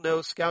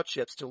needle-nosed scout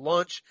ships to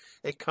launch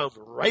and come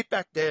right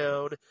back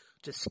down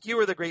to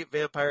skewer the great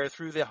vampire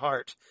through the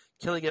heart,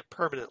 killing it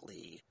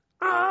permanently.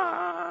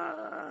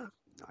 Ah!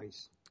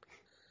 Nice.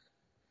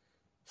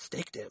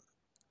 Staked him.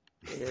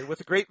 And with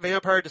the great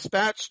vampire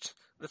dispatched,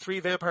 the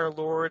 3 vampire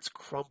lords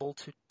crumble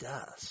to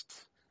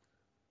dust.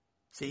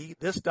 See,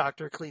 this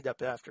Doctor cleaned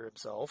up after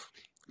himself.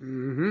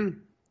 Mm-hmm.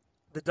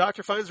 The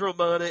Doctor finds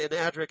Romana and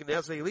Adric, and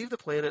as they leave the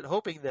planet,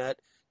 hoping that,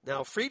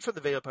 now freed from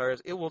the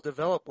vampires, it will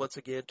develop once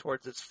again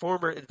towards its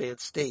former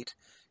advanced state,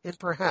 and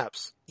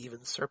perhaps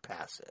even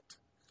surpass it.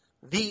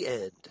 The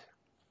end.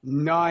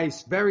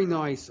 Nice, very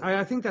nice.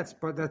 I think that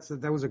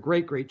was a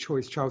great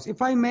choice, Charles.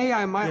 If I may,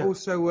 I might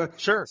also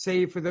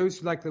say for those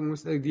who like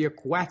the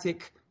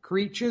aquatic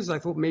creatures, I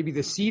thought maybe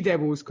the Sea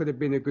Devils could have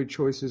been a good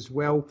choice as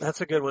well.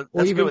 That's a good one.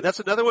 That's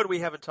another one we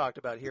haven't talked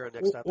about here on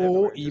Next Stop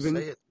or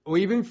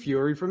even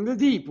Fury from the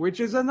Deep, which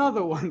is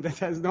another one that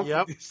has not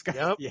been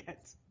discussed yet.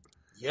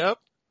 Yep.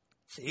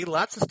 See,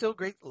 lots of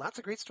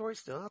great stories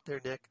still out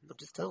there, Nick. I'm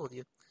just telling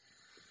you.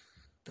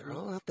 They're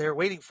all out there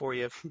waiting for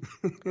you.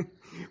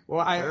 Well,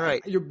 all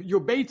right. You're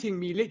baiting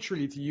me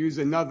literally to use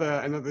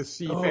another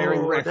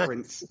seafaring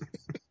reference.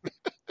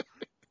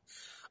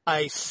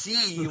 I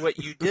see what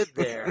you did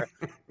there.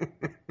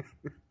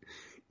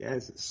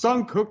 Yes,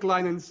 sunk, hook,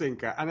 line, and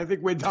sinker. And I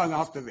think we're done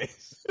after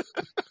this.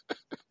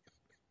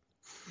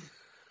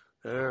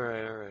 All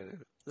right.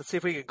 Let's see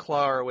if we can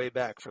claw our way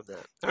back from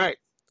that. All right.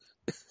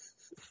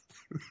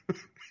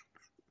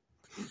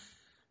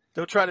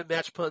 Don't try to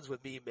match puns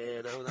with me,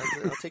 man.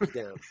 I'll take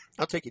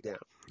you down.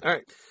 All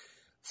right.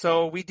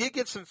 So we did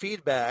get some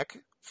feedback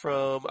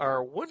from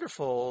our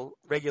wonderful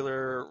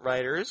regular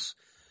writers,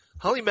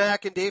 Holly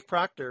Mack and Dave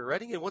Proctor,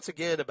 writing in once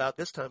again about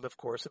this time, of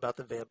course, about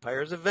the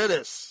Vampires of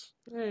Venice.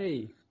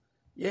 Hey.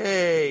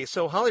 Yay.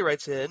 So Holly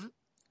writes in,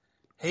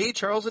 hey,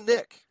 Charles and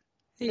Nick.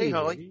 Hey,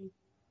 Holly.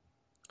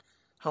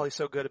 Holly's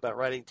so good about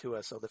writing to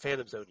us on the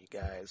Fandom Zone, you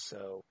guys.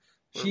 So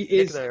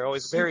Nick and I are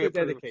always very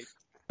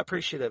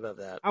appreciative of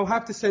that. I'll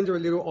have to send her a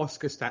little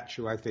Oscar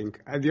statue, I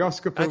think. And the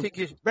Oscar for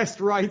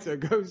Best Writer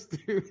goes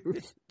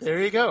to...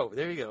 There you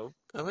go.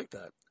 I like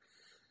that.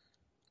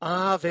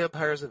 Ah,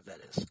 Vampires of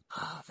Venice.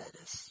 Ah,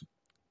 Venice.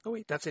 Oh,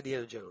 wait, that's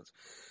Indiana Jones.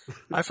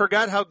 I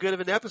forgot how good of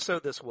an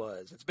episode this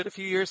was. It's been a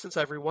few years since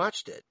I've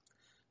rewatched it.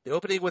 The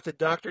opening with the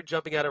Doctor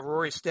jumping out of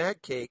Rory's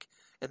stag cake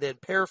and then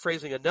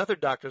paraphrasing another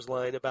Doctor's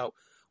line about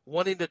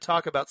wanting to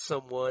talk about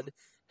someone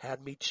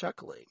had me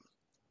chuckling.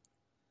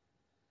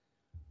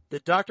 The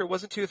Doctor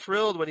wasn't too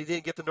thrilled when he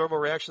didn't get the normal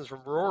reactions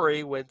from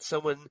Rory when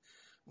someone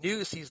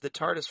new sees the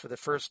TARDIS for the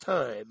first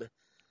time.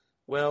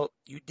 Well,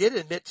 you did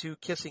admit to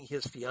kissing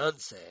his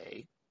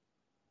fiancée.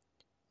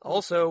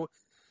 Also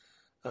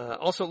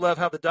love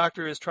how the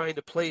Doctor is trying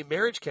to play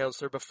marriage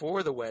counselor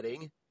before the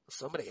wedding.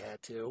 Somebody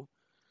had to.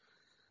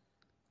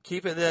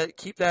 Keep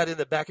that in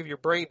the back of your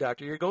brain,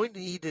 Doctor. You're going to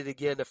need it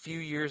again a few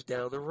years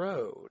down the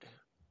road.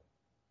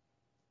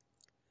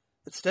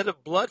 Instead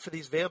of blood for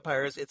these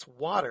vampires, it's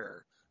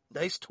water.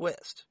 Nice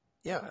twist.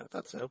 Yeah, I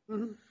thought so.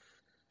 Mm-hmm.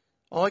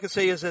 All I can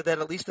say is that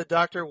at least the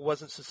Doctor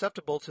wasn't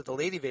susceptible to the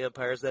lady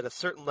vampires that a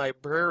certain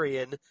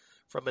librarian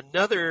from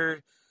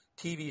another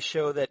TV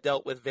show that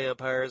dealt with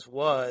vampires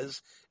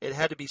was and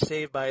had to be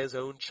saved by his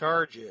own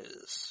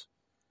charges.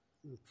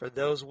 For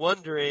those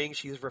wondering,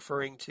 she's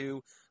referring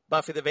to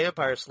Buffy the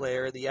Vampire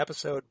Slayer in the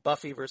episode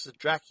Buffy vs.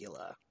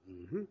 Dracula.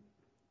 Mm-hmm.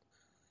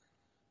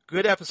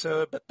 Good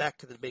episode, but back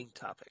to the main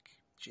topic,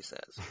 she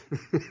says.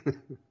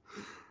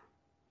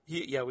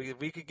 Yeah,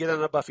 we could get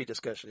on a Buffy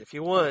discussion if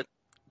you want.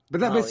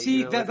 But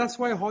that's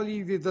why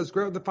Holly does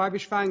Grow Up the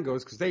Five-ish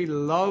Fangirls, because they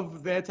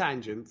love their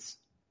tangents.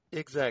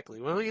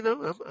 Exactly. Well,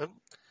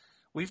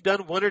 we've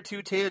done one or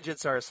two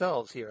tangents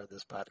ourselves here on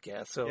this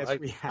podcast, so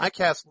yes, I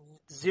cast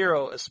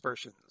zero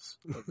aspersions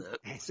on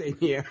that. Same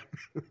here.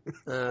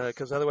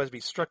 Because otherwise I'd be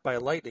struck by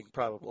lightning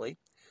probably,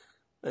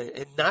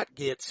 and not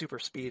get super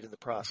speed in the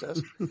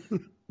process.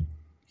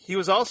 He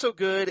was also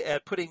good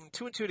at putting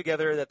two and two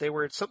together that they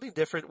were something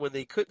different when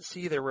they couldn't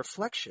see their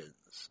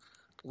reflections.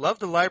 Love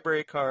the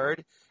library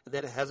card, and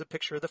that it has a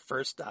picture of the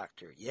first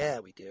Doctor. Yeah,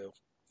 we do.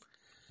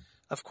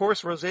 Of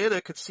course, Rosanna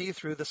could see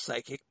through the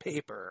psychic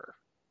paper.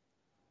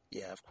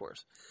 Yeah, of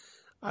course.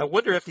 I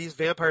wonder if these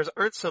vampires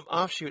aren't some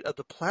offshoot of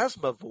the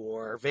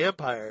Plasmavore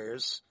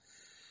vampires,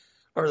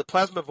 or the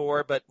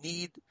Plasmavore,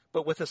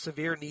 but with a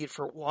severe need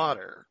for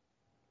water.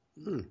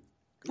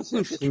 That's an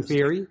interesting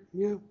theory.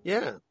 Yeah.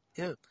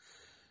 Yeah.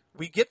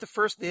 We get the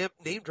first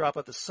name drop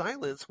of the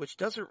Silence, which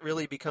doesn't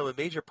really become a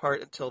major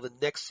part until the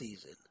next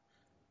season.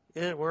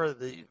 Yeah, we're at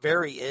the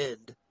very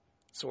end,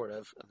 sort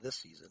of this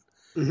season.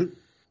 Mm-hmm.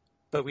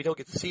 But we don't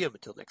get to see him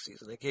until next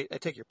season. I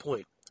take your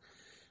point.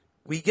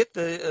 We get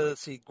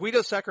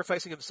Guido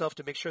sacrificing himself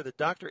to make sure that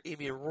Dr.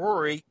 Amy and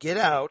Rory get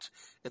out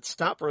and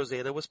stop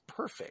Rosanna was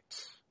perfect.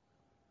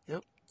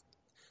 Yep.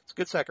 It's a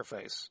good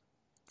sacrifice.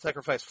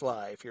 Sacrifice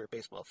fly if you're a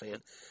baseball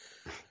fan.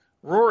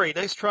 Rory,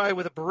 nice try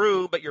with a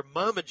broom, but your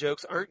mama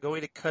jokes aren't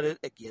going to cut it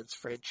against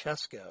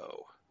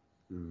Francesco.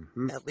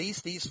 Mm-hmm. At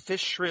least these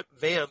fish shrimp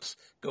vamps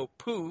go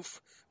poof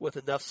with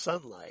enough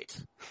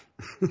sunlight.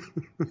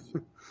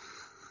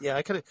 Yeah,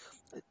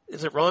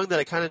 is it wrong that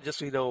I kind of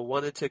just,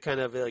 wanted to kind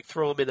of like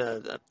throw them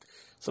in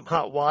some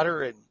hot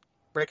water and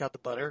break out the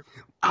butter?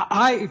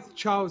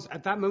 Charles,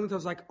 at that moment I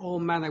was like, oh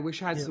man, I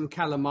wish I had some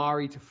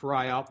calamari to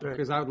fry up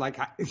because I would like...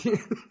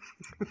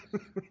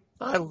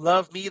 I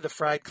love me the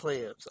fried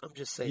clams. I'm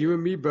just saying. You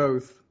and me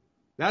both.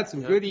 That's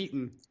some good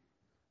eating.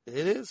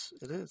 It is.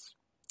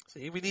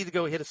 See, we need to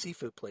go hit a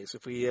seafood place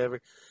if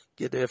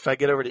I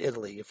get over to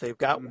Italy, if they've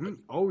got one.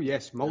 Oh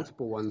yes,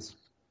 multiple ones.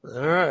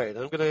 All right,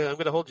 I'm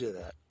gonna hold you to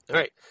that. All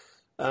right.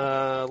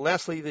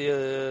 Lastly,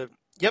 the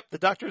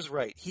Doctor's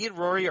right. He and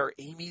Rory are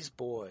Amy's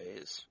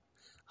boys.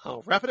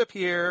 I'll wrap it up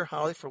here.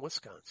 Holly from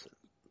Wisconsin.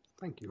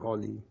 Thank you,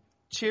 Holly.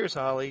 Cheers,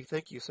 Holly.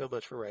 Thank you so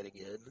much for writing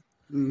in.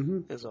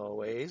 Mm-hmm. As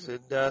always,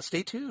 and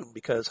stay tuned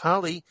because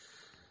Holly,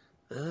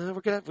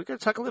 we're gonna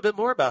talk a little bit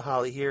more about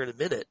Holly here in a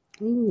minute.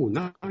 Ooh,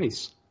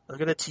 nice. I'm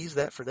gonna tease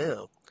that for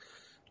now.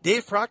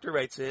 Dave Proctor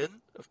writes in,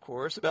 of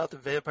course, about the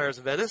Vampires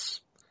of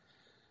Venice.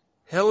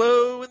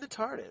 Hello in the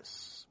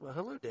TARDIS. Well,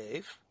 hello,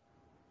 Dave.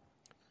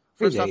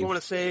 First off, I want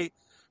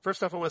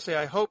to say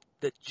I hope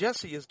that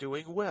Jesse is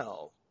doing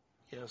well.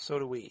 So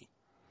do we.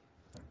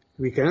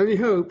 We can only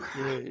hope.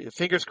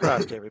 Fingers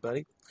crossed,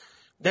 everybody.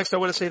 Next, I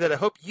want to say that I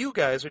hope you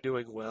guys are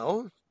doing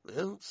well.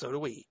 Well, so do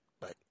we.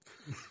 But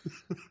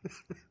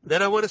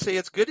then I want to say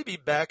it's good to be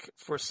back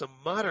for some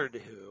modern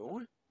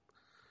Who.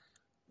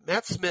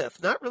 Matt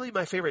Smith, not really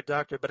my favorite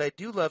Doctor, but I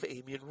do love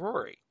Amy and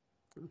Rory.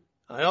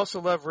 I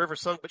also love River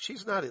Song, but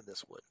she's not in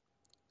this one.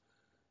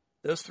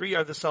 Those three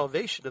are the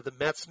salvation of the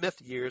Matt Smith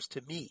years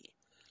to me.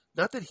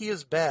 Not that he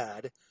is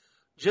bad,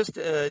 just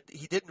I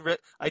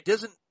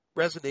doesn't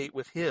resonate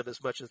with him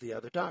as much as the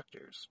other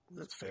Doctors.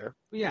 That's fair.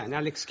 Yeah, and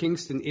Alex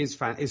Kingston is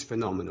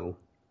phenomenal.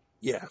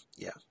 Yeah.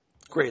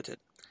 Granted.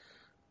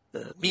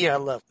 Me, I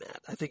love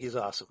Matt. I think he's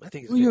awesome. I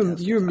think he's a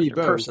fantastic you and me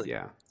Doctor, both, personally.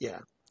 Yeah.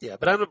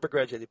 But I don't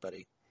begrudge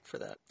anybody for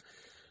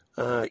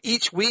that.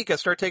 Each week I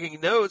start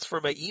taking notes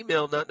for my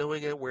email, not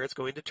knowing where it's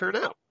going to turn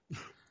out.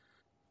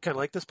 Kind of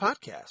like this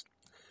podcast.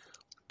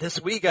 This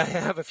week I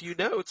have a few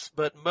notes,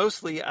 but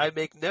mostly I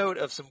make note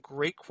of some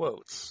great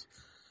quotes.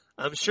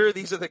 I'm sure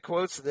these are the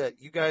quotes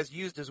that you guys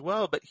used as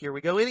well, but here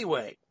we go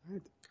anyway.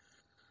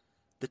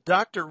 The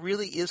Doctor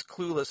really is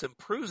clueless and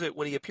proves it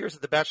when he appears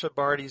at the bachelor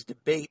party's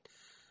debate,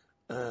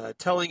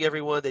 telling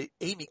everyone that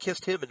Amy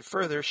kissed him and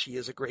further, she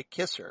is a great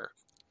kisser.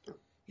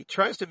 He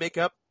tries to make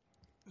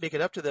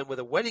it up to them with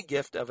a wedding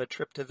gift of a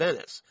trip to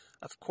Venice.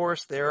 Of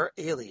course, there are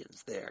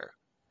aliens there.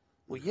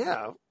 Well,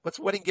 yeah, what's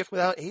a wedding gift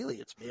without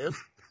aliens, man?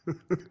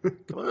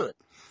 Come on.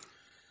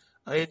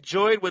 I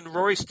enjoyed when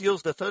Rory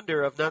steals the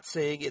thunder of not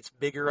saying it's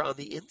bigger on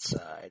the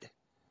inside.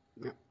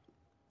 Yeah.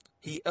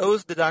 He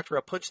owes the Doctor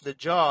a punch in the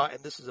jaw,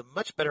 and this is a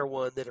much better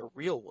one than a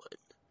real one.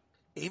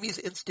 Amy's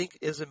instinct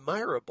is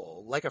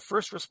admirable. Like a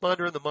first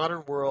responder in the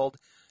modern world,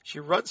 she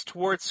runs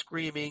towards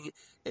screaming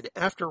and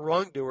after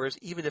wrongdoers,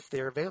 even if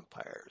they're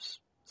vampires.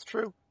 It's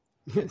true.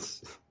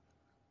 Yes.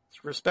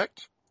 It's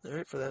respect. All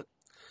right for that.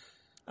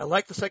 I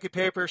like the second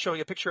paper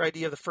showing a picture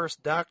ID of the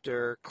first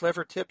Doctor.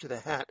 Clever tip to the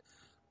hat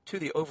to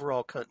the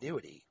overall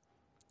continuity.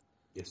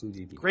 Yes,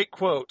 indeed. Great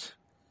quote.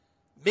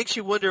 Makes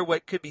you wonder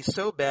what could be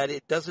so bad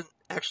it doesn't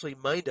actually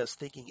mind us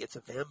thinking it's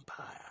a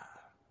vampire.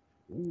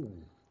 Ooh,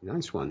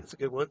 nice one. That's a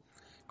good one.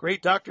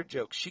 Great Doctor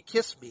joke. She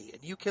kissed me,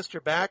 and you kissed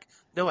her back?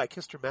 No, I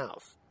kissed her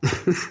mouth.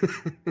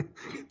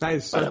 That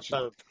is such...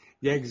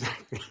 Yeah,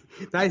 exactly.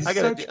 That is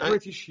such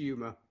British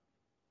humor.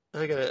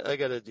 I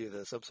gotta do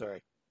this. I'm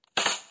sorry.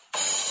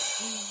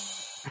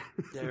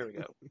 There we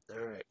go. All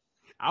right.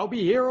 I'll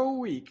be here all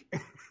week.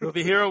 We'll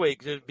be here all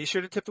week. Be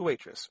sure to tip the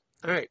waitress.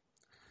 All right.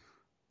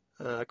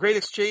 Great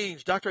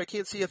exchange. Doctor, I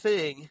can't see a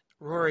thing.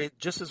 Rory,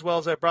 just as well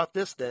as I brought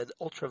this then.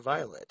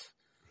 Ultraviolet.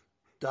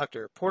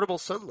 Doctor, portable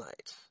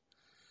sunlight.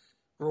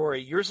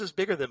 Rory, yours is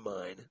bigger than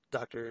mine.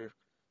 Doctor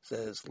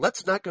says,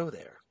 let's not go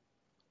there.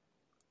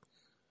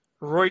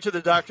 Rory to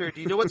the Doctor,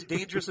 do you know what's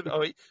dangerous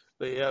about...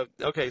 But yeah,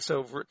 okay,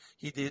 so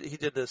he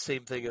did the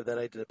same thing that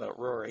I did about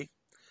Rory.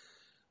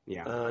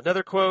 Yeah.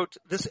 Another quote,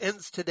 "This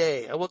ends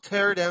today. I will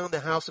tear down the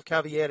house of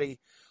Calvierri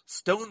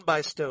stone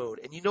by stone."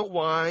 And you know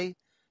why?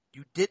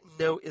 You didn't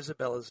know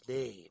Isabella's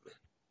name.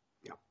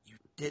 Yeah. You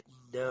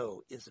didn't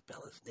know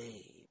Isabella's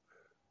name.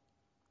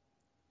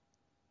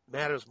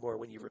 Matters more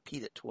when you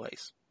repeat it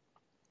twice.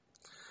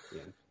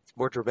 Yeah. It's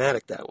more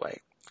dramatic that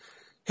way.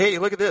 Hey,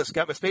 look at this.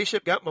 Got my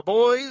spaceship, got my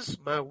boys.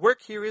 My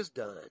work here is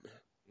done.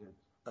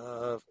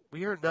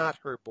 We are not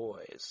her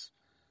boys.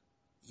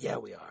 Yeah,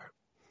 we are.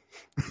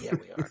 Yeah,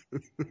 we are.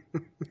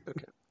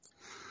 Okay.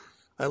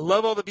 I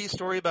love all the B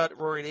story about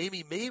Rory and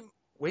Amy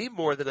way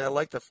more than I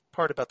like the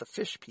part about the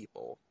fish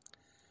people.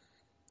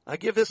 I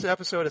give this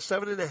episode a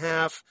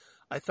 7.5.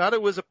 I thought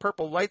it was a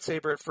purple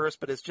lightsaber at first,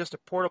 but it's just a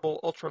portable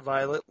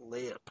ultraviolet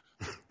lamp.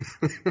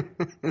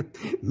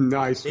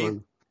 Nice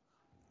one.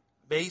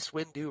 Mace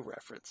Windu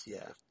reference.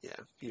 Yeah.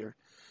 If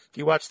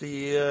you watch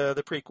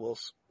the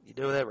prequels, you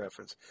know that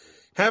reference.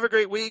 Have a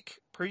great week.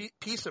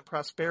 Peace and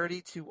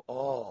prosperity to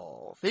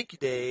all. Thank you,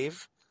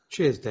 Dave.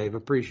 Cheers, Dave.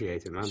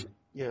 Appreciate it, man.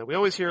 Yeah, we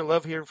always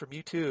love hearing from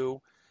you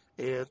too.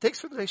 And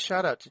thanks for the nice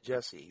shout out to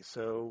Jesse.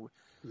 So,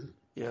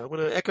 yeah, I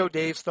want to echo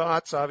Dave's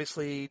thoughts.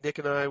 Obviously, Nick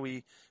and I,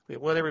 we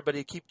want everybody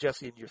to keep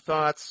Jesse in your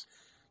thoughts.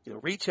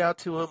 Reach out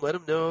to him, let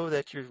him know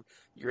that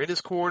you're in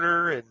his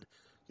corner, and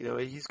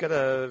he's got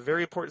a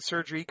very important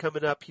surgery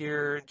coming up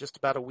here in just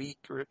about a week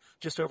or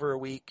just over a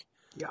week.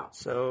 Yeah.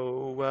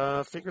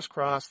 So fingers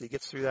crossed that he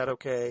gets through that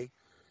okay,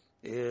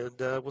 and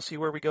we'll see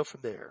where we go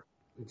from there.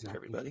 Exactly.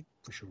 Everybody.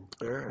 For sure.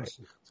 All right.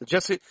 Awesome. So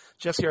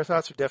Jesse, our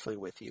thoughts are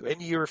definitely with you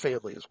and your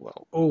family as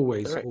well.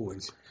 Always, All right.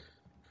 always.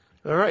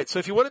 All right. So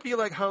if you want to be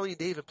like Holly and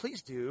David,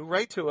 please do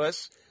write to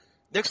us.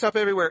 Next Stop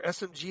Everywhere,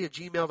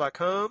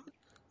 smg@gmail.com.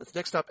 That's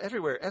Next Stop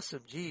Everywhere,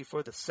 SMG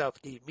for the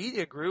Southgate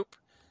Media Group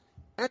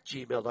at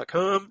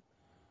gmail.com.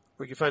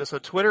 Or you can find us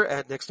on Twitter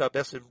at Next Stop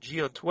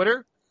SMG on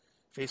Twitter.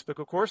 Facebook,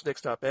 of course,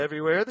 Next Stop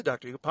Everywhere, the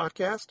Doctor Who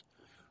Podcast.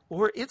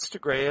 Or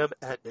Instagram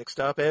at Next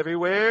Stop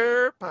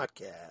Everywhere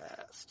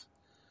Podcast.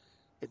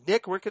 And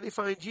Nick, where can they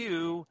find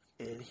you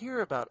and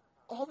hear about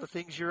all the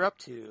things you're up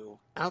to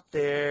out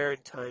there in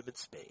time and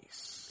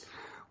space?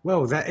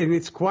 Well,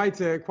 it's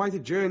quite a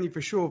journey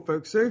for sure,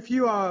 folks. So if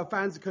you are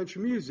fans of country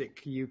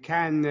music, you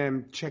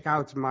can check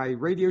out my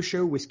radio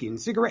show, Whiskey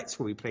and Cigarettes,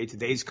 where we play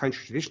today's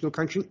country, traditional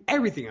country, and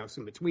everything else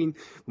in between.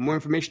 For more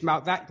information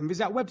about that, you can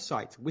visit our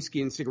website,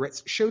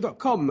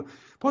 whiskeyandcigarettesshow.com.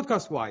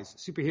 Podcast-wise,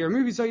 superhero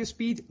movies are your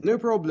speed, no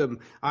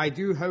problem. I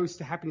do host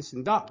Happiness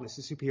and Darkness,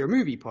 a superhero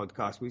movie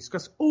podcast. We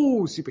discuss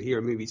all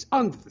superhero movies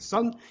under the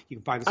sun. You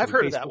can find us on I've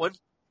heard Facebook. of that one.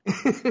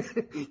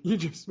 You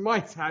just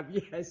might have,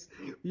 yes.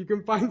 You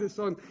can find us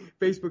on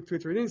Facebook,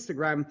 Twitter, and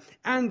Instagram.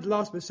 And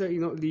last but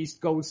certainly not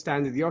least, Gold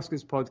Standard, the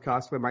Oscars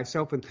podcast, where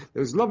myself and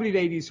those lovely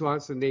ladies who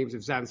answer the names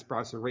of Zan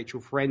Sprouse and Rachel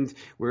Friend,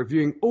 we're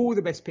reviewing all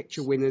the Best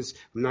Picture winners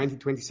from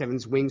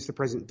 1927's Wings to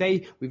present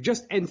day. We've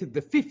just entered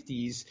the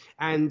 50s,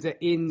 and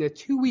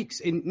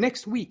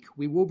next week,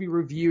 we will be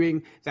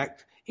reviewing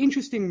that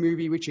interesting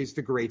movie, which is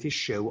The Greatest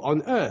Show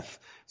on Earth.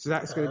 So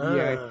that's going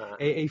to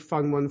be a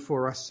fun one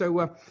for us.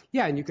 So,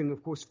 and you can,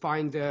 of course,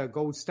 find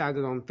Gold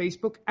Standard on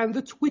Facebook and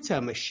the Twitter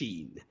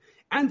machine.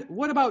 And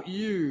what about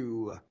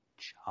you,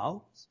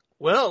 Charles?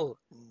 Well,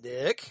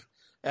 Nick,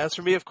 as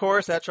for me, of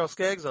course, at Charles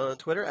Skaggs on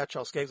Twitter, at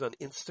Charles Skaggs on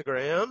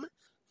Instagram,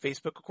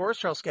 Facebook, of course,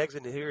 Charles Skaggs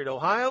in here in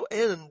Ohio,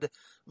 and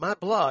my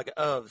blog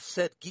of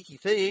Said Geeky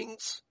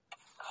Things.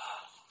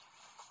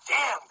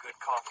 Damn good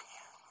coffee.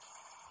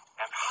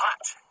 And hot.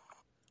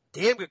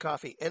 Damn good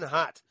coffee and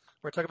hot.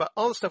 We're talking about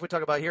all the stuff we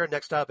talk about here on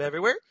Next Stop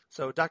Everywhere.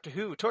 So Doctor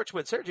Who,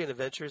 Torchwood, Sarah Jane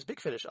Adventures, Big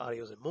Finish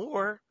audios, and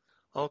more.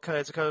 All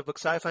kinds of comic book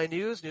sci-fi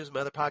news and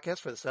other podcasts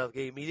for the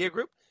Southgate Media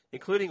Group,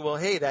 including,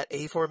 that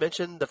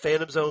aforementioned, the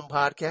Fandom Zone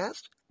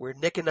Podcast, where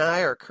Nick and I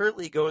are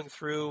currently going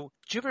through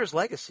Jupiter's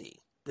Legacy,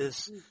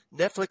 this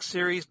Netflix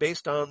series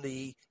based on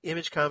the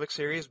Image comic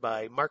series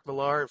by Mark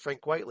Millar and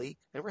Frank Whiteley.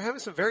 And we're having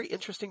some very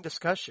interesting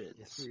discussions.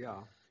 Yes, we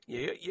are.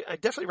 I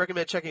definitely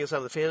recommend checking us out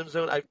on the Fandom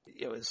Zone.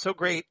 It's so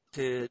great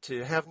to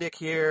have Nick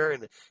here,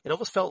 and it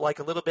almost felt like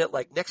a little bit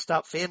like Next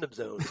Stop Fandom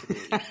Zone to me.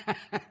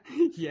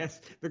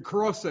 Yes, the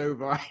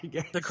crossover, I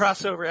guess. The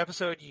crossover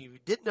episode you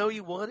didn't know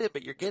you wanted,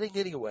 but you're getting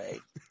anyway.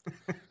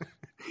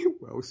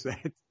 Well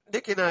said.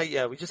 Nick and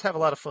I, we just have a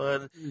lot of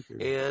fun.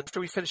 And after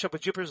we finish up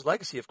with Jupiter's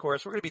Legacy, of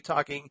course, we're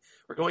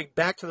going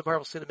back to the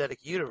Marvel Cinematic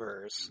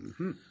Universe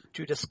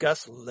to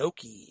discuss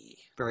Loki.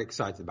 Very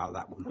excited about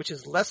that one. Which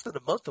is less than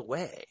a month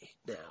away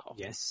now.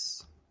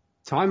 Yes.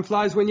 Time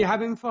flies when you're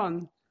having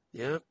fun.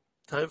 Yeah.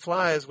 Time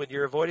flies when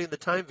you're avoiding the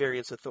Time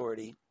Variance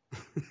Authority.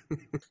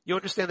 You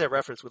understand that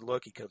reference when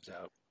Loki comes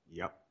out.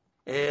 Yep.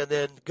 And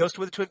then Ghost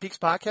with the Twin Peaks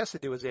podcast to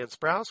do with Zan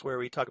Sprouse, where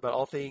we talk about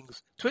all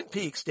things Twin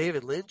Peaks,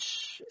 David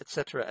Lynch,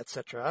 etc.,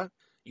 etc.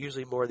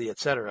 Usually more the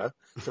etc.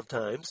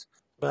 sometimes.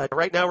 But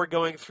right now we're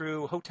going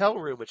through Hotel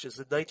Room, which is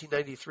the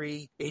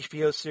 1993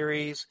 HBO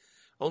series.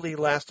 Only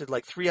lasted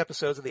like 3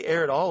 episodes, and they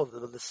aired all of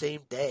them on the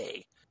same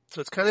day. So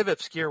it's kind of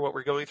obscure what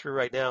we're going through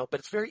right now, but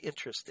it's very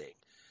interesting.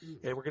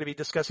 And we're going to be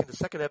discussing the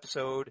second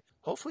episode,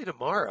 hopefully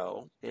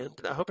tomorrow. And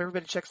I hope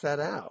everybody checks that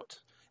out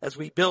as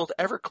we build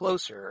ever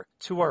closer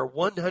to our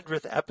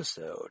 100th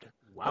episode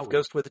of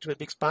Ghost with the Twin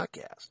Peaks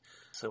podcast.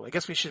 So I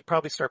guess we should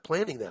probably start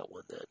planning that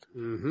one then.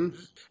 Mm-hmm.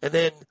 And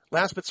then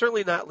last but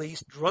certainly not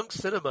least, Drunk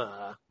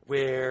Cinema,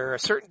 where a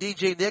certain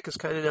DJ Nik is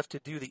kind enough to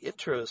do the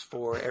intros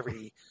for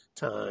every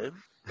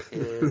time.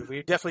 And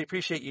we definitely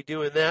appreciate you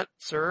doing that,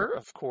 sir,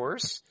 of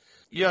course.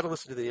 You ought to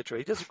listen to the intro.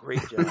 He does a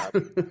great job.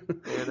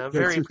 And I'm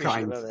very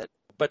appreciative of it.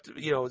 But,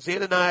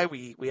 Zan and I,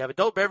 we have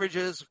adult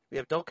beverages, we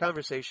have adult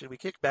conversation, we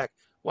kick back,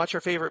 watch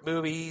our favorite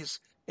movies.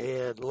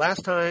 And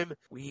last time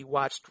we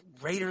watched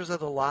Raiders of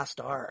the Lost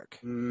Ark.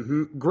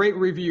 Mm-hmm. Great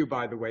review,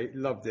 by the way.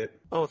 Loved it.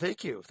 Oh,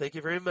 thank you. Thank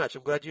you very much.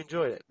 I'm glad you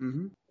enjoyed it.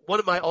 Mm-hmm. One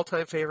of my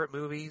all-time favorite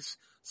movies.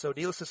 So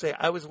needless to say,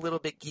 I was a little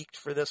bit geeked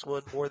for this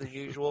one more than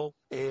usual.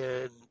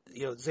 And,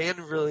 Zan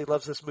really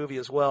loves this movie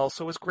as well.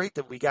 So it was great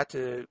that we got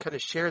to kind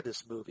of share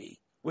this movie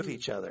with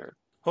each other.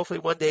 Hopefully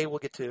one day we'll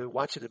get to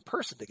watch it in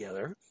person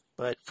together.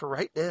 But for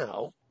right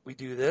now, we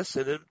do this.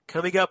 And then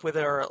coming up with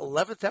our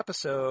 11th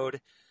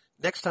episode,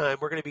 next time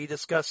we're going to be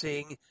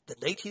discussing the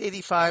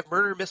 1985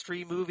 murder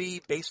mystery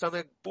movie based on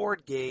a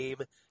board game,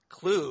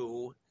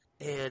 Clue.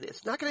 And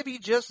it's not going to be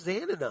just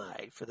Zan and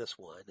I for this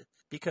one,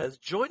 because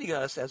joining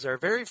us as our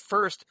very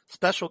first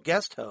special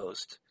guest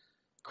host,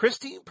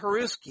 Christine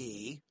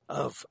Peruski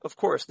of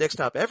course, Next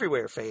Stop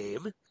Everywhere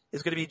fame,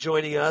 is going to be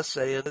joining us,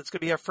 and it's going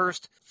to be our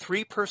first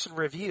 3-person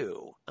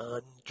review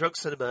on Drunk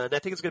Cinema, and I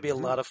think it's going to be a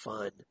lot of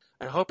fun.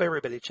 I hope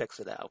everybody checks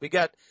it out. We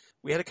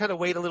had to kind of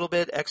wait a little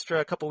bit extra,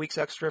 a couple weeks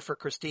extra for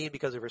Christine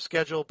because of her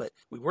schedule, but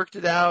we worked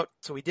it out,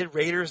 so we did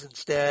Raiders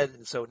instead,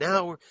 and so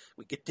now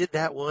we did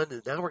that one,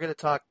 and now we're going to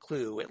talk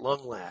Clue at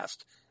long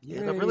last. Yay.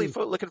 And I'm really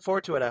looking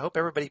forward to it. I hope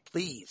everybody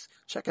please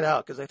check it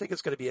out, because I think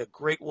it's going to be a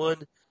great one.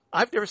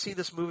 I've never seen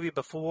this movie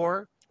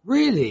before.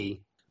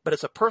 Really? But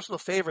it's a personal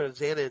favorite of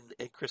Zan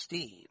and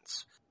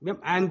Christine's. Yep,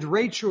 and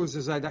Rachel's,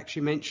 as I'd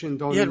actually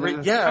mentioned on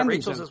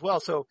Rachel's as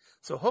well. So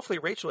hopefully,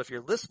 Rachel, if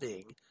you're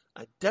listening,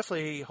 I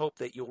definitely hope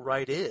that you'll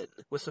write in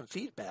with some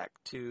feedback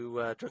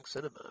to Drunk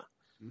Cinema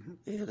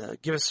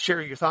and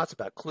share your thoughts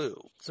about Clue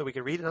so we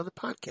can read it on the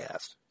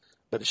podcast.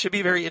 But it should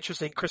be very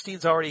interesting.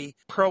 Christine's already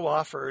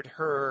pro-offered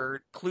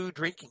her Clue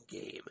drinking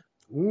game.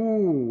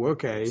 Ooh,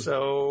 okay.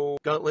 So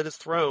gauntlet is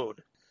thrown.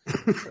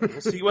 So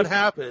we'll see what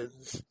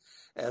happens.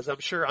 As I'm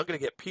sure I'm going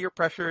to get peer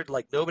pressured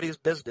like nobody's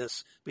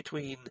business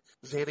between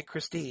Zan and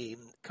Christine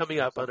coming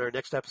up on our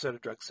next episode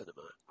of Drunk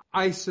Cinema.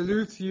 I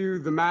salute you,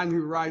 the man who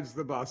rides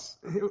the bus.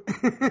 Who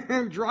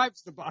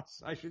drives the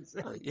bus, I should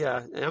say.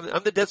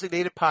 I'm the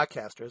designated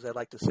podcaster, as I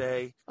like to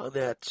say, on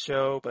that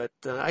show. But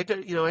I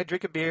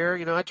drink a beer.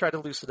 I try to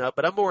loosen up,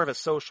 but I'm more of a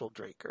social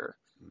drinker.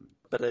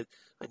 But I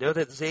know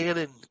that Zan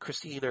and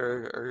Christine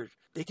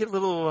they get a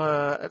little,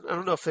 I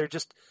don't know if they're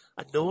just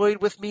annoyed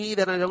with me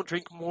that I don't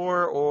drink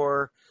more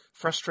or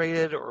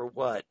frustrated or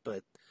what,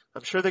 but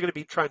I'm sure they're going to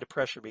be trying to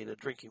pressure me into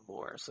drinking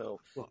more. So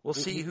we'll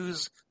see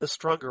who's the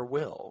stronger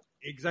will.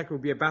 Exactly.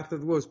 It'll be a battle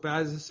of the wills.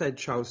 But as I said,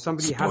 Charles,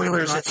 somebody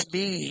Spoilers, has to it's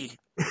me.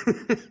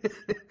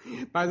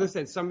 But as I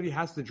said, somebody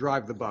has to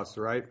drive the bus,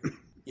 right?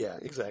 Yeah,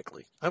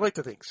 exactly. I like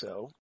to think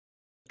so.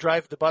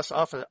 Drive the bus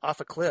off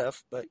a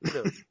cliff, but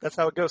that's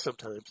how it goes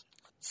sometimes.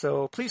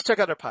 So please check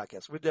out our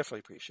podcast. We definitely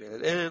appreciate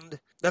it. And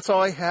that's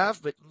all I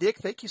have. But Nik,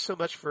 thank you so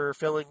much for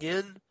filling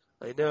in.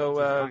 I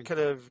know kind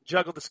of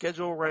juggled the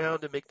schedule around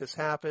to make this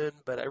happen,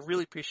 but I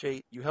really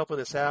appreciate you helping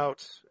us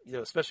out,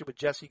 especially with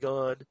Jesse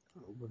gone.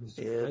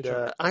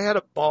 And I had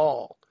a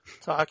ball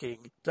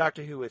talking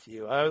Doctor Who with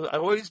you. I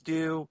always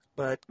do,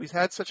 but we've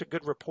had such a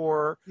good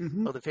rapport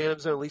on the Fandom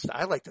Zone. At least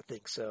I like to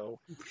think so.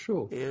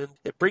 Sure. And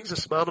it brings a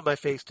smile to my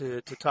face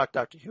to talk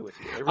Doctor Who with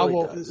you. It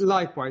really does.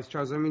 Likewise,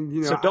 Charles. I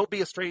mean, So don't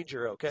be a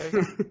stranger, okay?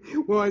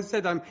 Well, I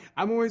said I'm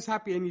always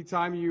happy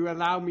anytime you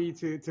allow me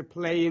to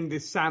play in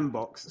this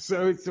sandbox.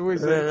 So it's always.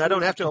 I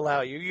don't have to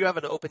allow you. You have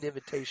an open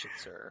invitation,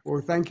 sir.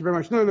 Well, thank you very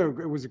much. No,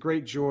 it was a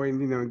great joy,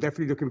 and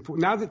definitely looking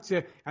forward. Now that,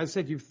 as I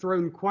said, you've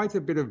thrown quite a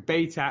bit of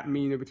bait at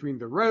me, between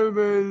the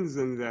Romans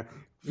and the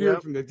Fury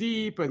from the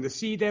Deep and the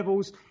Sea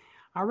Devils.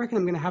 I reckon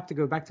I'm going to have to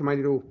go back to my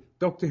little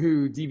Doctor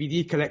Who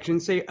DVD collection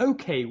and say,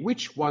 okay,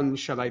 which one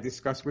shall I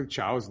discuss with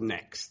Charles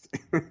next?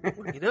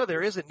 Well,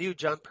 there is a new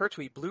John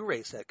Pertwee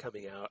Blu-ray set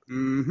coming out.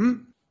 Mm-hmm.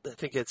 I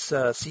think it's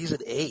season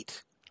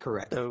 8.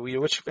 Correct.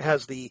 Which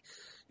has the,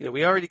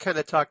 we already kind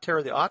of talked Terror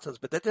of the Autumns,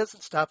 but that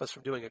doesn't stop us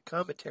from doing a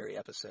commentary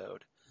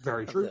episode.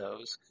 Very true.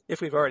 Those,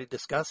 if we've already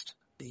discussed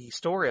the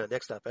story on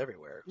Next Stop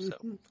Everywhere. So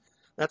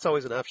that's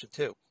always an option,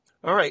 too.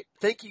 All right.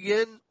 Thank you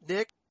again,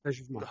 Nik.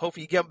 Pleasure's mine.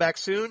 Hopefully you come back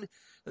soon.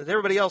 And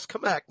everybody else,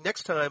 come back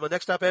next time on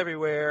Next Stop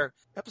Everywhere,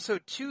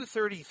 episode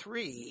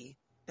 233,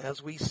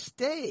 as we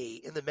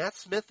stay in the Matt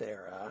Smith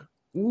era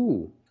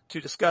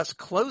to discuss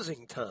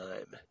Closing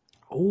Time.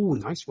 Oh,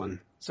 nice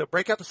one. So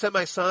break out the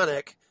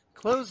semisonic.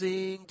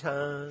 Closing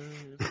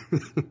time.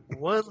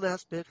 One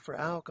last bit for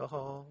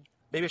alcohol.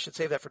 Maybe I should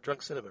save that for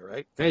Drunk Cinema,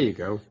 right? There you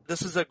go.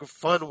 This is a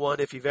fun one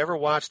if you've ever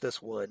watched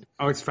this one.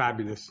 Oh, it's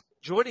fabulous.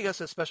 Joining us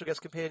as special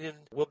guest companion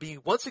will be,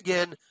 once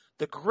again,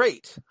 the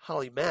great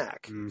Holly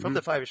Mack from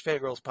the Five-ish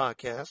Fangirls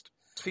podcast,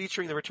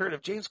 featuring the return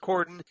of James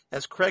Corden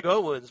as Craig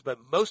Owens, but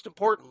most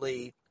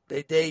importantly,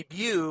 the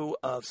debut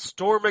of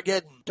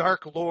Stormageddon,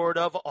 Dark Lord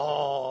of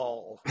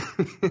All.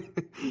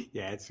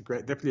 Yeah, it's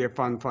definitely a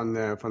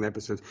fun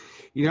episode.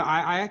 You know,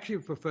 I actually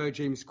prefer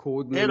James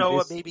Corden.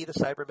 And maybe the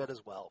Cybermen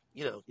as well.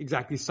 You know,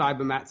 exactly,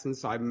 Cybermats and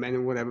Cybermen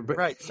and whatever. But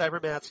right,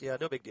 Cybermats, yeah,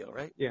 no big deal,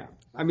 right? Yeah,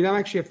 I mean, I'm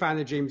actually a fan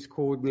of James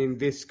Corden in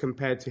this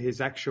compared to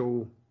his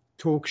actual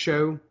talk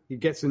show. He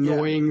gets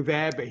annoying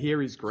there, but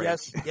here he's great.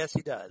 Yes,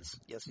 he does.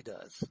 Yes, he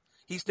does.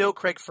 He's no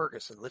Craig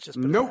Ferguson. Let's just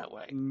put it that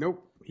way.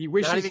 Nope. He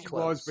wishes he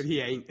was, but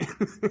he ain't.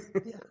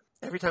 Yeah.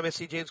 Every time I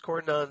see James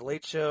Corden on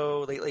Late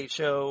Late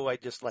Show, I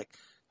just like,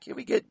 can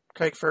we get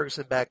Craig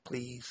Ferguson back,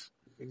 please?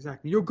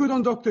 Exactly. You're good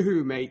on Doctor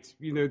Who, mate.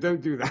 You know,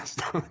 don't do that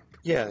stuff.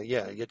 Yeah.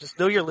 Just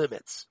know your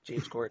limits,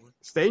 James Corden.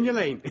 Stay in your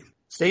lane.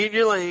 Stay in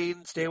your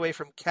lane. Stay away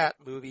from cat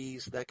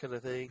movies, that kind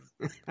of thing.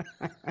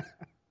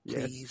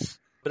 Please. Yes.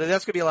 But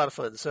that's going to be a lot of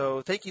fun.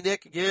 So thank you,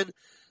 Nick, again.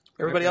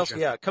 Everybody else,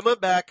 come on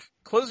back.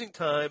 Closing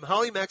time.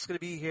 Holly Mack's going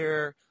to be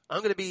here. I'm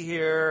going to be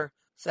here.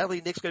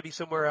 Sadly, Nick's going to be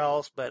somewhere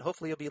else, but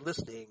hopefully you'll be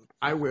listening.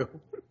 I will.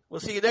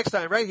 We'll see you next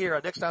time right here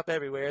on Next Stop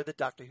Everywhere, the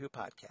Doctor Who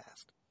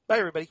podcast. Bye,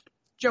 everybody.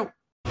 Joe.